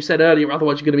what you said earlier.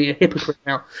 Otherwise, you're going to be a hypocrite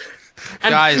now.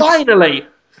 And guys, finally,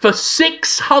 for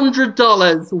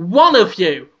 $600, one of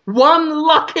you, one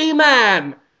lucky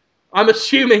man. I'm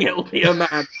assuming it'll be a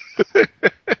man.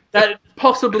 That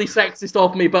possibly sexist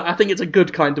of me, but I think it's a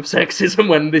good kind of sexism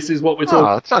when this is what we're talking.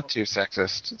 Oh, it's not too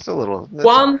sexist. It's a little.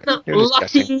 One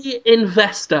lucky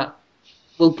investor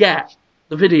will get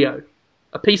the video,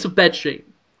 a piece of bedsheet,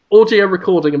 audio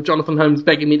recording of Jonathan Holmes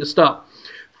begging me to stop,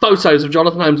 photos of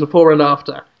Jonathan Holmes before and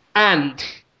after, and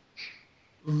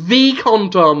the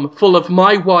condom full of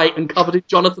my white and covered in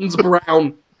Jonathan's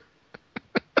brown.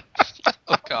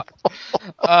 Oh, God.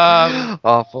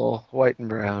 Awful. White and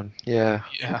brown. Yeah.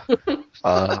 Yeah.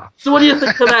 So what do you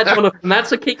think of that, Jonathan?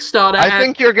 That's a Kickstarter. I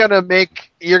think you're gonna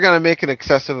make an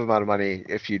excessive amount of money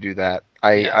if you do that.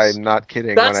 I'm not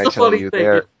kidding when I tell you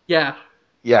there. Yeah.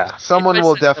 Yeah, someone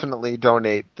will definitely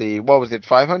donate the, what was it,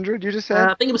 500 you just said?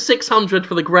 I think it was 600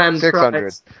 for the grand 600.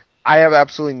 prize. I have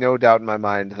absolutely no doubt in my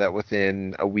mind that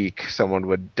within a week someone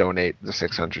would donate the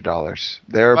 $600.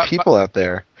 There are people out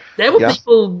there. There were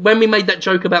people, when we made that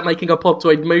joke about making a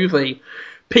Podtoid movie,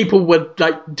 people were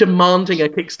like demanding a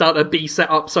Kickstarter be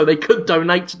set up so they could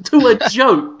donate to a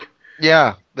joke.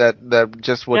 Yeah, that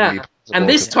just wouldn't be possible. And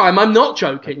this time I'm not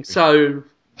joking, so...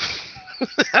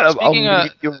 I'll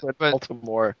meet you in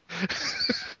Baltimore.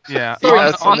 Yeah.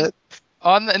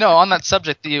 On that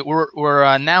subject,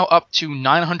 we're now up to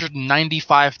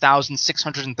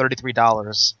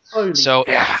 $995,633. So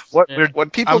what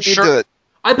people need to.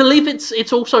 I believe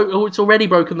it's already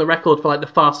broken the record for like the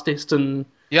fastest and.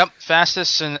 Yep,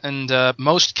 fastest and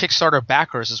most Kickstarter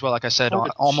backers as well. Like I said,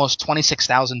 almost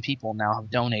 26,000 people now have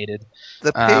donated.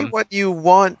 The pay what you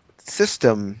want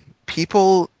system,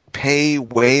 people pay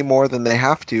way more than they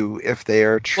have to if they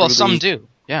are truly... Well, some do.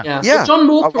 Yeah. Well, John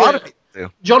Walker, a lot of people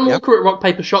do. John Walker at Rock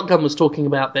Paper Shotgun was talking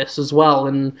about this as well,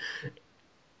 and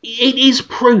it is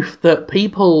proof that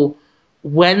people,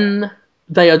 when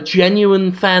they are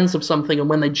genuine fans of something, and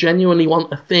when they genuinely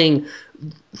want a thing,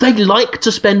 they like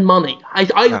to spend money.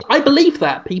 I believe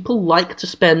that. People like to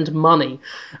spend money.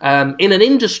 In an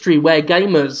industry where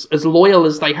gamers, as loyal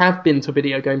as they have been to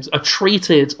video games, are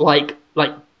treated like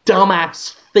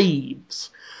dumbass thieves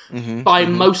by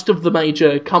most of the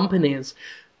major companies,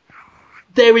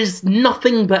 there is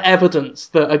nothing but evidence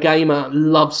that a gamer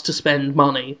loves to spend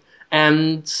money.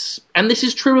 And this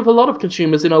is true of a lot of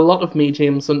consumers in a lot of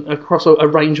mediums and across a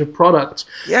range of products.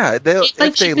 Yeah, it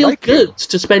makes you feel good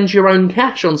to spend your own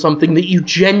cash on something that you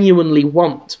genuinely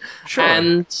want. Sure.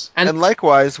 And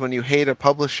likewise, when you hate a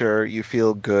publisher, you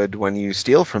feel good when you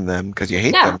steal from them because you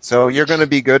hate them. So you're going to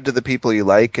be good to the people you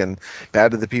like and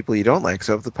bad to the people you don't like.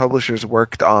 So if the publishers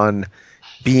worked on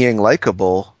being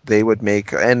likable, they would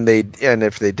make, and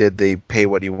if they did, they pay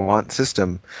what you want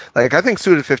system. Like, I think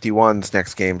Suda 51's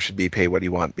next game should be pay what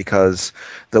you want, because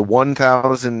the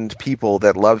 1,000 people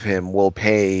that love him will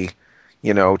pay,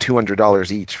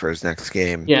 $200 each for his next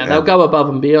game. Yeah, they'll go above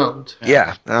and beyond.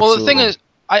 Yeah, absolutely. Well, the thing is,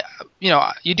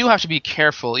 you do have to be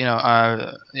careful.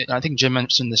 I think Jim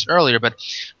mentioned this earlier, but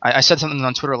I said something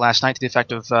on Twitter last night to the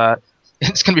effect of,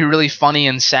 it's going to be really funny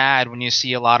and sad when you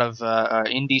see a lot of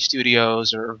indie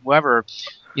studios or whoever,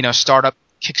 start up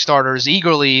Kickstarters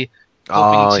eagerly,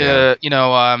 hoping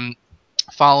to,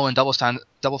 follow in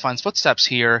Double Fine's footsteps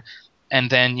here,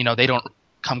 and then they don't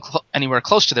come anywhere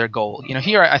close to their goal.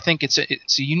 Here I think it's a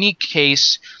unique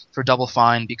case for Double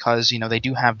Fine because they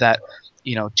do have that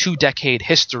 2-decade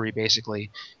history basically.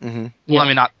 Mm-hmm. Well, I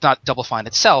mean not Double Fine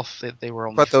itself. They were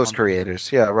only. But those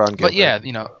creators, Ron Gilbert. But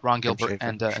yeah, Ron Gilbert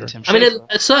and Tim Schafer. I mean,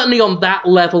 certainly on that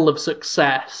level of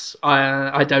success,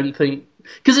 I don't think,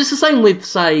 because it's the same with,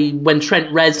 say, when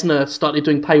Trent Reznor started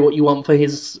doing pay what you want for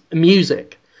his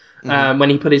music, when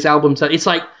he put his albums out. It's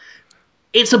like,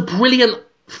 it's a brilliant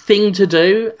thing to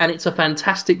do, and it's a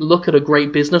fantastic look at a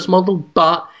great business model.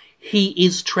 But he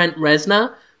is Trent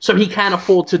Reznor. So he can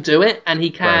afford to do it, and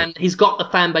he's got the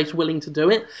fan base willing to do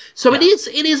it. So it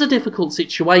is a difficult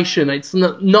situation. It's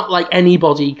not like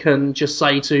anybody can just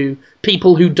say to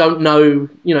people who don't know,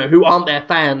 who aren't their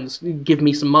fans, give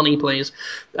me some money, please.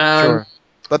 Sure.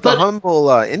 But the humble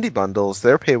indie bundles,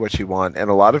 they're pay what you want, and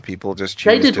a lot of people just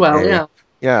choose to pay.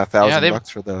 Yeah,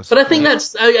 $1,000 for those. But I think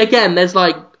that's, again, there's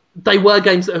they were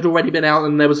games that had already been out,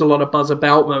 and there was a lot of buzz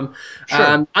about them.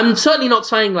 Sure. I'm certainly not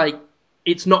saying,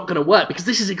 it's not going to work, because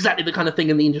this is exactly the kind of thing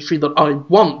in the industry that I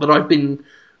want, that I've been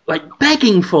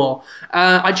begging for.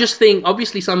 I just think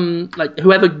obviously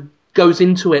whoever goes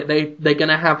into it, they're going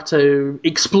to have to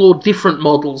explore different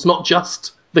models, not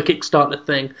just the Kickstarter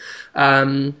thing.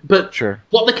 But sure.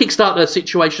 What the Kickstarter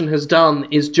situation has done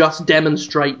is just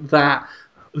demonstrate that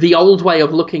the old way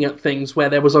of looking at things, where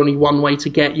there was only one way to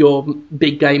get your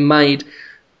big game made,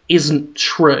 isn't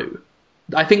true.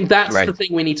 I think that's the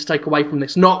thing we need to take away from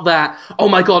this. Not that, oh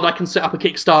my god, I can set up a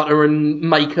Kickstarter and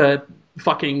make a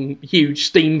fucking huge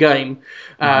Steam game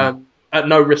at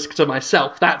no risk to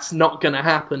myself. That's not going to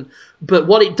happen. But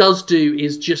what it does do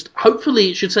is just, hopefully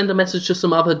it should send a message to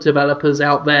some other developers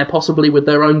out there, possibly with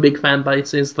their own big fan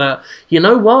bases, that, you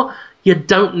know what, you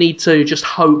don't need to just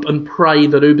hope and pray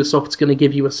that Ubisoft's going to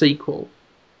give you a sequel.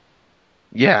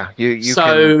 Yeah, you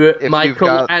so, can,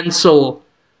 Michael Ansel,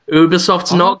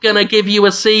 Ubisoft's not going to give you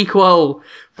a sequel.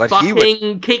 But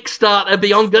fucking Kickstarter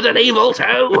Beyond Good and Evil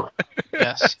 2.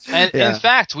 Yes. And in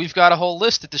fact, we've got a whole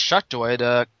list at the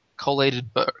Shutdoid,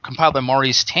 compiled by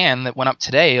Maurice Tan, that went up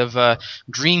today of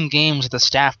dream games that the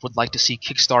staff would like to see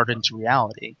Kickstarted into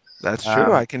reality. That's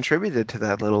true. I contributed to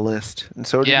that little list. And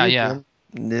so did you. Yeah.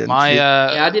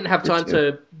 I didn't have time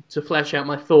to flesh out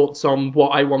my thoughts on what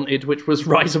I wanted, which was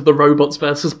Rise of the Robots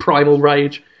versus Primal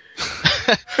Rage.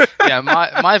 Yeah,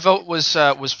 my vote was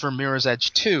for Mirror's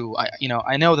Edge 2.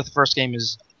 I know that the first game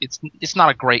it's not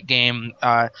a great game.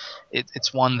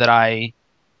 It's one that I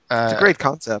it's a great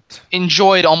concept.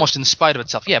 Enjoyed almost in spite of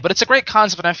itself. Yeah, but it's a great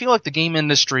concept, and I feel like the game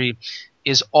industry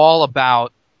is all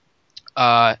about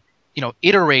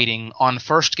iterating on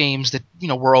first games that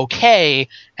were okay,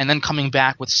 and then coming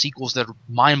back with sequels that are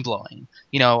mind blowing.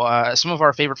 Some of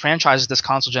our favorite franchises this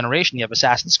console generation, you have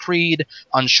Assassin's Creed,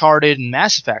 Uncharted, and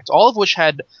Mass Effect, all of which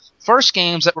had first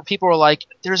games that people were like,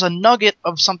 there's a nugget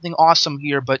of something awesome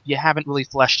here, but you haven't really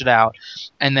fleshed it out.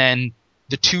 And then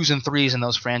the 2s and 3s in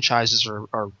those franchises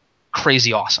are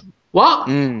crazy awesome. What?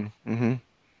 Mm-hmm.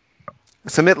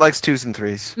 Samit likes 2s and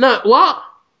 3s. No, what?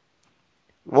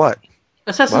 What?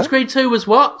 Assassin's Creed 2 was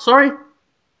what? Sorry?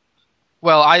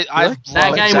 Well,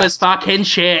 that game was fucking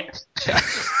shit.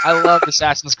 I love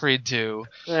Assassin's Creed 2.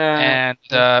 And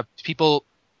a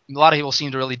lot of people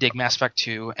seem to really dig Mass Effect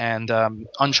 2, and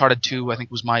Uncharted 2 I think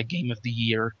was my game of the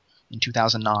year in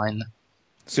 2009.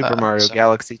 Super Mario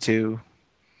Galaxy 2.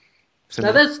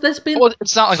 Now, there's been. Well,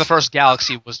 it's not like the first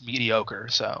Galaxy was mediocre,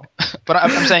 so. But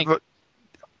I'm saying.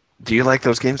 Do you like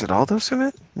those games at all, though,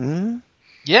 Sumit?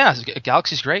 Yeah,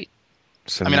 Galaxy's great.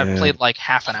 So, I mean, I've played like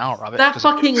half an hour of it. That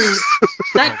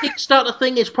Kickstarter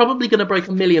thing is probably going to break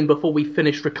 1 million before we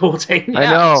finish recording. I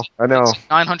know. It's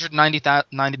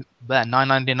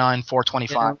 999,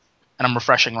 425, and I'm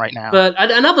refreshing right now. But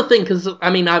another thing, because I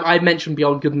mean, I mentioned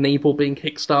Beyond Good and Evil being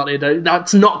kickstarted.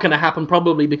 That's not going to happen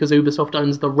probably because Ubisoft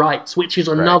owns the rights, which is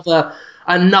another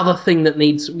thing that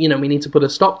needs, we need to put a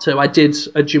stop to. I did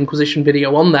a Jimquisition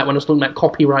video on that when I was talking about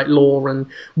copyright law and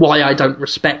why I don't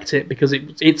respect it, because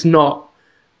it's not,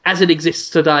 as it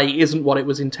exists today, isn't what it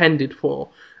was intended for.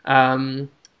 And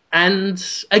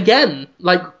again,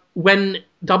 like when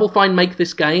Double Fine make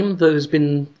this game, there's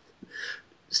been,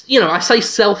 I say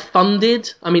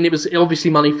self-funded. I mean, it was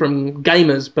obviously money from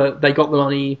gamers, but they got the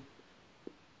money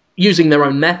using their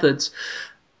own methods.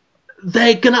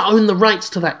 They're going to own the rights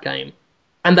to that game,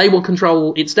 and they will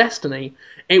control its destiny.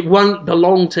 It won't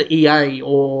belong to EA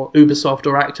or Ubisoft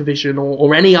or Activision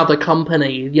or any other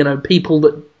company, people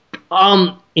that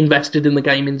aren't invested in the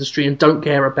game industry and don't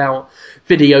care about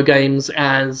video games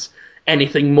as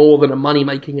anything more than a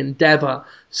money-making endeavor.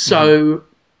 So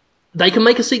they can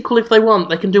make a sequel if they want.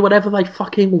 They can do whatever they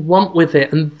fucking want with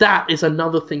it. And that is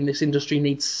another thing this industry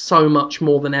needs so much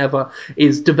more than ever,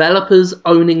 is developers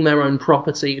owning their own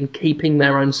property and keeping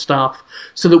their own stuff,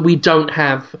 so that we don't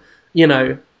have,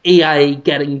 EA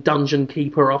getting Dungeon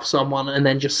Keeper off someone and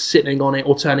then just sitting on it,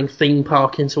 or turning Theme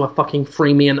Park into a fucking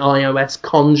freemium iOS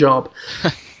con job.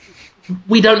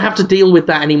 We don't have to deal with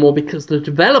that anymore, because the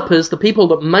developers, the people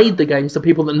that made the games, the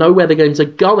people that know where the games are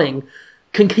going,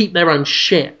 can keep their own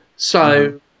shit.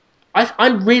 So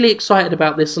I'm really excited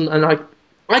about this, and I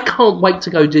can't wait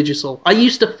to go digital. I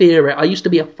used to fear it. I used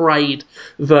to be afraid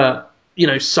that,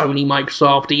 Sony,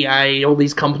 Microsoft, EA, all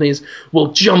these companies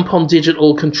will jump on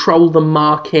digital, control the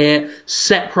market,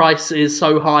 set prices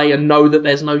so high, and know that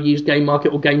there's no used game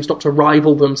market or GameStop to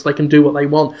rival them, so they can do what they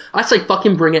want. I say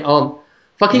fucking bring it on.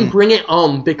 Fucking bring it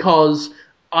on, because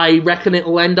I reckon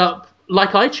it'll end up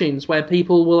like iTunes, where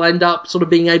people will end up sort of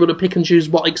being able to pick and choose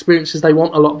what experiences they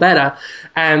want a lot better,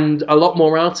 and a lot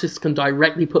more artists can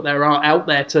directly put their art out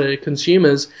there to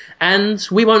consumers, and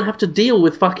we won't have to deal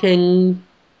with fucking,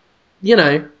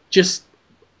 just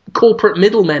corporate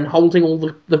middlemen holding all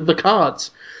the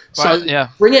cards. So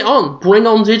bring it on. Bring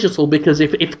on digital, because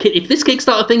if this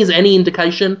Kickstarter thing is any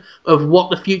indication of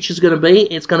what the future's going to be,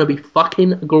 it's going to be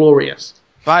fucking glorious.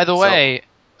 By the way,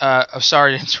 I'm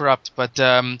sorry to interrupt, but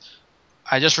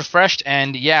I just refreshed,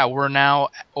 and we're now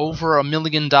over $1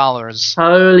 million.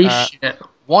 Holy shit!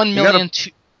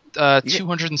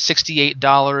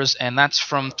 $1,268,268, and that's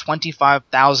from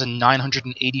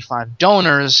 25,985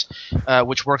 donors,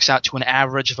 which works out to an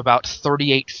average of about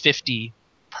 $38.50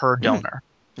 per donor.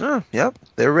 Oh, yep,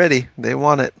 they're ready. They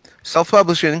want it.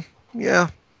 Self-publishing,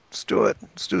 let's do it.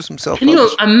 Let's do some self-publishing. Can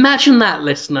you imagine that,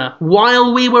 listener?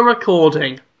 While we were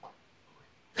recording,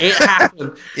 it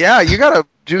happened. Yeah, you gotta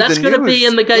do That's the going to news. be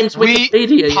in the game's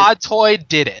Wikipedia. Podtoid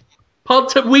did it.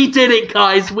 We did it,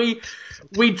 guys. We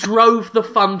drove the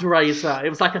fundraiser. It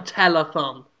was like a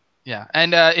telethon. Yeah,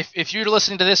 and if you're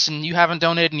listening to this and you haven't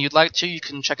donated and you'd like to, you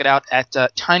can check it out at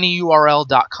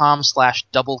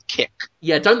tinyurl.com/doublekick.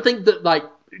 Yeah, don't think that,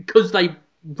 because they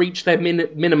reached their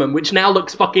minimum, which now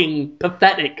looks fucking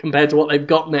pathetic compared to what they've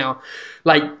got now,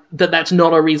 that's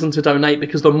not a reason to donate,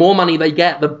 because the more money they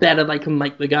get, the better they can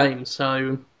make the game.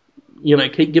 So,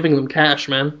 keep giving them cash,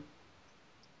 man.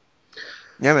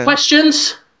 Yeah, man.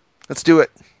 Questions? Let's do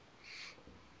it.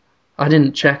 I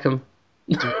didn't check them.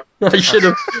 I should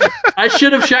have. I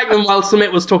should have checked them while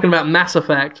Samit was talking about Mass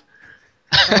Effect.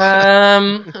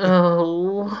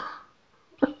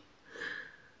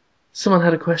 Someone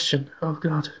had a question. Oh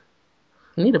god,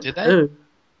 I need a poo.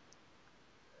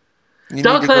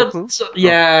 Dark Cloud.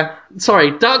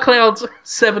 Sorry. Dark Cloud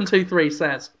 723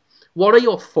 says, "What are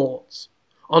your thoughts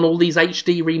on all these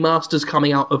HD remasters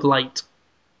coming out of late?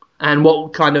 And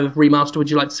what kind of remaster would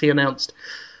you like to see announced?"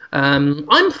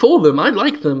 I'm for them. I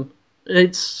like them.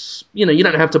 It's, you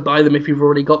don't have to buy them if you've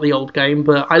already got the old game,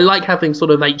 but I like having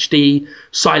sort of HD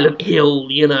Silent Hill,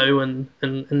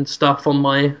 and stuff on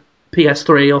my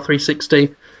PS3 or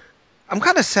 360. I'm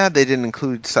kind of sad they didn't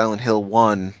include Silent Hill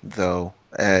 1, though,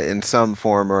 in some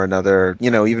form or another.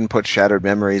 Even put Shattered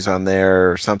Memories on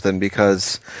there or something,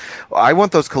 because I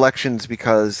want those collections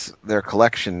because they're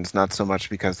collections, not so much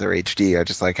because they're HD. I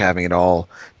just like having it all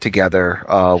together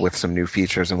with some new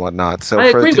features and whatnot. So I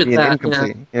agree it to with be that.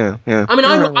 Incomplete, I mean,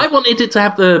 I wanted it to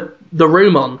have the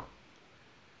room on.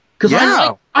 Because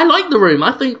I like The Room.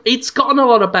 I think it's gotten a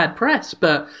lot of bad press,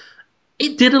 but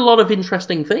it did a lot of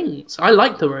interesting things. I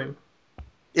like The Room.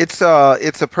 It's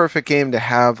a perfect game to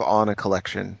have on a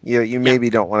collection. You maybe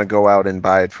don't want to go out and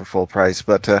buy it for full price,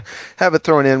 but to have it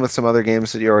thrown in with some other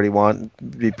games that you already want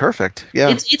would be perfect. Yeah,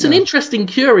 it's an interesting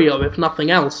curio if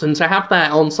nothing else, and to have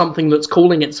that on something that's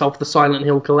calling itself the Silent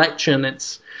Hill Collection,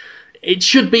 it's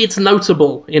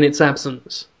notable in its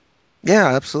absence.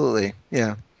 Yeah, absolutely.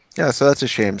 Yeah. Yeah, so that's a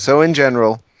shame. So in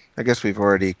general, I guess we've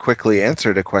already quickly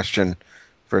answered a question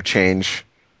for a change.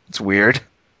 It's weird.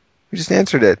 We just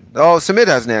answered it. Oh, Samit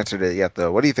hasn't answered it yet,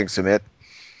 though. What do you think, Samit?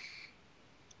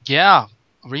 Yeah,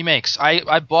 remakes.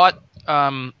 I bought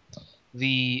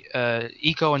the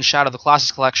Eco and Shadow of the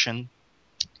Colossus collection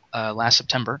last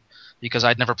September because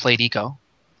I'd never played Eco,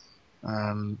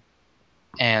 and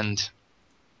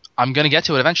I'm gonna get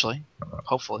to it eventually,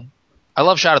 hopefully. I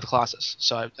love Shadow of the Colossus,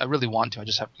 so I really want to. I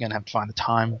just gonna have to find the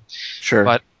time. Sure.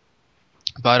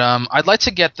 But I'd like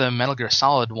to get the Metal Gear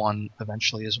Solid one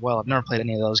eventually as well. I've never played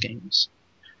any of those games.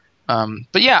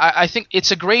 But yeah, I think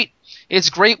it's great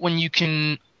when you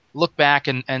can look back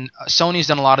and Sony's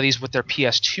done a lot of these with their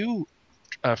PS2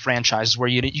 franchises where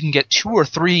you can get 2 or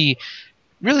 3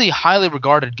 really highly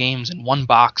regarded games in one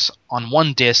box on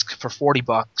one disc for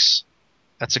 $40.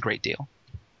 That's a great deal.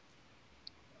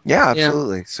 Yeah,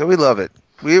 absolutely. Yeah. So we love it.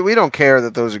 We don't care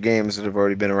that those are games that have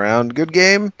already been around. Good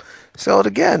game, sell it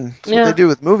again. That's what they do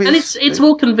with movies. And it's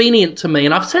more convenient to me.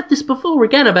 And I've said this before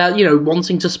again about,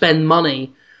 wanting to spend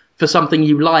money for something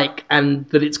you like and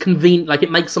that it's convenient, like it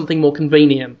makes something more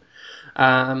convenient.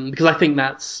 Because I think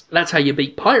that's how you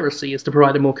beat piracy, is to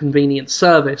provide a more convenient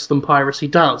service than piracy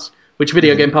does, which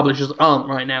video game publishers aren't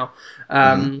right now.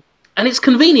 And it's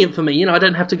convenient for me, I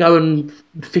don't have to go and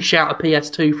fish out a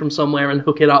PS2 from somewhere and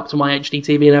hook it up to my HD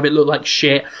TV and have it look like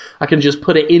shit. I can just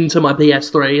put it into my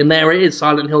PS3 and there it is,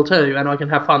 Silent Hill 2, and I can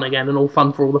have fun again and all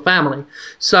fun for all the family.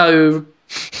 So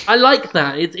I like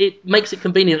that. It makes it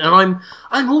convenient, and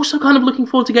I'm also kind of looking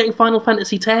forward to getting Final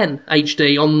Fantasy X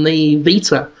HD on the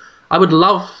Vita. I would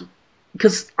love...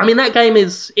 Because, that game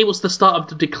it was the start of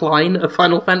the decline of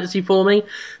Final Fantasy for me,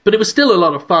 but it was still a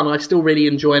lot of fun. I still really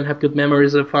enjoy and have good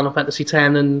memories of Final Fantasy X,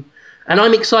 and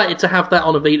I'm excited to have that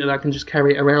on a Vita that I can just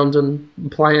carry it around and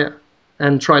play it,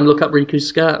 and try and look up Riku's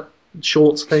skirt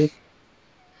shorts thing.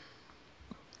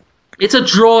 It's a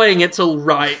drawing, it's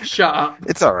alright, shut up.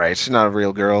 It's alright, she's not a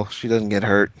real girl. She doesn't get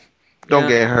hurt. Don't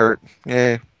get hurt.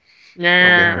 Yeah.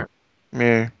 Yeah.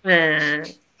 Yeah. Yeah.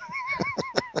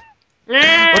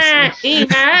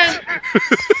 He-Man!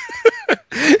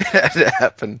 That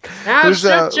happened. I'll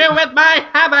shoot you with my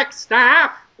havoc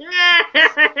staff!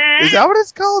 Is that what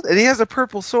it's called? And he has a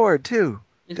purple sword, too.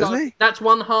 Doesn't he? That's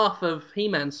one half of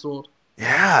He-Man's sword.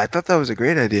 Yeah, I thought that was a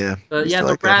great idea.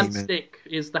 The brand stick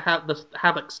is the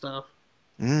havoc staff.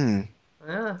 Yeah,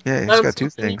 he's got 2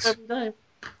 things.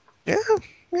 Yeah.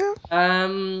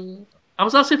 I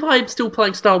was asked if I'm still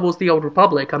playing Star Wars The Old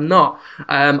Republic. I'm not.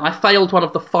 I failed one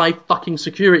of the 5 fucking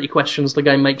security questions the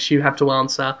game makes you have to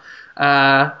answer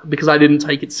because I didn't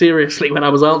take it seriously when I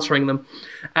was answering them.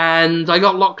 And I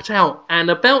got locked out.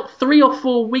 And about 3 or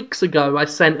 4 weeks ago, I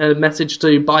sent a message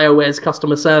to BioWare's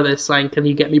customer service saying, can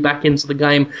you get me back into the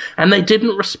game? And they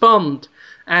didn't respond.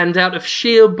 And out of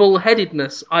sheer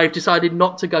bullheadedness, I've decided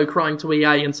not to go crying to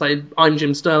EA and say, I'm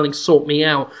Jim Sterling, sort me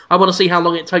out. I want to see how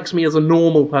long it takes me as a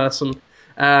normal person.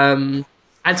 And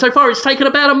so far it's taken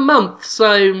about a month,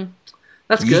 so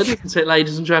that's good, isn't it,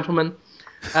 ladies and gentlemen?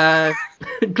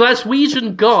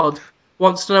 Glaswegian God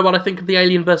wants to know what I think of the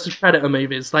Alien vs. Predator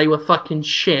movies. They were fucking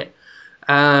shit.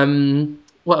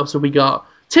 What else have we got?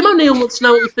 Tim O'Neill wants to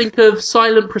know what we think of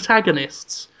silent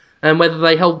protagonists, and whether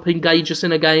they help engage us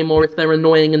in a game or if they're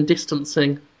annoying and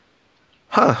distancing.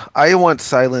 I want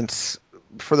silence.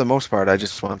 For the most part, I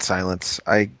just want silence.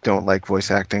 I don't like voice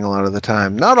acting a lot of the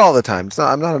time. Not all the time.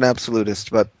 I'm not an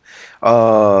absolutist, but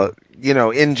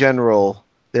in general,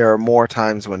 there are more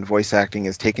times when voice acting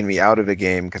has taken me out of a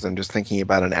game because I'm just thinking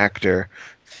about an actor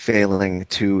failing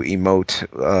to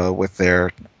emote with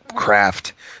their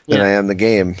craft than I am the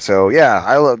game. So yeah,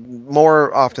 I love,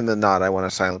 more often than not, I want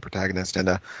a silent protagonist in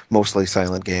a mostly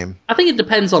silent game. I think it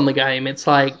depends on the game. It's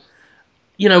like,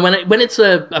 when it's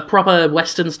a proper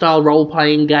Western-style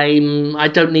role-playing game, I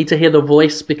don't need to hear the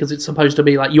voice because it's supposed to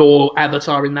be like your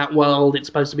avatar in that world. It's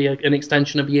supposed to be an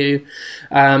extension of you.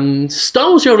 Star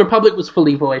Wars: The Old Republic was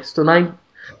fully voiced, and I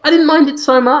didn't mind it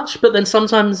so much, but then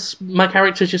sometimes my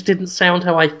character just didn't sound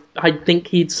how I think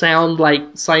he'd sound, like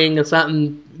saying a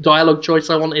certain dialogue choice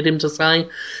I wanted him to say,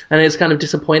 and it's kind of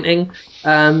disappointing.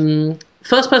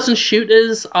 First-person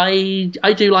shooters, I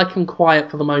do like them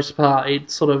quiet for the most part. It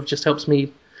sort of just helps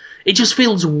me it just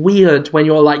feels weird when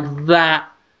you're like that,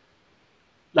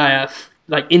 like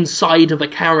inside of a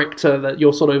character that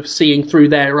you're sort of seeing through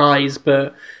their eyes,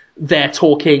 but they're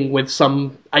talking with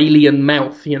some alien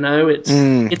mouth. It's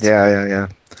yeah.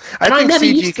 I and I think never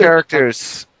CG used to.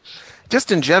 characters,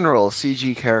 just in general,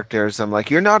 CG characters, I'm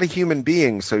like, you're not a human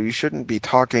being, so you shouldn't be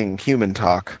talking human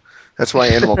talk. That's why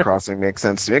Animal Crossing makes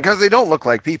sense to me, because they don't look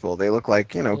like people. They look like,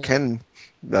 Ken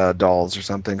dolls or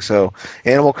something. So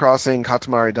Animal Crossing,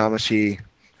 Katamari Damacy,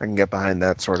 I can get behind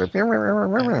that sort of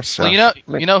stuff.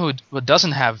 Well, who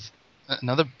doesn't have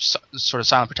another sort of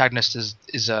silent protagonist is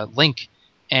Link,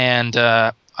 and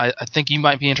I think you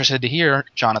might be interested to hear,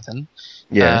 Jonathan.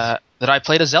 Yes. That I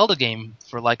played a Zelda game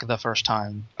for like the first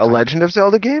time. A Legend of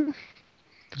Zelda game?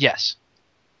 Yes.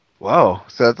 Whoa.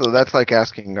 So that's like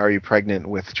asking, are you pregnant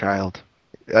with child?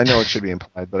 I know it should be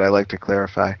implied, but I like to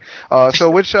clarify.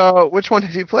 So which one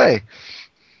did you play?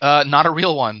 Not a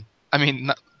real one. I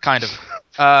mean, kind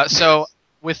of. So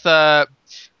with I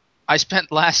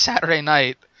spent last Saturday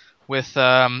night with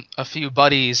a few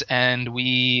buddies, and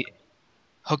we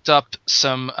hooked up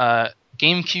some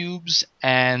GameCubes,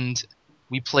 and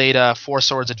we played Four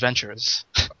Swords Adventures.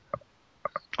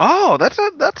 Oh, that's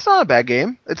not a bad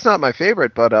game. It's not my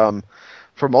favorite, but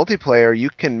for multiplayer, you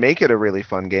can make it a really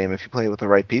fun game if you play with the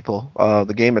right people.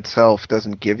 The game itself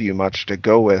doesn't give you much to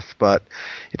go with, but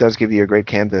it does give you a great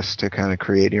canvas to kind of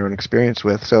create your own experience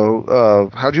with.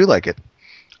 So, how'd you like it?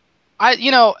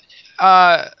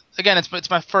 Again, it's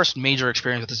my first major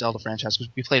experience with the Zelda franchise,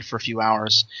 because we played for a few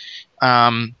hours,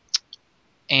 and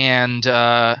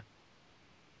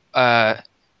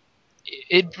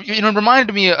it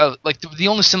reminded me of like the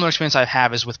only similar experience I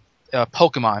have is with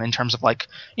Pokemon, in terms of like,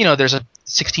 there's a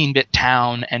 16-bit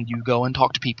town, and you go and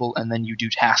talk to people, and then you do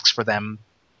tasks for them.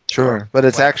 Sure, but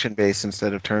it's action based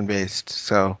instead of turn based,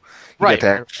 so you get to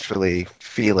actually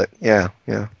feel it. Yeah.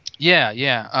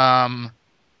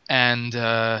 And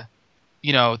there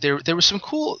was some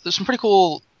pretty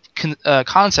cool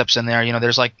concepts in there.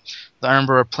 There's like, I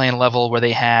remember playing a level where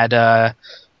they had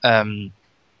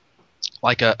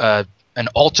like an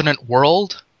alternate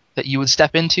world that you would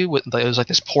step into. It was like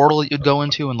this portal that you'd go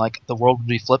into, and like the world would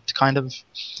be flipped, kind of.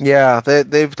 Yeah,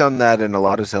 they've done that in a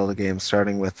lot of Zelda games,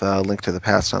 starting with Link to the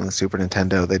Past on the Super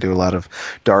Nintendo. They do a lot of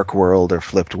dark world or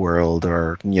flipped world,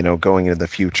 or going into the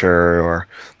future, or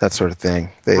that sort of thing.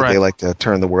 They like to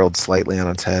turn the world slightly on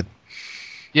its head.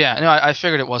 Yeah, no, I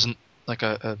figured it wasn't like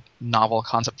a novel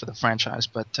concept for the franchise,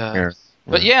 but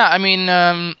yeah, I mean,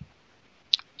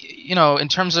 in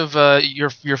terms of your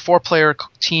 4-player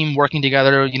team working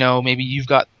together, maybe you've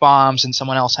got bombs and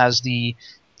someone else has the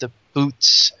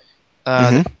boots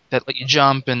that let you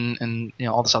jump, and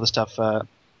all this other stuff.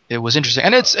 It was interesting,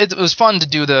 and it was fun to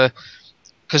do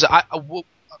because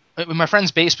in my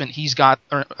friend's basement, he's got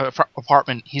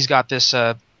apartment. He's got this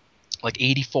like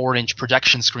 84-inch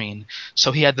projection screen,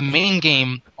 so he had the main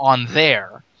game on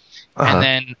there, and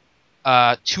then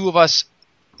two of us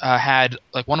had,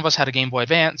 like, one of us had a Game Boy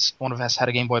Advance, one of us had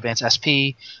a Game Boy Advance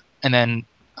SP, and then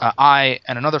I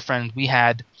and another friend, we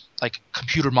had like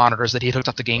computer monitors that he had hooked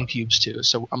up the GameCubes to.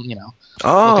 So looking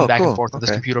back and forth with this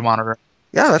computer monitor.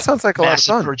 Yeah, that sounds like a lot of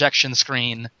fun. Massive projection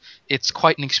screen. It's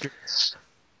quite an experience.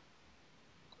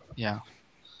 Yeah.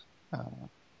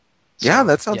 Yeah,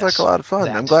 that sounds like a lot of fun.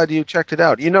 I'm glad you checked it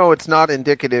out. It's not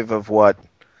indicative of what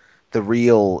the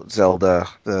real Zelda,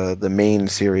 the main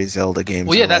series Zelda games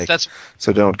are like. That's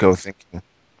so don't go thinking.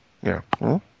 Yeah.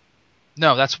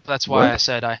 No, that's why I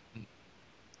said I.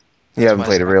 You haven't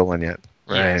played a real one yet.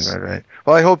 Yes. Right.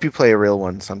 Well, I hope you play a real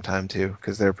one sometime too,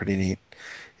 because they're pretty neat.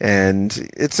 And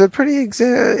it's a pretty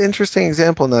interesting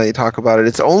example now that you talk about it.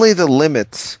 It's only the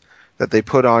limits that they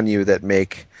put on you that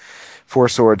make Four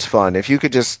Swords fun. If you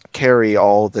could just carry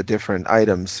all the different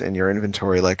items in your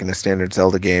inventory like in a standard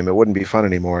Zelda game, it wouldn't be fun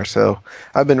anymore. So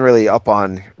I've been really up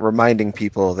on reminding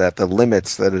people that the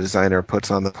limits that a designer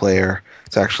puts on the player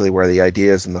is actually where the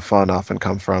ideas and the fun often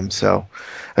come from. So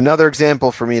another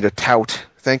example for me to tout.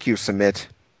 Thank you, Samit,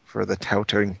 for the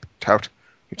touting.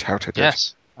 You touted it.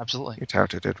 Yes, absolutely. You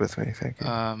touted it with me. Thank you.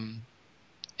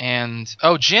 And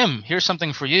Jim, here's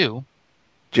something for you.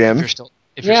 Jim? If you're still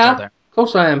there. Of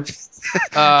course I am.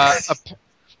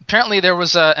 Apparently there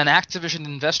was an Activision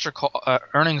investor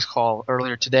earnings call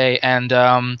earlier today,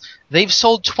 and they've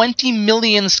sold 20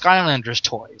 million Skylanders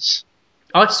toys.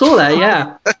 I saw that,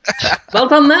 yeah. Well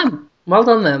done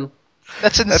them.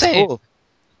 That's insane. That's cool.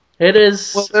 It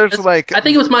is. Well, there's like, I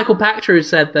think it was Michael Pachter who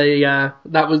said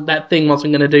that thing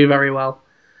wasn't going to do very well.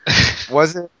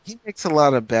 Was it? He makes a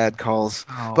lot of bad calls.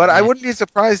 But man, I wouldn't be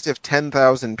surprised if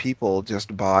 10,000 people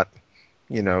just bought,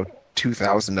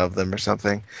 2,000 of them or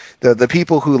something. The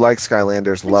people who like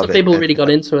Skylanders love it. People really got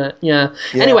into it. Yeah.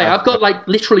 Anyway, I've got like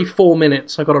literally 4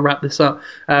 minutes. I've got to wrap this up.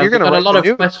 You're going to got a write lot the of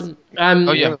news. questions.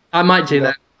 Oh yeah, I might do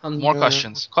that. more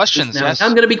questions. Questions. Now. Yes.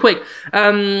 I'm going to be quick.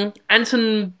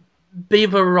 Anton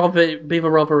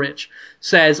Beverovich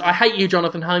says, "I hate you,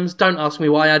 Jonathan Holmes. Don't ask me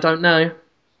why. I don't know."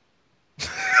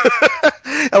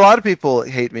 A lot of people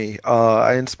hate me.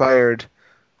 I inspired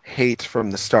hate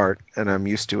from the start, and I'm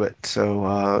used to it.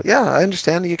 So, yeah, I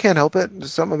understand. You can't help it.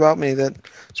 There's something about me that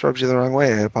rubs you the wrong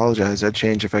way. I apologize. I'd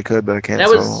change if I could, but I can't.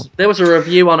 There was a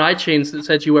review on iTunes that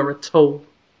said you were a tool.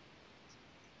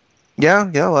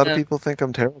 Yeah, a lot of people think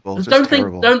I'm terrible. Don't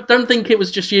think it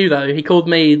was just you though. He called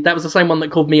me. That was the same one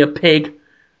that called me a pig.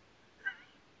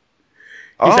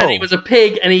 He said he was a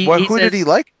pig, and who did he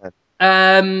like?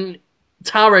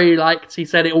 Taro liked. He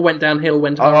said it all went downhill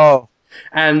when Taro.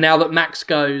 And now that Max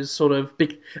goes, sort of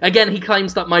again, he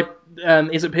claims that my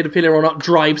is it pedophilia or not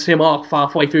drives him off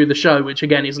halfway through the show, which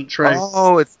again isn't true.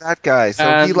 Oh, it's that guy.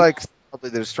 So he likes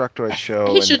probably the Destructoid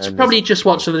show. He should probably just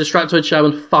watch the Destructoid show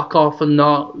and fuck off and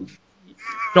not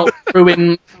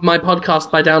ruin my podcast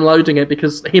by downloading it,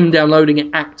 because him downloading it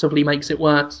actively makes it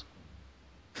worse.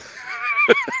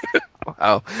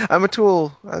 Wow, I'm a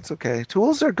tool. That's okay.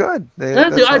 Tools are good.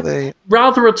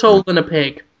 Rather a tool than a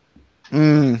pig.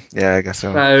 Yeah, I guess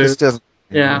so.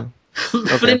 Yeah.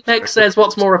 Flintpeck says,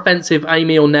 "What's more offensive,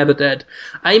 Amy or Never Dead?"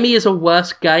 Amy is a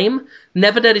worse game.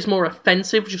 Never Dead is more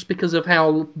offensive just because of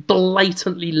how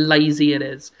blatantly lazy it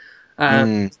is.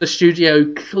 The studio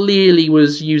clearly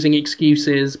was using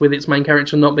excuses with its main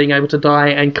character not being able to die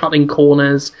and cutting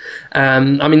corners.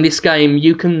 I mean, this game,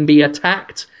 you can be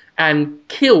attacked and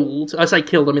killed. I say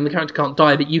killed, I mean the character can't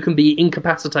die, but you can be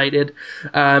incapacitated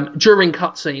during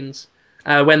cutscenes.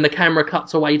 When the camera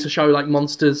cuts away to show like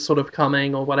monsters sort of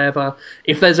coming or whatever.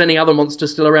 If there's any other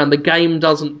monsters still around, the game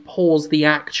doesn't pause the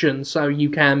action, so you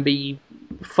can be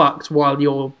fucked while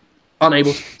you're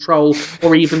unable to control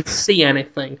or even see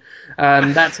anything.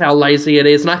 That's how lazy it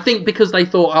is. And I think because they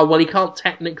thought, oh, well, he can't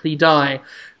technically die,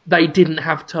 they didn't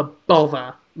have to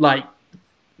bother, like,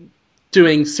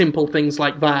 doing simple things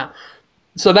like that.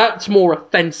 So that's more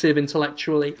offensive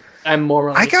intellectually and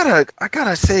morally. I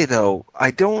gotta say, though,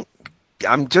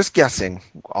 I'm just guessing.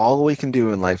 All we can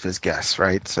do in life is guess,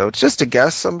 right? So it's just a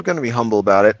guess. I'm going to be humble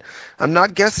about it. I'm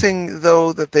not guessing,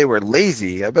 though, that they were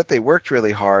lazy. I bet they worked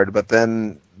really hard, but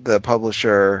then the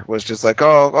publisher was just like,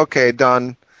 oh, okay,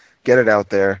 done. Get it out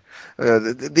there.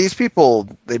 These people,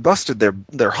 they busted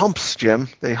their humps, Jim.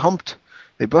 They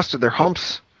busted their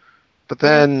humps. But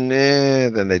then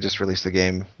they just released the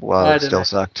game while it still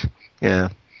sucked. Yeah.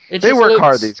 They work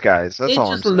hard, these guys. That's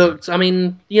all I'm saying. It just looked, I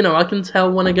mean, I can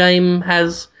tell when a game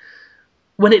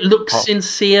when it looks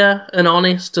sincere and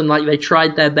honest and like they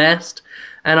tried their best.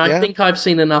 And I think I've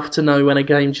seen enough to know when a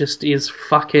game just is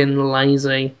fucking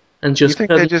lazy and just. You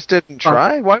think they just didn't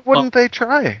try? Why wouldn't they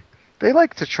try? They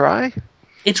like to try.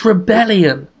 It's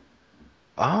rebellion.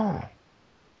 Oh.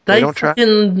 They don't try?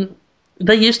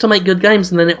 They used to make good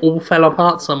games and then it all fell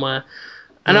apart somewhere.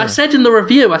 And I said in the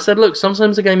review, I said, look,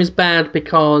 sometimes a game is bad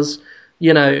because,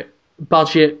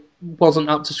 budget wasn't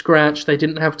up to scratch, they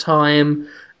didn't have time,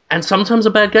 and sometimes a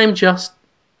bad game just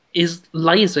is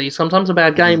lazy. Sometimes a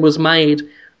bad game was made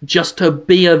just to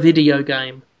be a video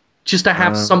game, just to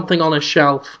have something on a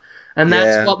shelf. And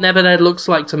that's what Never Dead looks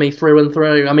like to me through and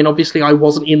through. I mean, obviously I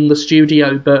wasn't in the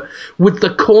studio, but with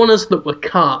the corners that were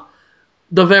cut,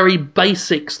 the very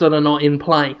basics that are not in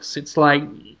place, it's like,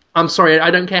 I'm sorry,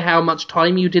 I don't care how much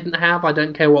time you didn't have, I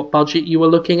don't care what budget you were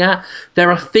looking at. There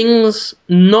are things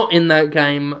not in that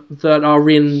game that are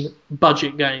in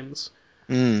budget games.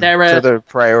 So their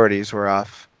priorities were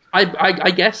off.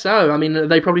 I guess so. I mean,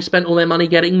 they probably spent all their money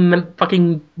getting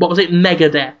fucking, what was it,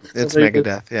 Megadeth? It's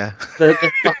Megadeth, yeah.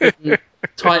 The fucking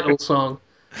title song.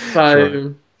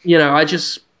 So, I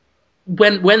just,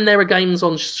 when there are games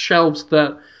on shelves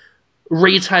that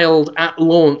retailed at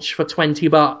launch for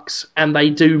 $20 and they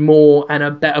do more and are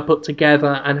better put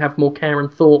together and have more care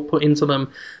and thought put into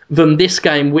them than this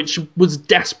game, which was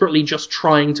desperately just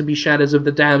trying to be Shadows of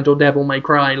the Damned or Devil May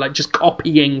Cry, like just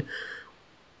copying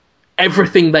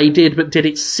everything they did but did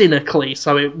it cynically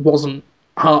so it wasn't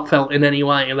heartfelt in any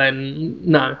way, then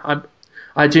no,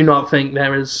 I do not think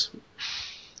there is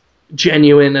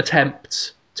genuine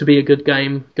attempts to be a good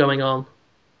game going on.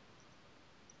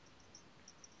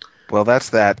 Well, that's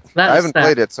that. I haven't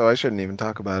played it, so I shouldn't even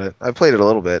talk about it. I've played it a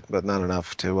little bit, but not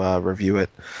enough to review it.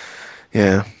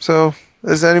 Yeah. So,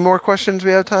 is there any more questions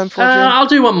we have time for, Jim? I'll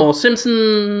do one more.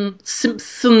 Simpson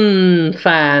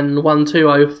fan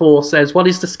 1204 says, "What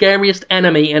is the scariest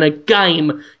enemy in a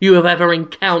game you have ever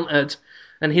encountered?"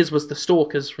 and his was the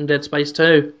stalkers from Dead Space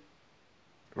 2.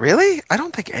 Really? I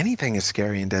don't think anything is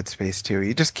scary in Dead Space 2.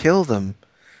 You just kill them.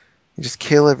 You just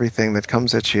kill everything that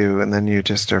comes at you, and then you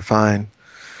just are fine.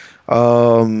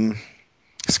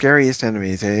 Scariest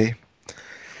enemies, eh?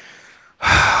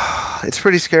 It's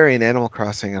pretty scary in Animal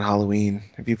Crossing and Halloween.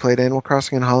 Have you played Animal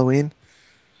Crossing and Halloween?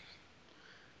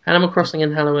 Animal Crossing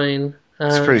and Halloween.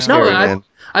 It's pretty scary, man.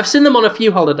 I've seen them on a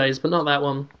few holidays, but not that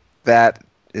one. That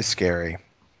is scary.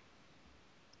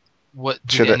 What,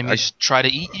 do the enemies try to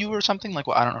eat you or something? Like,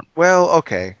 well, I don't know. Well,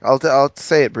 okay. I'll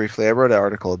say it briefly. I wrote an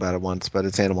article about it once, but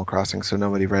it's Animal Crossing, so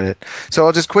nobody read it. So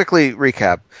I'll just quickly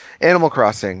recap. Animal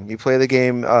Crossing. You play the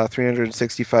game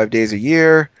 365 days a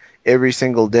year. Every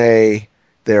single day,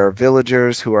 there are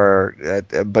villagers who are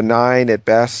benign at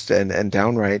best and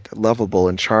downright lovable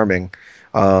and charming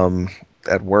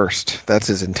at worst.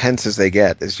 That's as intense as they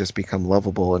get, is just become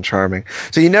lovable and charming.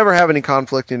 So you never have any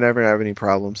conflict, you never have any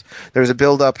problems. There's a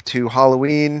build up to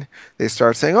Halloween. They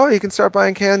start saying, oh, you can start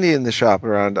buying candy in the shop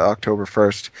around October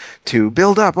 1st to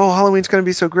build up. Oh, Halloween's going to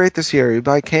be so great this year. You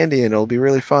buy candy and it'll be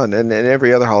really fun. And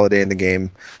every other holiday in the game,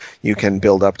 you can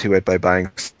build up to it by buying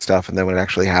stuff, and then when it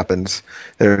actually happens,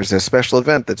 there's a special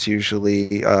event that's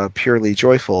usually purely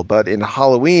joyful. But in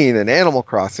Halloween and Animal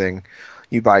Crossing,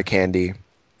 you buy candy,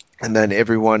 and then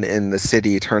everyone in the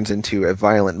city turns into a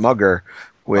violent mugger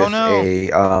with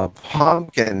a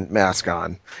pumpkin mask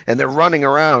on. And they're running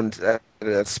around at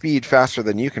a speed faster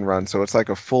than you can run, so it's like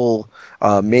a full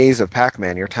maze of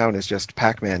Pac-Man. Your town is just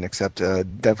Pac-Man, except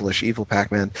devilish evil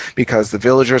Pac-Man, because the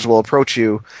villagers will approach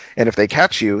you, and if they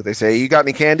catch you, they say, you got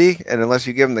any candy? And unless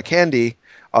you give them the candy,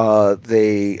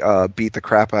 they beat the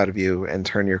crap out of you and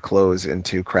turn your clothes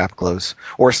into crap clothes,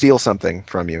 or steal something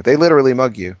from you. They literally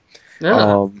mug you.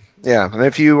 Yeah. Yeah, and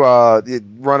if you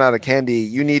run out of candy,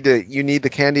 you need the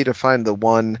candy to find the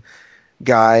one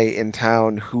guy in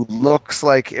town who looks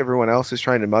like everyone else is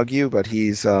trying to mug you, but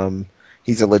he's a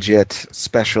legit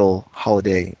special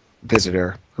holiday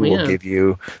visitor who will give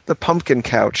you the pumpkin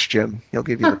couch, Jim. He'll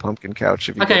give you the pumpkin couch.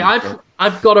 If you okay,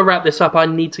 I've got to wrap this up. I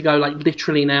need to go, like,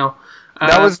 literally now.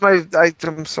 That was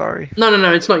I'm sorry.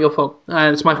 No, it's not your fault.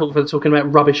 It's my fault for talking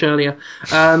about rubbish earlier.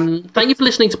 Thank you for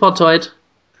listening to Podtoid.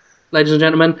 Ladies and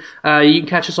gentlemen, you can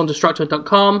catch us on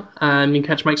Destructoid.com. You can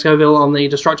catch Max Scoville on the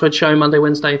Destructoid show Monday,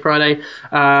 Wednesday, Friday.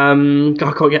 I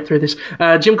can't get through this.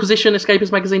 Jimquisition,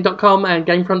 escapismagazine.com, and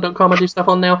Gamefront.com. I do stuff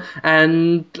on now.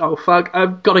 And, oh fuck,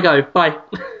 I've got to go. Bye.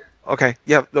 Okay,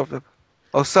 yeah.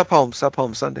 Oh, Sup Home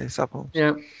Sunday, Sup Home.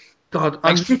 Yeah. God,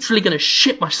 I'm literally going to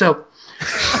shit myself.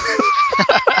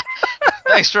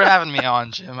 Thanks for having me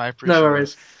on, Jim. I appreciate it. No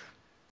worries.